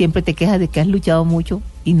siempre te quejas de que has luchado mucho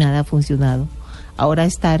y nada ha funcionado. Ahora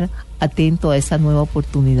estar atento a esa nueva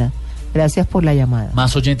oportunidad. Gracias por la llamada.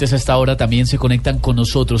 Más oyentes a esta hora también se conectan con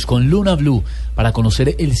nosotros, con Luna BLU, para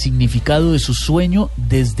conocer el significado de su sueño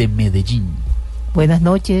desde Medellín. Buenas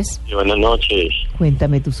noches. Sí, buenas noches.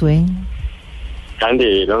 Cuéntame tu sueño.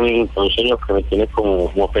 Candy, era un sueño que me tiene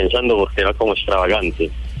como pensando, porque era como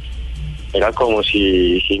extravagante. Era como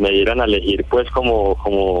si me dieran a elegir, pues como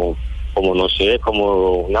no sé,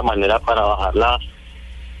 como una manera para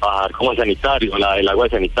bajar como sanitario, el agua de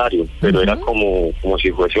sanitario, pero era como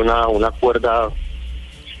si fuese una cuerda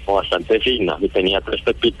bastante fina, y tenía 3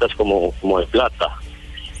 pepitas como de plata.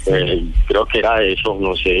 Sí. Creo que era eso,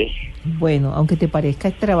 no sé. Bueno, aunque te parezca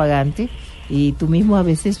extravagante, y tú mismo a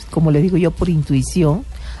veces, como le digo yo, por intuición,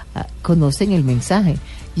 conocen el mensaje,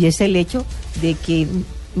 y es el hecho de que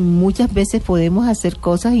muchas veces podemos hacer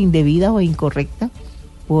cosas indebidas o incorrectas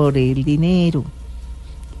por el dinero,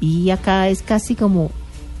 y acá es casi como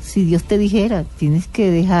si Dios te dijera, tienes que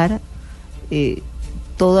dejar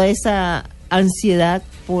toda esa ansiedad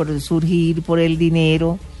por surgir, por el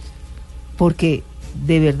dinero, porque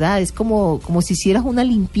de verdad es como si hicieras una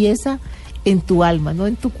limpieza en tu alma, no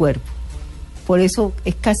en tu cuerpo. Por eso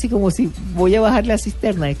es casi como si voy a bajar la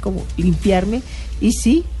cisterna, es como limpiarme, y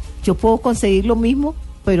sí, yo puedo conseguir lo mismo,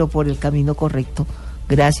 pero por el camino correcto.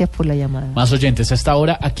 Gracias por la llamada. Más oyentes a esta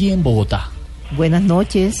hora aquí en Bogotá. Buenas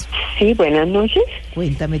noches. Sí, buenas noches.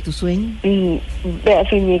 Cuéntame tu sueño. Vea,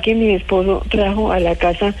 soñé que mi esposo trajo a la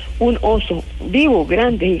casa un oso vivo,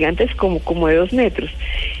 grande, gigante, como de 2 metros.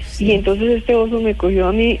 Sí. Y entonces este oso me cogió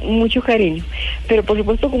a mí mucho cariño. Pero por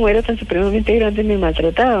supuesto, como era tan supremamente grande, me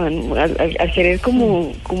maltrataban. Al querer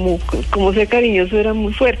como ser cariñoso era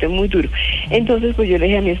muy fuerte, muy duro. Entonces pues yo le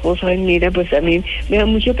dije a mi esposo, ay, mira, pues a mí me da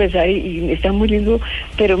mucho pesar y me está muriendo,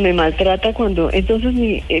 pero me maltrata cuando... Entonces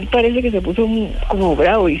él parece que se puso como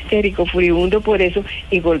bravo, histérico, furibundo por eso,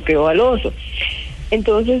 y golpeó al oso.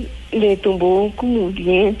 Entonces le tumbó como un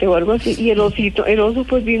diente o algo así, y el oso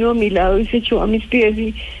pues vino a mi lado y se echó a mis pies,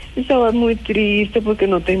 y estaba muy triste porque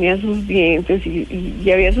no tenía sus dientes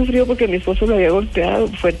y había sufrido porque mi esposo lo había golpeado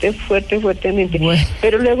fuertemente. Bueno.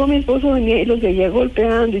 Pero luego mi esposo venía y lo seguía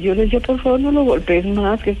golpeando, y yo le decía, por favor no lo golpees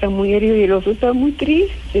más, que está muy herido, y el oso está muy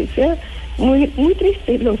triste, o sea, muy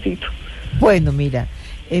triste el osito. Bueno, mira,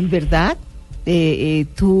 en verdad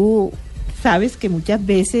tú sabes que muchas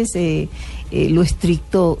veces lo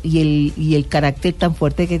estricto y el carácter tan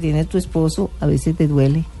fuerte que tiene tu esposo a veces te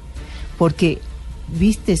duele, porque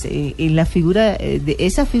vistes en la figura de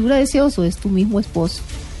esa figura de ese oso es tu mismo esposo,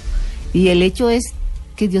 y el hecho es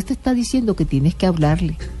que Dios te está diciendo que tienes que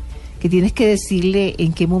hablarle, que tienes que decirle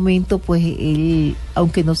en qué momento pues él,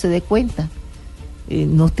 aunque no se dé cuenta,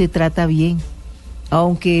 no te trata bien,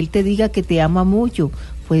 aunque él te diga que te ama mucho,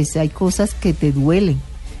 pues hay cosas que te duelen.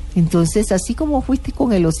 Entonces, así como fuiste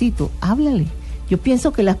con el osito, háblale. Yo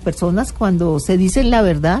pienso que las personas, cuando se dicen la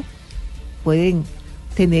verdad, pueden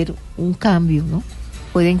tener un cambio, ¿no?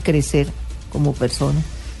 Pueden crecer como personas.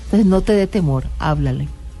 Entonces, no te dé temor, háblale.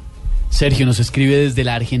 Sergio nos escribe desde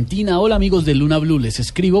la Argentina. Hola, amigos de Luna BLU, les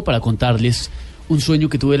escribo para contarles un sueño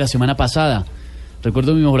que tuve la semana pasada.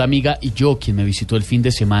 Recuerdo a mi mejor amiga y yo, quien me visitó el fin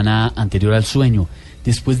de semana anterior al sueño.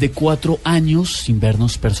 Después de 4 años sin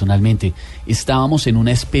vernos personalmente, estábamos en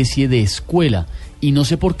una especie de escuela, y no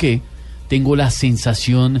sé por qué, tengo la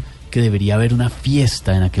sensación que debería haber una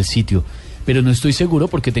fiesta en aquel sitio, pero no estoy seguro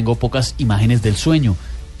porque tengo pocas imágenes del sueño.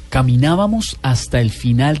 Caminábamos hasta el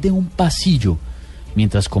final de un pasillo.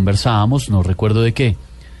 Mientras conversábamos, no recuerdo de qué.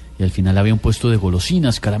 Y al final había un puesto de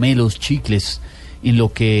golosinas, caramelos, chicles. En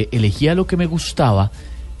lo que elegía lo que me gustaba,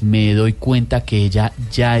 me doy cuenta que ella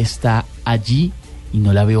ya está allí y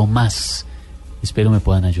no la veo más. Espero me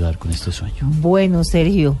puedan ayudar con este sueño. Bueno,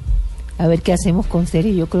 Sergio, a ver qué hacemos con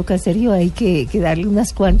Sergio. Yo creo que a Sergio hay que darle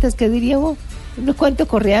unas cuantas, ¿qué diríamos? Unos cuantos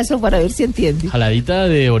correazos para ver si entiende. ¿Jaladita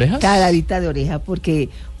de orejas? Jaladita de oreja, porque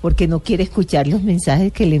no quiere escuchar los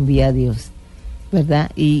mensajes que le envía Dios,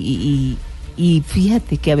 ¿verdad? Y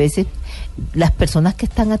fíjate que a veces las personas que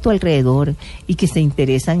están a tu alrededor y que se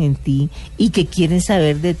interesan en ti y que quieren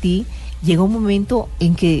saber de ti, llega un momento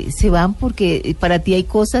en que se van porque para ti hay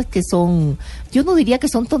cosas que son, yo no diría que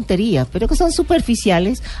son tonterías, pero que son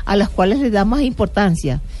superficiales a las cuales le da más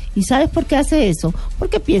importancia. ¿Y sabes por qué hace eso?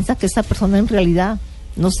 Porque piensas que esa persona en realidad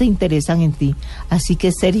no se interesan en ti. Así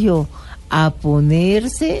que, Sergio, a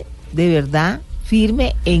ponerse de verdad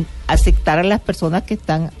firme en aceptar a las personas que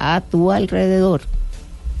están a tu alrededor.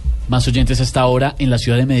 Más oyentes hasta ahora en la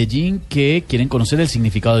ciudad de Medellín que quieren conocer el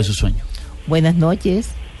significado de su sueño. Buenas noches.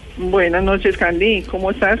 Buenas noches, Candy.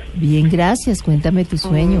 ¿Cómo estás? Bien, gracias. Cuéntame tu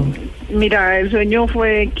sueño. Mira, el sueño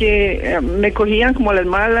fue que me cogían como las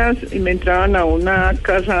malas y me entraban a una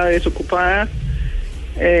casa desocupada.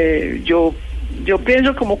 Yo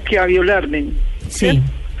pienso como que a violarme. Sí.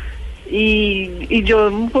 Y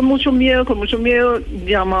yo con mucho miedo,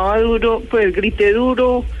 llamaba duro, pues grité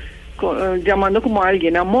duro, llamando como a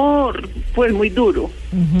alguien, amor, pues muy duro.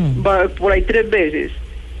 Por ahí 3 veces.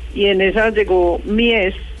 Y en esa llegó mi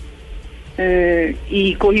ex.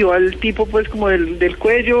 Y cogió al tipo pues como del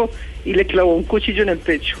cuello y le clavó un cuchillo en el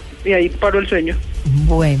pecho y ahí paró el sueño.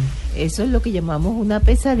 Bueno, eso es lo que llamamos una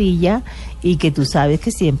pesadilla y que tú sabes que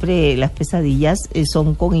siempre las pesadillas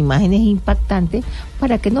son con imágenes impactantes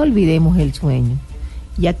para que no olvidemos el sueño.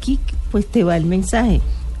 Y aquí pues te va el mensaje.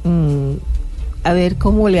 A ver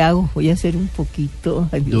cómo le hago, voy a hacer un poquito...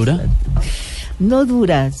 ¿Dura? No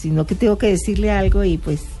dura, sino que tengo que decirle algo y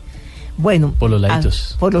pues... Bueno, por los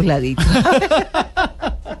laditos. Por los laditos.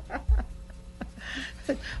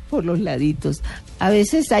 Por los laditos. A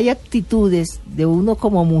veces hay actitudes de uno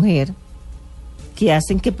como mujer que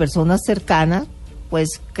hacen que personas cercanas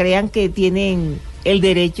pues crean que tienen el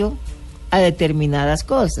derecho a determinadas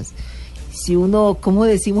cosas. Si uno, como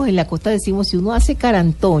decimos en la costa, decimos, si uno hace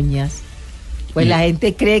carantoñas, pues la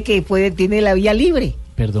gente cree que tiene la vía libre.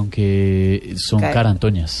 Perdón, que son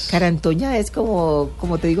carantoñas. Carantoña es como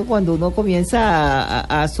te digo, cuando uno comienza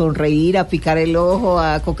a sonreír, a picar el ojo,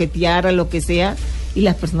 a coquetear, a lo que sea, y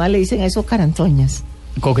las personas le dicen a eso carantoñas.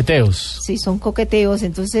 ¿Coqueteos? Sí, son coqueteos.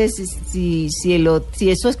 Entonces, si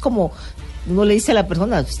eso es como, uno le dice a la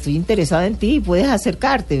persona, estoy interesada en ti, puedes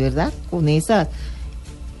acercarte, ¿verdad? Con esa...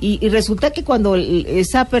 Y resulta que cuando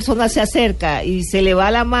esa persona se acerca y se le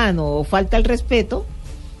va la mano o falta el respeto,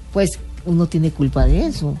 pues... uno tiene culpa de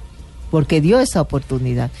eso, porque dio esa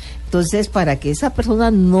oportunidad. Entonces, para que esa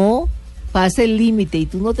persona no pase el límite y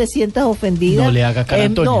tú no te sientas ofendida, no le haga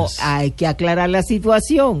carantoñas. No, hay que aclarar la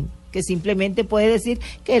situación, que simplemente puede decir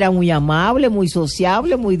que era muy amable, muy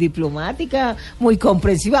sociable, muy diplomática, muy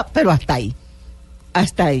comprensiva, pero hasta ahí.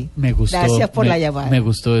 Hasta ahí. Me gustó. Gracias por la llamada. Me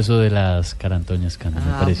gustó eso de las carantoñas, Candy,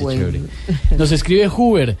 me parece bueno. chévere. Nos escribe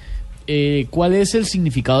Huber. ¿Cuál es el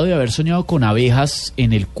significado de haber soñado con abejas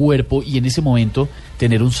en el cuerpo y en ese momento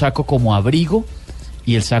tener un saco como abrigo?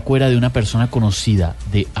 Y el saco era de una persona conocida,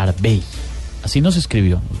 de Arbey. Así nos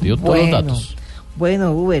escribió, nos dio todos los datos.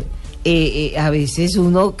 Bueno, Uber, a veces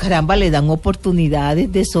uno, caramba, le dan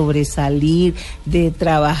oportunidades de sobresalir, de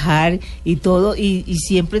trabajar y todo, y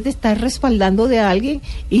siempre te estás respaldando de alguien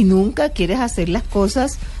y nunca quieres hacer las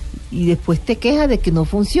cosas y después te quejas de que no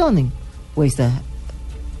funcionen. Pues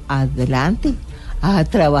adelante, a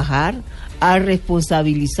trabajar, a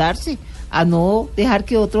responsabilizarse, a no dejar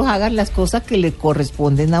que otros hagan las cosas que le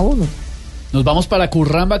corresponden a uno. Nos vamos para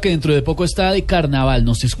Curramba, que dentro de poco está de carnaval.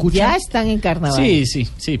 ¿Nos escuchan? Ya están en carnaval. Sí,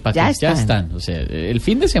 ya están. O sea, el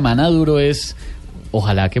fin de semana duro es...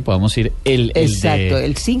 Ojalá que podamos ir el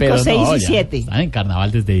 5, 6 y 7. Están en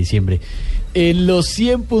carnaval desde diciembre. En los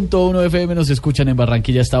 100.1 FM nos escuchan en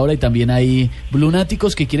Barranquilla hasta ahora y también hay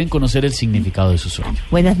blunáticos que quieren conocer el significado de su sueño.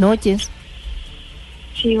 Buenas noches.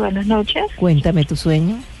 Sí, buenas noches. Cuéntame tu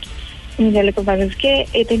sueño. Mira, lo que pasa es que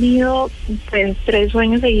he tenido pues 3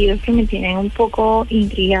 sueños seguidos que me tienen un poco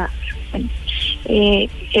intrigada. Bueno,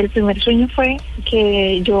 el primer sueño fue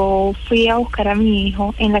que yo fui a buscar a mi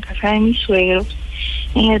hijo en la casa de mis suegros.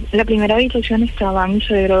 En la primera habitación estaba mi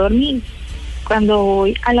suegro dormido. Cuando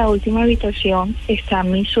voy a la última habitación está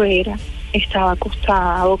mi suegra, estaba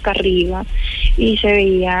acostada boca arriba y se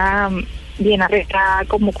veía bien arreglada,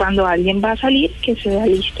 como cuando alguien va a salir, que se da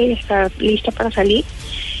lista y está lista para salir.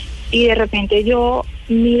 Y de repente yo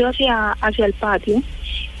miro hacia el patio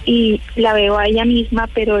y la veo a ella misma,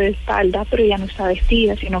 pero de espalda, pero ya no está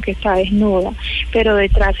vestida, sino que está desnuda. Pero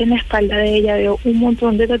detrás, en la espalda de ella, veo un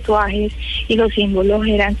montón de tatuajes y los símbolos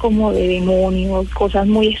eran como de demonios, cosas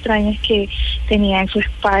muy extrañas que tenía en su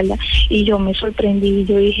espalda. Y yo me sorprendí,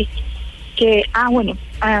 yo dije que,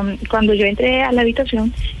 cuando yo entré a la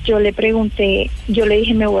habitación, yo le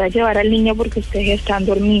dije, me voy a llevar al niño porque ustedes están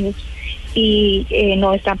dormidos y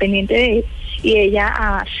no están pendientes de él. Y ella,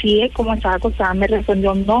 así como estaba acostada, me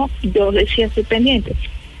respondió, no, yo sí estoy pendiente.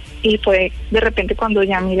 Y fue de repente cuando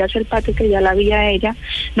ya miré hacia el patio que ya la vi a ella,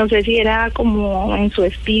 no sé si era como en su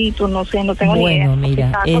espíritu, no sé, no tengo ni idea. Bueno,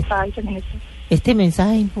 mira, este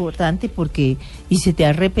mensaje es importante porque, y se te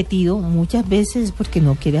ha repetido muchas veces porque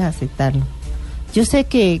no quieres aceptarlo. Yo sé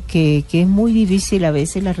que es muy difícil a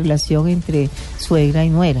veces la relación entre suegra y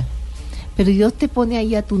nuera, pero Dios te pone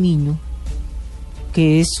ahí a tu niño,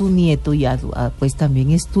 que es su nieto y pues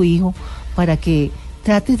también es tu hijo, para que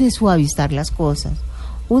trates de suavizar las cosas.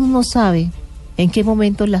 Uno no sabe en qué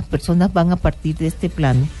momento las personas van a partir de este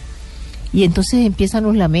plano y entonces empiezan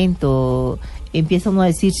los lamentos, empieza uno a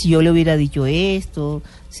decir si yo le hubiera dicho esto,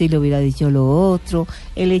 si le hubiera dicho lo otro.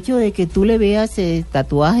 El hecho de que tú le veas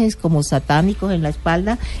tatuajes como satánicos en la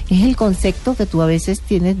espalda es el concepto que tú a veces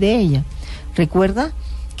tienes de ella. Recuerda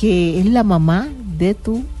que es la mamá de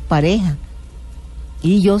tu pareja.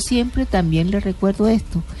 Y yo siempre también le recuerdo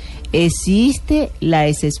esto: existe la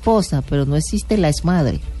exesposa, pero no existe la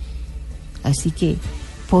exmadre. Así que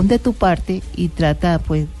pon de tu parte y trata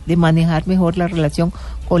pues de manejar mejor la relación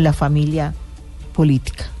con la familia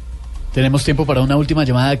política. Tenemos tiempo para una última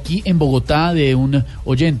llamada aquí en Bogotá de un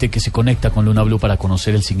oyente que se conecta con Luna BLU para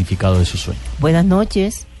conocer el significado de su sueño. Buenas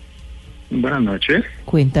noches. Buenas noches.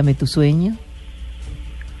 Cuéntame tu sueño.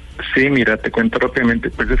 Sí, mira, te cuento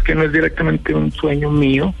rápidamente. Pues es que no es directamente un sueño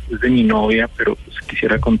mío, es de mi novia, pero pues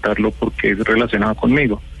quisiera contarlo porque es relacionado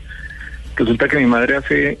conmigo. Resulta que mi madre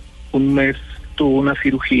hace un mes tuvo una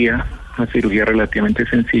cirugía relativamente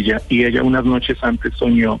sencilla, y ella unas noches antes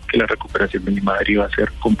soñó que la recuperación de mi madre iba a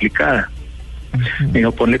ser complicada. Me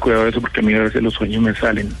dijo, ponle cuidado a eso porque a mí a veces los sueños me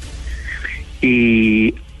salen.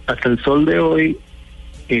 Y hasta el sol de hoy,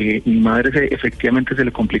 mi madre efectivamente se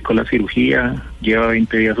le complicó la cirugía, lleva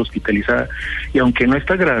 20 días hospitalizada, y aunque no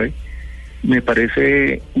está grave, me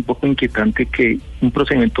parece un poco inquietante que un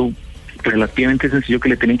procedimiento relativamente sencillo que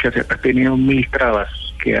le tienen que hacer ha tenido 1000 trabas,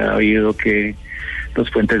 que ha habido que los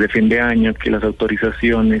puentes de fin de año, que las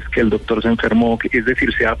autorizaciones, que el doctor se enfermó, que, es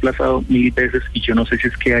decir, se ha aplazado 1000 veces, y yo no sé si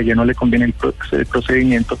es que a ella no le conviene el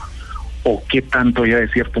procedimiento o qué tanto ya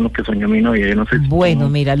es cierto en lo que soñó mi novia. Yo no sé. Bueno,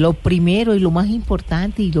 mira, lo primero y lo más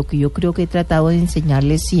importante, y lo que yo creo que he tratado de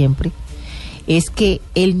enseñarles siempre, es que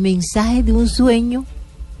el mensaje de un sueño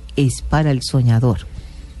es para el soñador,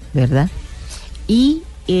 ¿verdad? Y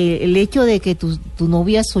el hecho de que tu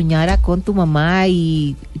novia soñara con tu mamá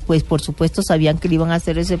y pues por supuesto sabían que le iban a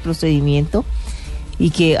hacer ese procedimiento,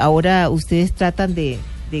 y que ahora ustedes tratan de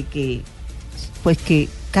que pues que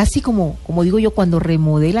casi como digo yo, cuando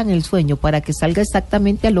remodelan el sueño para que salga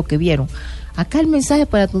exactamente a lo que vieron. Acá el mensaje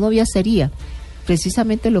para tu novia sería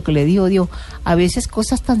precisamente lo que le dijo Dios: a veces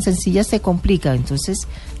cosas tan sencillas se complican. Entonces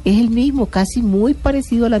es el mismo, casi muy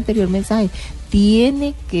parecido al anterior mensaje.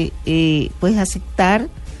 Tiene que pues aceptar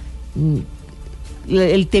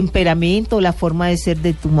el temperamento, la forma de ser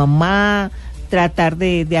de tu mamá, tratar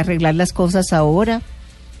de arreglar las cosas ahora,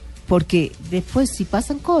 porque después si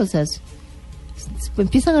pasan cosas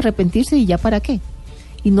empiezan a arrepentirse, y ya para qué.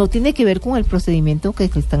 Y no tiene que ver con el procedimiento que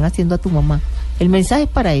están haciendo a tu mamá. El mensaje es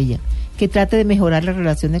para ella, que trate de mejorar las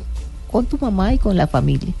relaciones con tu mamá y con la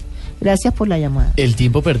familia. Gracias por la llamada. El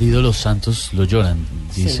tiempo perdido los santos lo lloran,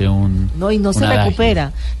 dice sí. No, y no se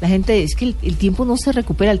recupera. La gente, es que el tiempo no se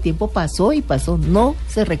recupera, el tiempo pasó y pasó, no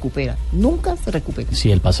se recupera, nunca se recupera. Sí,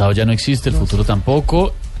 el pasado ya no existe, el futuro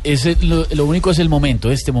tampoco. Lo único es el momento,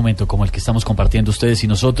 este momento como el que estamos compartiendo ustedes y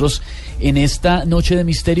nosotros en esta noche de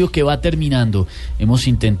misterio que va terminando. Hemos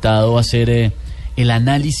intentado hacer el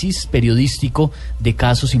análisis periodístico de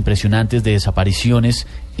casos impresionantes de desapariciones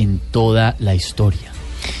en toda la historia.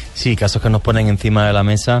 Sí, casos que nos ponen encima de la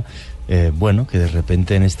mesa, bueno, que de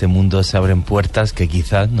repente en este mundo se abren puertas que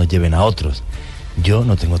quizás nos lleven a otros. Yo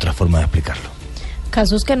no tengo otra forma de explicarlo.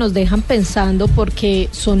 Casos que nos dejan pensando, porque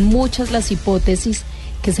son muchas las hipótesis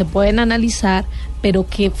que se pueden analizar, pero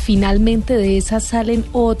que finalmente de esas salen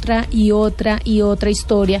otra y otra y otra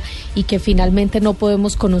historia, y que finalmente no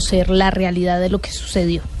podemos conocer la realidad de lo que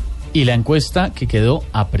sucedió. Y la encuesta que quedó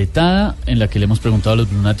apretada, en la que le hemos preguntado a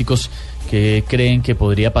los lunáticos qué creen que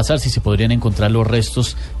podría pasar, si se podrían encontrar los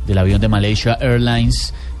restos del avión de Malaysia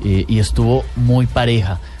Airlines, y estuvo muy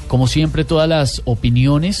pareja. Como siempre, todas las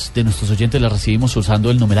opiniones de nuestros oyentes las recibimos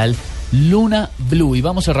usando el numeral Luna BLU. Y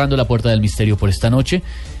vamos cerrando la puerta del misterio por esta noche.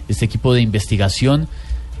 Este equipo de investigación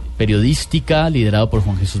periodística, liderado por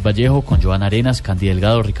Juan Jesús Vallejo, con Joana Arenas, Candy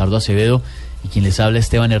Delgado, Ricardo Acevedo y quien les habla,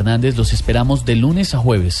 Esteban Hernández. Los esperamos de lunes a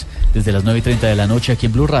jueves, desde las 9:30 de la noche aquí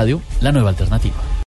en Blue Radio, la nueva alternativa.